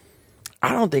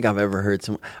 I don't think I've ever heard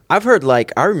someone. I've heard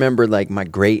I remember my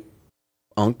great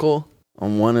uncle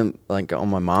on on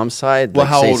my mom's side. Well,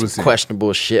 how old was he?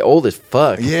 Questionable shit, old as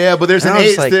fuck. Yeah, but there's an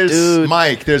age. Dude,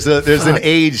 Mike, there's an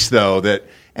age though that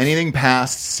anything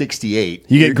past 68,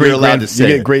 you're allowed to say.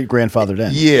 You get great grandfathered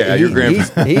in. Yeah, your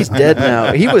grandfather. He's dead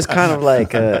now. He was kind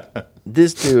of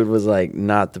this dude was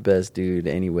not the best dude,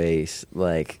 anyways.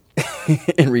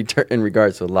 In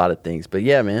regards to a lot of things, but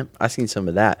yeah, man, I seen some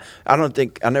of that. I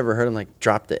never heard him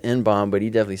drop the N-bomb, but he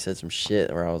definitely said some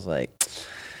shit where I was like,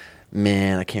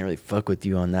 man, I can't really fuck with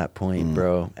you on that point,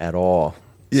 bro, at all.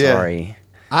 Yeah. Sorry.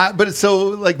 But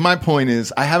so my point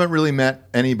is, I haven't really met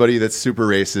anybody that's super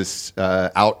racist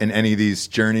out in any of these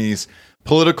journeys.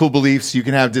 Political beliefs, you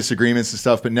can have disagreements and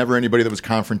stuff, but never anybody that was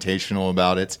confrontational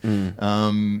about it.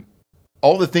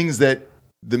 All the things that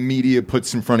the media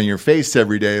puts in front of your face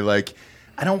every day,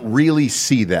 I don't really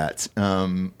see that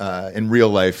in real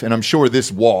life. And I'm sure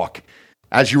this walk,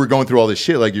 as you were going through all this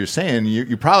shit, like you're saying,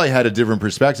 you probably had a different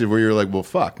perspective where you're like, well,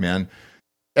 fuck, man.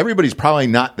 Everybody's probably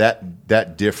not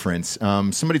that different.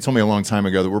 Somebody told me a long time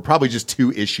ago that we're probably just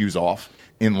 2 issues off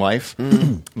in life,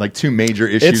 2 major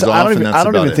issues off. I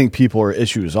don't even think people are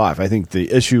issues off. I think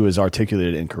the issue is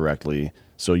articulated incorrectly.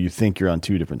 So you think you're on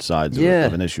 2 different sides of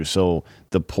an issue. So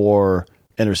the poor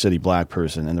inner city black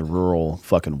person and the rural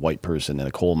fucking white person in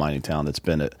a coal mining town that's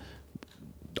been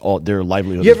all their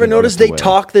livelihood. You ever notice they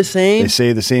talk the same? They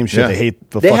say the same shit. Yeah. They hate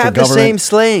the They fucking have government. the same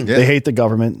slang. Yeah. They hate the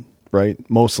government, right?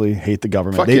 Mostly hate the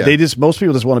government. Fuck They yeah. most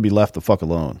people just want to be left the fuck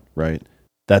alone, right?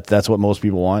 That's what most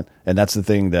people want, and that's the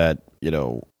thing that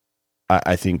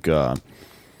I think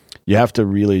you have to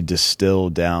really distill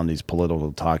down these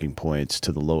political talking points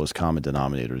to the lowest common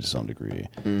denominator to some degree.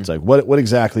 It's like what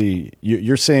exactly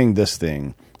you're saying this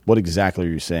thing. What exactly are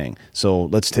you saying? So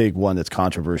let's take one that's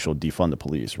controversial, defund the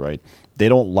police, right? They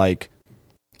don't like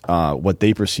what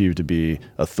they perceive to be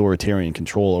authoritarian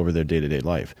control over their day-to-day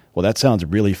life. Well, that sounds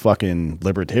really fucking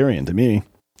libertarian to me.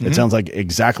 It sounds like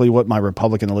exactly what my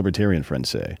Republican and libertarian friends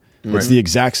say. Right. It's the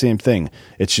exact same thing.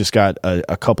 It's just got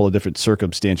a couple of different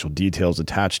circumstantial details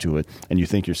attached to it, and you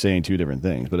think you're saying 2 different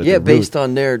things. But based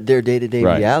on their day-to-day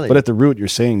reality. But at the root, you're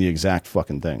saying the exact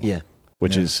fucking thing. Yeah.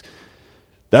 Which is...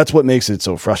 That's what makes it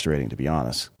so frustrating, to be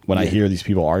honest. When I hear these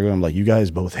people arguing, I'm like, you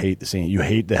guys both hate the same. You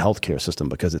hate the healthcare system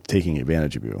because it's taking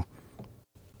advantage of you.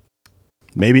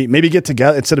 Maybe get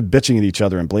together instead of bitching at each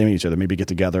other and blaming each other. Maybe get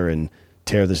together and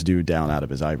tear this dude down out of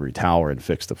his ivory tower and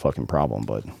fix the fucking problem.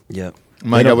 But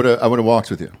Mike, I would have walked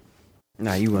with you.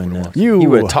 Nah, you wouldn't. You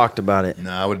would have talked about it.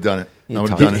 No, I would have done it. He I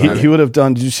would have done it. He would have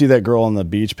done. Did you see that girl on the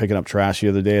beach picking up trash the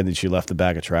other day, and then she left the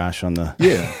bag of trash on the?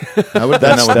 Yeah, I would have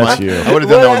done that with Mike. you. I would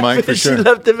have done that with Mike for sure. She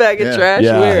left the bag of trash.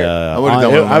 Yeah, Where? yeah. I would have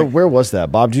done it with Mike. Where was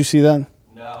that, Bob? Did you see that?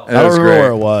 No. I don't remember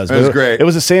where it was. It was great. It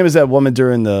was the same as that woman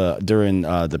during the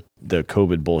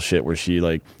COVID bullshit where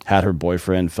she had her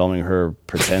boyfriend filming her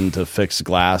pretend to fix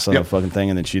glass on a fucking thing,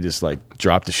 and then she just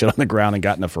dropped the shit on the ground and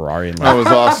got in a Ferrari and That was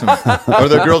awesome. Or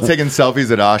the girl taking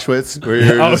selfies at Auschwitz where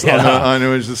you're just on it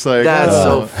was just like That's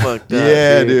so fucked up.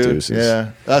 yeah, dude. Deuces.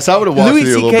 Yeah, so I would have walked Louis with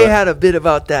you a little C.K. bit. had a bit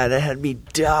about that that had me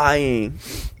dying.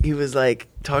 He was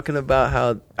talking about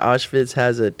how Auschwitz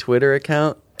has a Twitter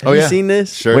account. Have you seen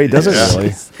this? Sure. Wait, does it Yeah.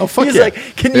 really? Oh fuck He's yeah!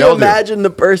 can They you all do. imagine the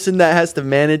person that has to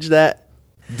manage that?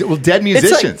 Well, dead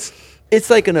musicians It's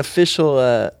like an official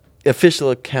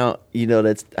account,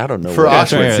 that's I don't know for what-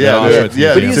 Auschwitz. right, Yeah, Auschwitz.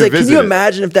 yeah. But he was to like, "Can visit you it.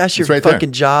 imagine if that's your It's right there.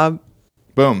 fucking job?"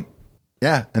 Boom.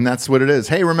 Yeah, and that's what it is.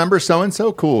 Hey, remember so and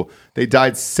so? Cool. They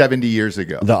died 70 years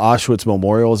ago. The Auschwitz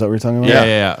Memorial, is that what you're talking about?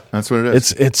 Yeah. That's what it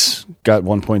is. It's got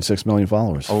 1.6 million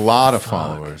followers. A lot of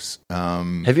followers.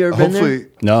 Have you ever been there? hopefully,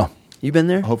 No. You been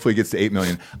there? Hopefully, it gets to 8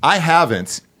 million. I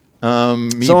haven't. Me Some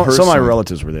of my personally.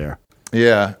 relatives were there.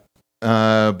 Yeah,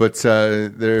 but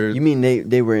they're. You mean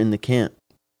they were in the camp?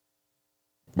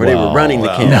 Where they were running the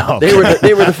camp? no, They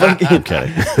were the fucking.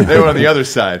 Okay. They were on the other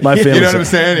side. My You know family's- what I'm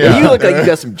saying? Yeah, Yeah. you look like you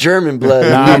got some German blood.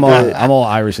 Nah, I'm all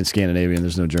Irish and Scandinavian.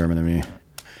 There's no German in me.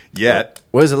 Yet.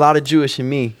 Well, there's a lot of Jewish in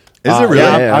me. Is it really?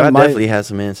 Yeah, I my- definitely have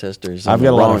some ancestors on I've the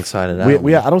got a lot wrong of, side of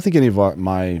that. I don't think any of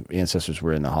my ancestors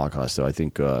were in the Holocaust, though. I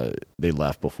think they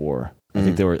left before. I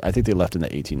think they left in the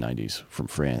 1890s from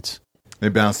France. They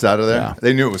bounced out of there? Yeah.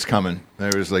 They knew it was coming. They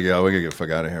were just like, yo, we gotta get the fuck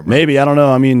out of here, bro. Maybe, I don't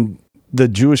know. I mean, the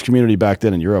Jewish community back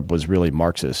then in Europe was really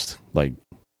Marxist. Like,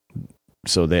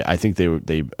 so I think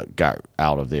they got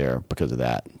out of there because of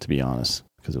that, to be honest,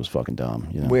 because it was fucking dumb.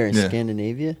 You know? Where in Yeah.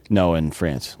 Scandinavia? No, in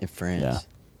France. In France.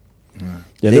 Yeah.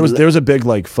 Yeah, there was a big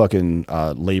like fucking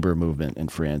labor movement in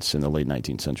France in the late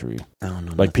 19th century, I don't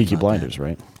know. like Peaky nothing about Blinders,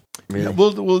 right? that. Really? Yeah,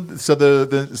 we'll so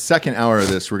the second hour of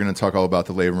this, we're going to talk all about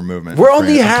the labor movement. We're in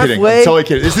only France. I'm kidding. halfway? I'm totally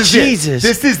kidding. This is Jesus. it.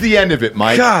 This is the end of it,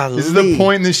 Mike. This is the Golly.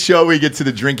 point in this show we get to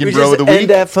the drinking We bro just of the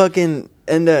week.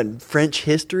 end that French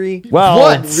history. Well,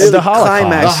 What? it's Really the Holocaust.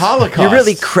 climax. The Holocaust. You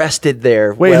really crested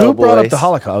there. Wait, well, who brought up boys. the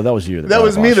Holocaust? Oh, that was you. That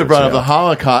was me that brought up the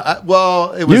Holocaust.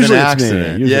 Well, it was Usually an it's me.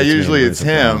 accident. Usually Usually it's it's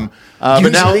me. him.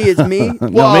 But now, Usually it's me.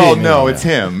 well, me, no, yeah. it's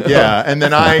him. Yeah, and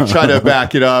then I try to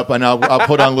back it up, and I'll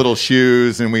put on little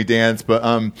shoes and we dance. But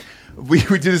we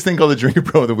do this thing called the Drinking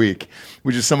Bro of the Week,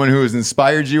 which is someone who has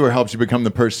inspired you or helped you become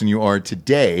the person you are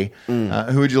today.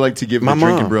 Who would you like to give My the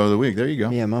Drinking mom. Bro of the Week? There you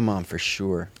go. Yeah, my mom for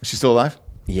sure. Is she still alive?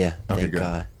 Yeah, Okay, thank good,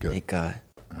 God. good. Thank God.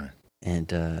 All right.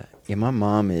 And yeah, my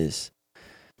mom is.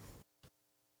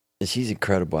 She's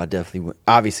incredible. I definitely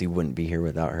obviously wouldn't be here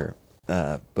without her.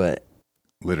 But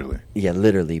Literally. yeah,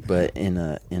 literally. But in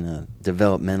a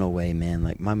developmental way, man.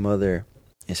 Like my mother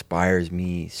inspires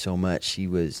me so much. She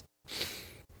was,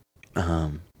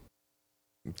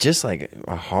 just like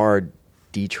a hard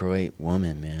Detroit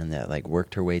woman, man. That like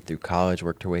worked her way through college,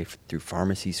 worked her way through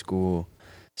pharmacy school.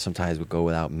 Sometimes would go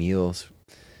without meals,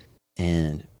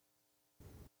 and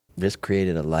just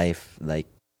created a life like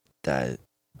that.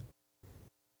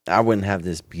 I wouldn't have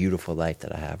this beautiful life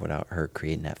that I have without her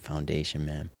creating that foundation,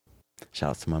 man.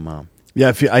 Shout out to my mom. Yeah,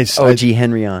 if you, OG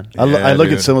Henry on. I look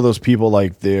dude. at some of those people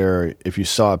like if you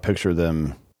saw a picture of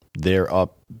them, they're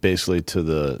up basically to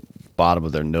the bottom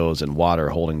of their nose in water,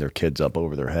 holding their kids up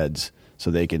over their heads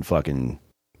so they can fucking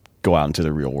go out into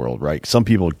the real world, right? Some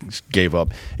people gave up.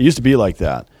 It used to be like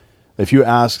that. If you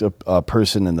asked a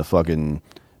person in the fucking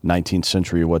 19th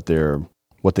century what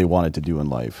they wanted to do in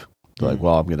life, they're like,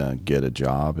 well, I'm going to get a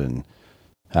job and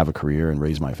have a career and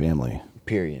raise my family.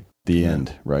 Period. The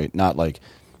end, right? Not like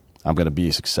I'm going to be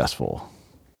successful.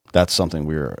 That's something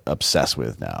we're obsessed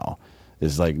with now.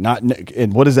 Is like not,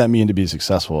 and what does that mean to be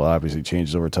successful? It obviously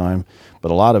changes over time, but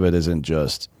a lot of it isn't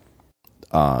just.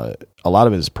 A lot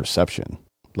of it is perception.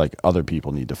 Like other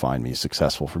people need to find me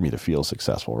successful for me to feel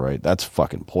successful, right? That's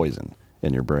fucking poison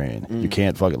in your brain. You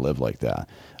can't fucking live like that.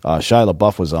 Shia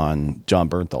LaBeouf was on John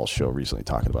Bernthal's show recently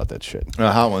talking about that shit.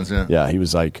 Hot ones, yeah. Yeah, he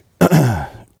was like,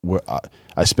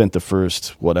 I spent the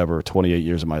first, 28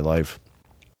 years of my life.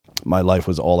 My life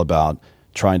was all about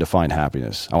trying to find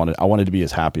happiness. I wanted to be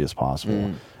as happy as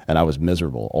possible. And I was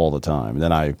miserable all the time. And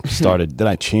then I then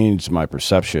I changed my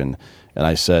perception and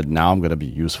I said, now I'm going to be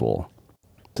useful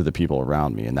to the people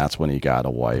around me. And that's when he got a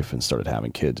wife and started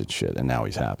having kids and shit. And now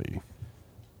he's happy.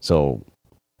 So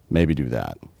maybe do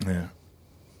that. Yeah.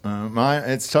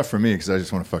 It's tough for me because I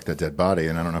just want to fuck that dead body,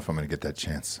 and I don't know if I'm going to get that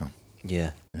chance. So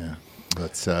Yeah. yeah,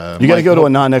 but You got to go to a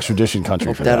non-extradition country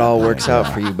Hope for that that. all works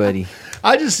out for you, buddy.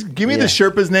 I just give me the Yeah.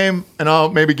 Sherpa's name, and I'll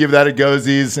maybe give that a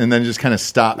goesies, and then just kind of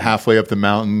stop halfway up the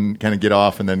mountain, kind of get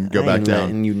off, and then go I back ain't down.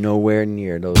 letting you nowhere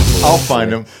near those. I'll boys,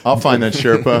 find boy. him. I'll find that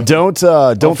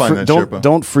Sherpa.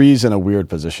 Don't freeze in a weird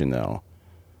position though.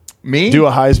 Me? Do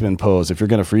a Heisman pose if you're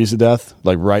going to freeze to death,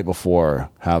 like right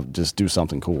before. Just do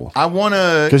something cool I want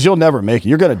to. because you'll never make it.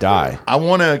 You're going to die. I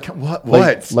want to. What?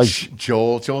 Like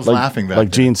Joel's like, laughing back like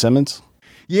there. Gene Simmons.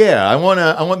 Yeah, I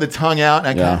want the tongue out,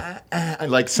 and I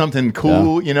like something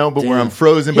cool, but where I'm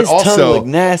frozen, but His tongue also look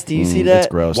nasty. You see that? It's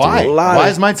gross. why? dude. lot Why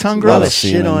of- is my tongue a lot of gross?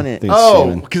 shit on it. Think Oh,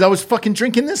 semen. because I was fucking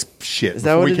drinking this shit. Is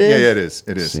that before what we it came- is? Yeah, it is.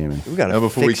 It is. Semen. We gotta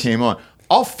before we fix- came on.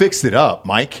 I'll fix it up,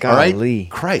 Mike. All Golly. right?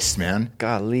 Christ, man.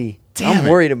 Golly. Damn I'm it.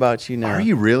 worried about you now. Are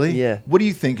you really? Yeah. What do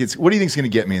you think What do you think is going to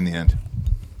get me in the end?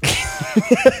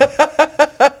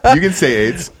 You can say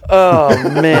AIDS. Oh,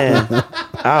 man.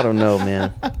 I don't know,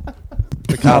 man.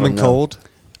 The common know. cold.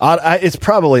 It's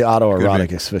probably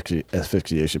autoerotic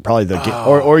asphyxiation. Probably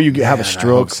or you have a man, I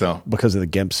stroke hope so. because of the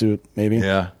GIMP suit. Maybe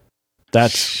Yeah.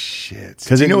 that's Shit.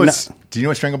 'Cause Do you it- know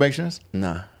what strangulation is?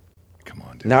 Nah. Come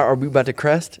on, dude. Now, are we about to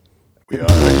crest? We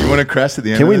are. You want to crest at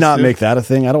the end? Can of we this, not dude? make that a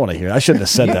thing? I don't want to hear it. I shouldn't have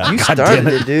said that. You God damn started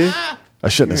it. it, dude. I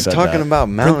shouldn't We're have said talking that. about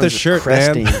mountains the of shirt,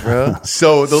 cresting, man. bro.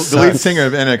 So the lead singer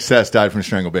of NXS died from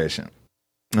strangulation,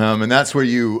 and that's where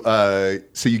you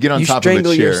you get on You top of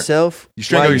strangle a chair. yourself. You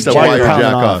strangle while yourself jack while you off.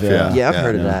 jack off. Yeah. Yeah, I've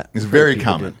heard of that. It's very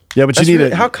People common. do. Yeah, but you That's need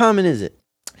really- it. How common is it?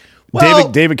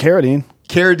 David Carradine.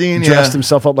 Carradine Dressed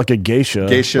himself up like a geisha.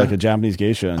 Like a Japanese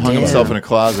geisha. And hung himself in a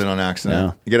closet on accident.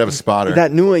 Yeah. You got to have a spotter.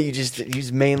 That new one, you just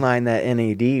mainline that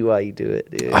NAD while you do it,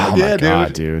 dude. Oh my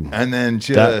God, dude. And then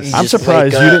just... I'm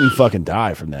surprised you didn't fucking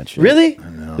die from that shit. Really? I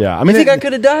know. Yeah. I mean, you think I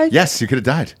could have died? Yes, you could have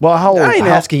died. Well, how old? I ain't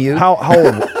asking you. How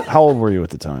old were you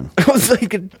at the time? It was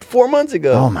like 4 months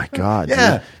ago. Oh my God.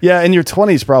 Yeah. Dude. Yeah, in your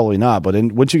 20s, probably not. But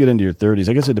once you get into your 30s,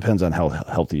 I guess it depends on how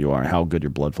healthy you are and how good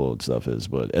your blood flow and stuff is.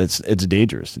 But it's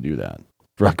dangerous to do that.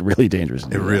 Like really dangerous.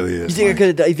 It really is. You think I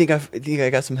could have? You think I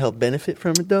got some health benefit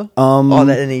from it though? All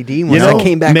that NAD once I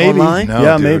came back maybe. online. No,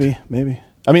 yeah, dude. maybe.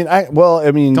 I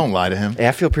mean, don't lie to him. Hey,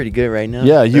 I feel pretty good right now.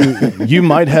 Yeah, you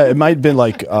might have. It might have been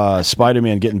like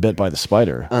Spider-Man getting bit by the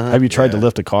spider. Have you tried to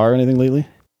lift a car or anything lately?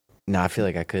 No, I feel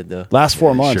like I could though. Last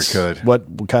 4 months. Sure could.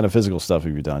 What kind of physical stuff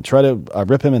have you done? Try to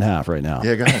rip him in half right now.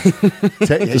 Yeah, go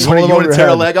ahead. You hold him want over to your tear a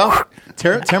head. leg off?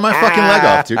 Tear my fucking leg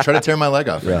off, dude. Try to tear my leg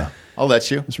off. Yeah. I'll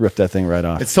let you. Just rip that thing right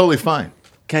off. It's totally fine.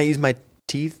 Can I use my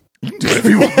teeth? You can do whatever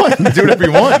you want. Do whatever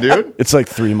you want, dude. It's like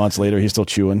 3 months later, he's still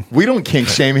chewing. We don't kink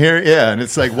shame here. Yeah, and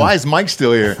it's like, why is Mike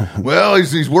still here? Well,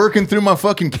 he's working through my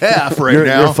fucking calf right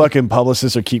now. Your fucking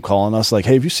publicists are keep calling us like,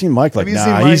 hey, have you seen Mike? Like, Have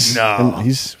you seen Mike? No.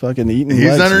 He's fucking eating He's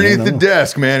legs, underneath man. the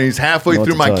desk, man. He's halfway Know what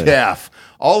through to my tell you. calf.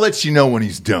 I'll let you know when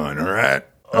he's done, all right?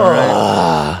 All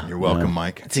right. You're welcome,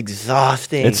 Mike. It's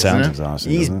exhausting. It sounds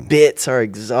exhausting. These doesn't it? bits are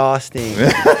exhausting.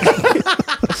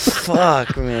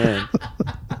 Fuck, man.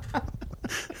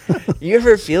 You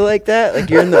ever feel like that? Like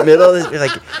you're in the middle of this, you're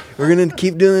like, we're going to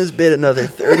keep doing this bit another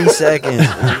 30 seconds.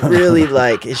 Really,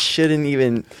 like, it shouldn't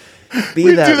even be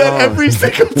We that do that long. every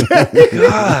single day.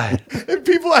 God. And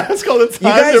people ask all the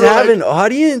time. You guys they're have like, an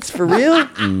audience for real?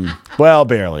 Well,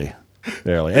 barely. And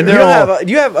Do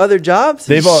you have other jobs?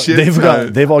 they've Shit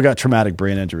ton. all got traumatic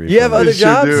brain injury. You have from it. other They sure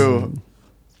jobs? do.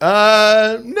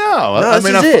 No. I this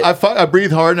mean, is it. I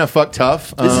breathe hard and I fuck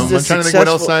tough. This I'm is trying to think what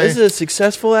else this is a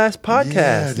successful ass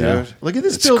podcast. Yeah, dude. Look at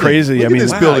this It's building. crazy. Look I at mean,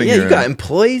 this Wow, building. yeah, you're you got in.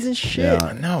 employees and shit.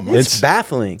 I know. It's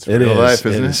baffling. It real is. life, It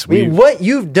isn't is. it? I mean, what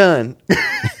you've done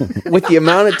with the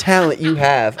amount of talent you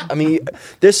have. I mean,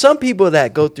 there's some people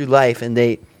that go through life and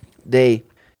they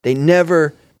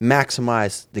never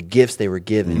maximize the gifts they were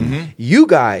given. Mm-hmm. You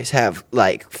guys have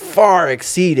like far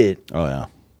exceeded, Oh yeah.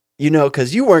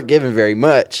 because you weren't given very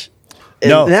much.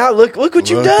 And No. now look what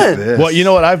you've Look at done. this. Well, you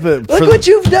know what I've been. Look what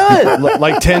you've done.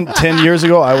 Like 10 years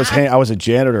ago, I was a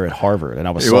janitor at Harvard, and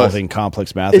I was He was. solving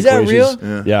complex math Is that equations.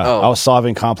 real? Yeah, Oh. I was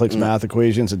solving complex math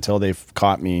equations until they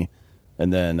caught me,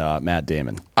 and then Matt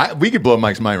Damon. We could blow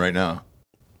Mike's mind right now.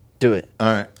 Do it.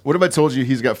 All right. What if I told you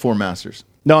he's got 4 masters?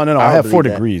 No, I I'll have 4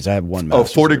 believe that. degrees. I have 1 Oh,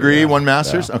 master's. 4 degree, yeah. 1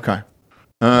 master's? Yeah. Okay.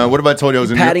 What if I told you I was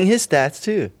in Padding his stats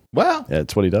too. Wow. Yeah,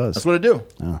 that's what he does. That's what I do.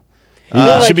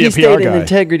 Like should be he a PR stayed in guy.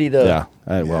 integrity though.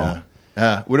 Yeah.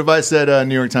 Well, What if I said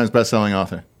New York Times bestselling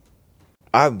author?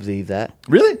 I believe that.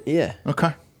 Really? Yeah.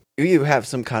 Okay. You have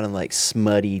some kind of like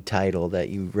smutty title that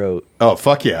you wrote. Oh,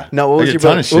 fuck yeah. No, what I was get your a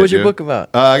ton book? of shit, What was your dude. book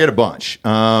about? I got a bunch.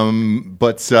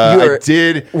 But were- I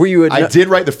did. were you a- I did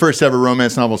write the first ever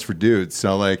romance novels for dudes.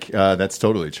 So like, that's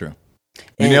totally true. You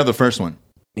And- nailed the first one.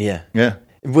 Yeah. Yeah.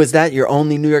 Was that your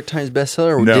only New York Times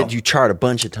bestseller, or No. did you chart a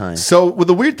bunch of times? So well,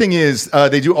 the weird thing is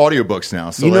they do audiobooks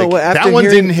now. So You know like, what? that one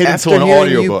didn't hit until an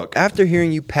audiobook. After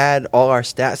hearing you pad all our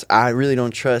stats, I really don't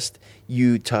trust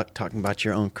you talking about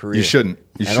your own career. You shouldn't.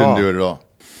 You At shouldn't all. do it at all.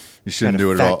 You shouldn't Gotta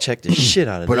do it at all. fact check the shit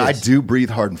out of But this. I do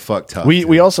breathe hard and fuck tough.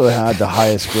 we also had the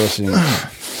highest grossing.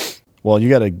 Well, you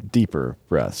got a deeper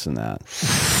breaths than that.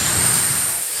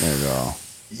 There you go.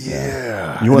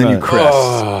 Yeah. You And then wanna- you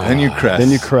crest. Then you crest. Then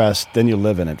you crest. Then you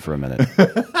live in it for a minute.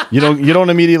 You don't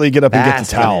immediately get up and get the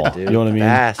Bask in towel. it, dude. You know what I mean?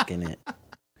 Bask in it.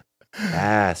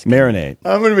 Bask. Marinate.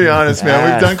 I'm going to be honest, man.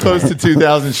 We've done Bask. close to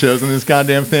 2,000 shows on this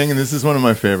goddamn thing, and this is one of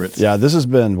my favorites. Yeah, this has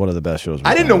been one of the best shows. we've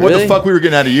I didn't done. know what Really? the fuck we were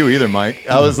getting out of you either, Mike.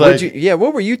 I was like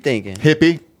What were you thinking?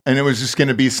 hippie, and it was just going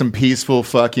to be some peaceful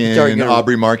fucking Are you gonna-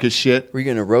 Aubrey Marcus shit. Were you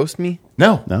gonna roast me?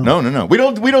 No. We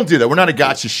don't do that. We're not a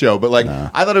gotcha show, but like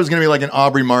I thought it was going to be like an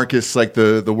Aubrey Marcus, like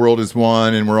the world is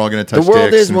one, and we're all going to touch The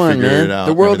world dicks is and one, figure man. it out.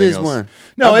 The and world everything is else. one.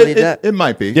 No, I believe that. it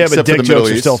might be. Yeah, but except for dick the Middle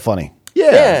jokes are East. still funny.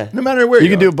 Yeah, no matter where You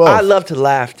can do both. I love to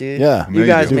laugh, dude. Yeah. You You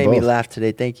guys do made me both. laugh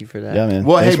today. Thank you for that. Yeah, man.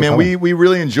 Well, Thanks hey, for man, coming. we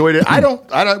really enjoyed it. I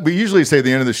don't. We usually say at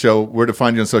the end of the show where to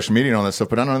find you on social media and all that stuff,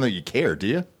 but I don't know that you care. Do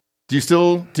you? Do you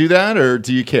still do that, or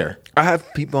do you care? I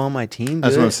have people on my team.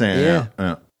 That's do what it. I'm saying.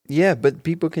 Yeah. Yeah, but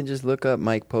people can just look up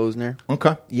Mike Posner.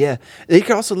 Okay. Yeah, they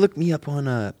can also look me up on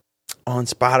on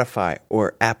Spotify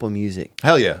or Apple Music.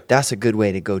 Hell yeah. That's a good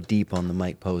way to go deep on the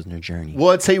Mike Posner journey. Well,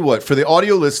 I'll tell you what. For the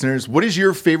audio listeners, what is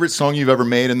your favorite song you've ever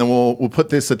made? And then we'll put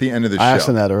this at the end of the show. I asked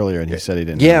him that earlier, and he said he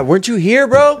didn't. Yeah, weren't you here,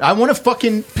 bro? I want to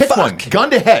fucking pick one. Gun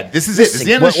to head. This is it. This is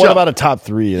the end of the show. What about a top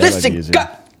 3? That might be Listen, easier.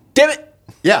 God damn it.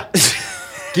 Yeah.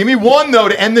 Give me one, though,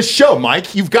 to end the show,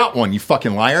 Mike. You've got one, you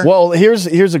fucking liar. Well, here's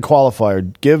a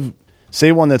qualifier.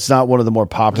 Say one that's not one of the more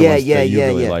popular ones that you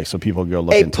really like, so people go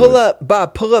look into it.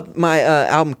 Bob, pull up my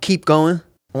album, Keep Going.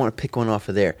 I want to pick one off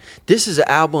of there. This is an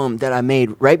album that I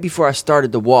made right before I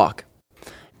started the walk.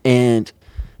 And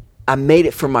I made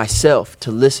it for myself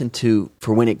to listen to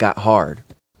for when it got hard.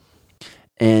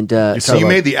 And so you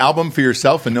made the album for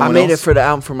yourself and no one else? I made it for the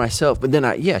album for myself, but then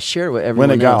I shared it with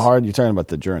everyone else. When it got else. hard, you're talking about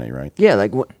the journey, right? Yeah,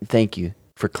 like thank you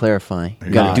for clarifying.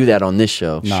 You got to do that on this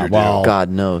show. Sure well, God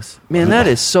knows. Man, that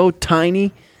is so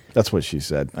tiny. That's what she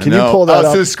said. Can you pull that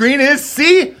up? So the screen is,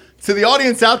 see? To the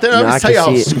audience out there, I'll just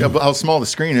tell you how small the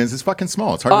screen is. It's fucking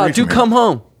small. It's hard to reach. Dude, Come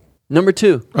Home. Number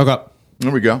 2. Okay.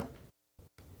 There we go.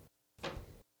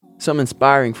 Something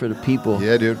inspiring for the people.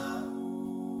 Yeah, dude.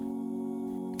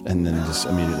 And then just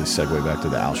immediately segue back to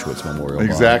the Auschwitz Memorial.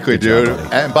 Exactly, dude.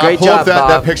 And Bob, Great pull job, up that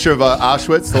Bob. picture of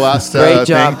Auschwitz, the last Great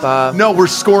job, thing. Bob. No, we're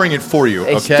scoring it for you,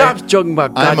 Hey, okay? stop joking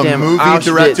about I'm a goddamn movie Auschwitz,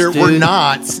 director. dude. We're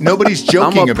not. Nobody's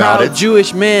joking I'm a about proud it.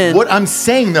 Jewish man. What I'm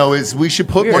saying, though, is we should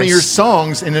put You're one of a your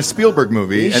songs in a Spielberg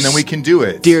movie, and then we can do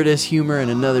it. Steer this humor in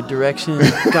another direction.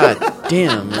 God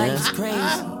damn, man. Life's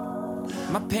crazy.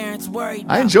 My parents worried.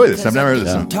 I enjoy this. I've never heard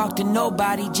this song. Talk to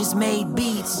nobody, just made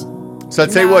beats. So I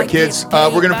tell you what, kids, we're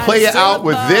going to play you out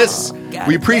with this.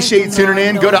 We appreciate you tuning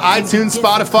in. Go to iTunes,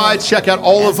 Spotify, check out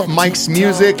all of Mike's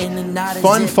music.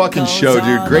 Fun fucking show,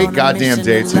 dude. Great goddamn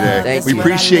day today. Thank We you.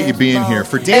 appreciate you being here.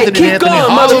 For Dan keep and Anthony going,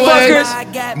 Holloway,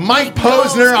 motherfuckers. Mike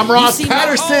Posner, I'm Ross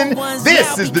Patterson.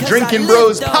 This is the Drinking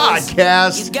Bros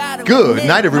Podcast. Good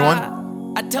night,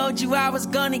 everyone. I told you I was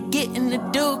gonna get in the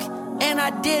Duke, and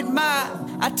I did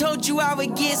mine. I told you I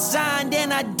would get signed,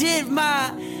 and I did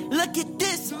mine. Look at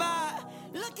this, mine.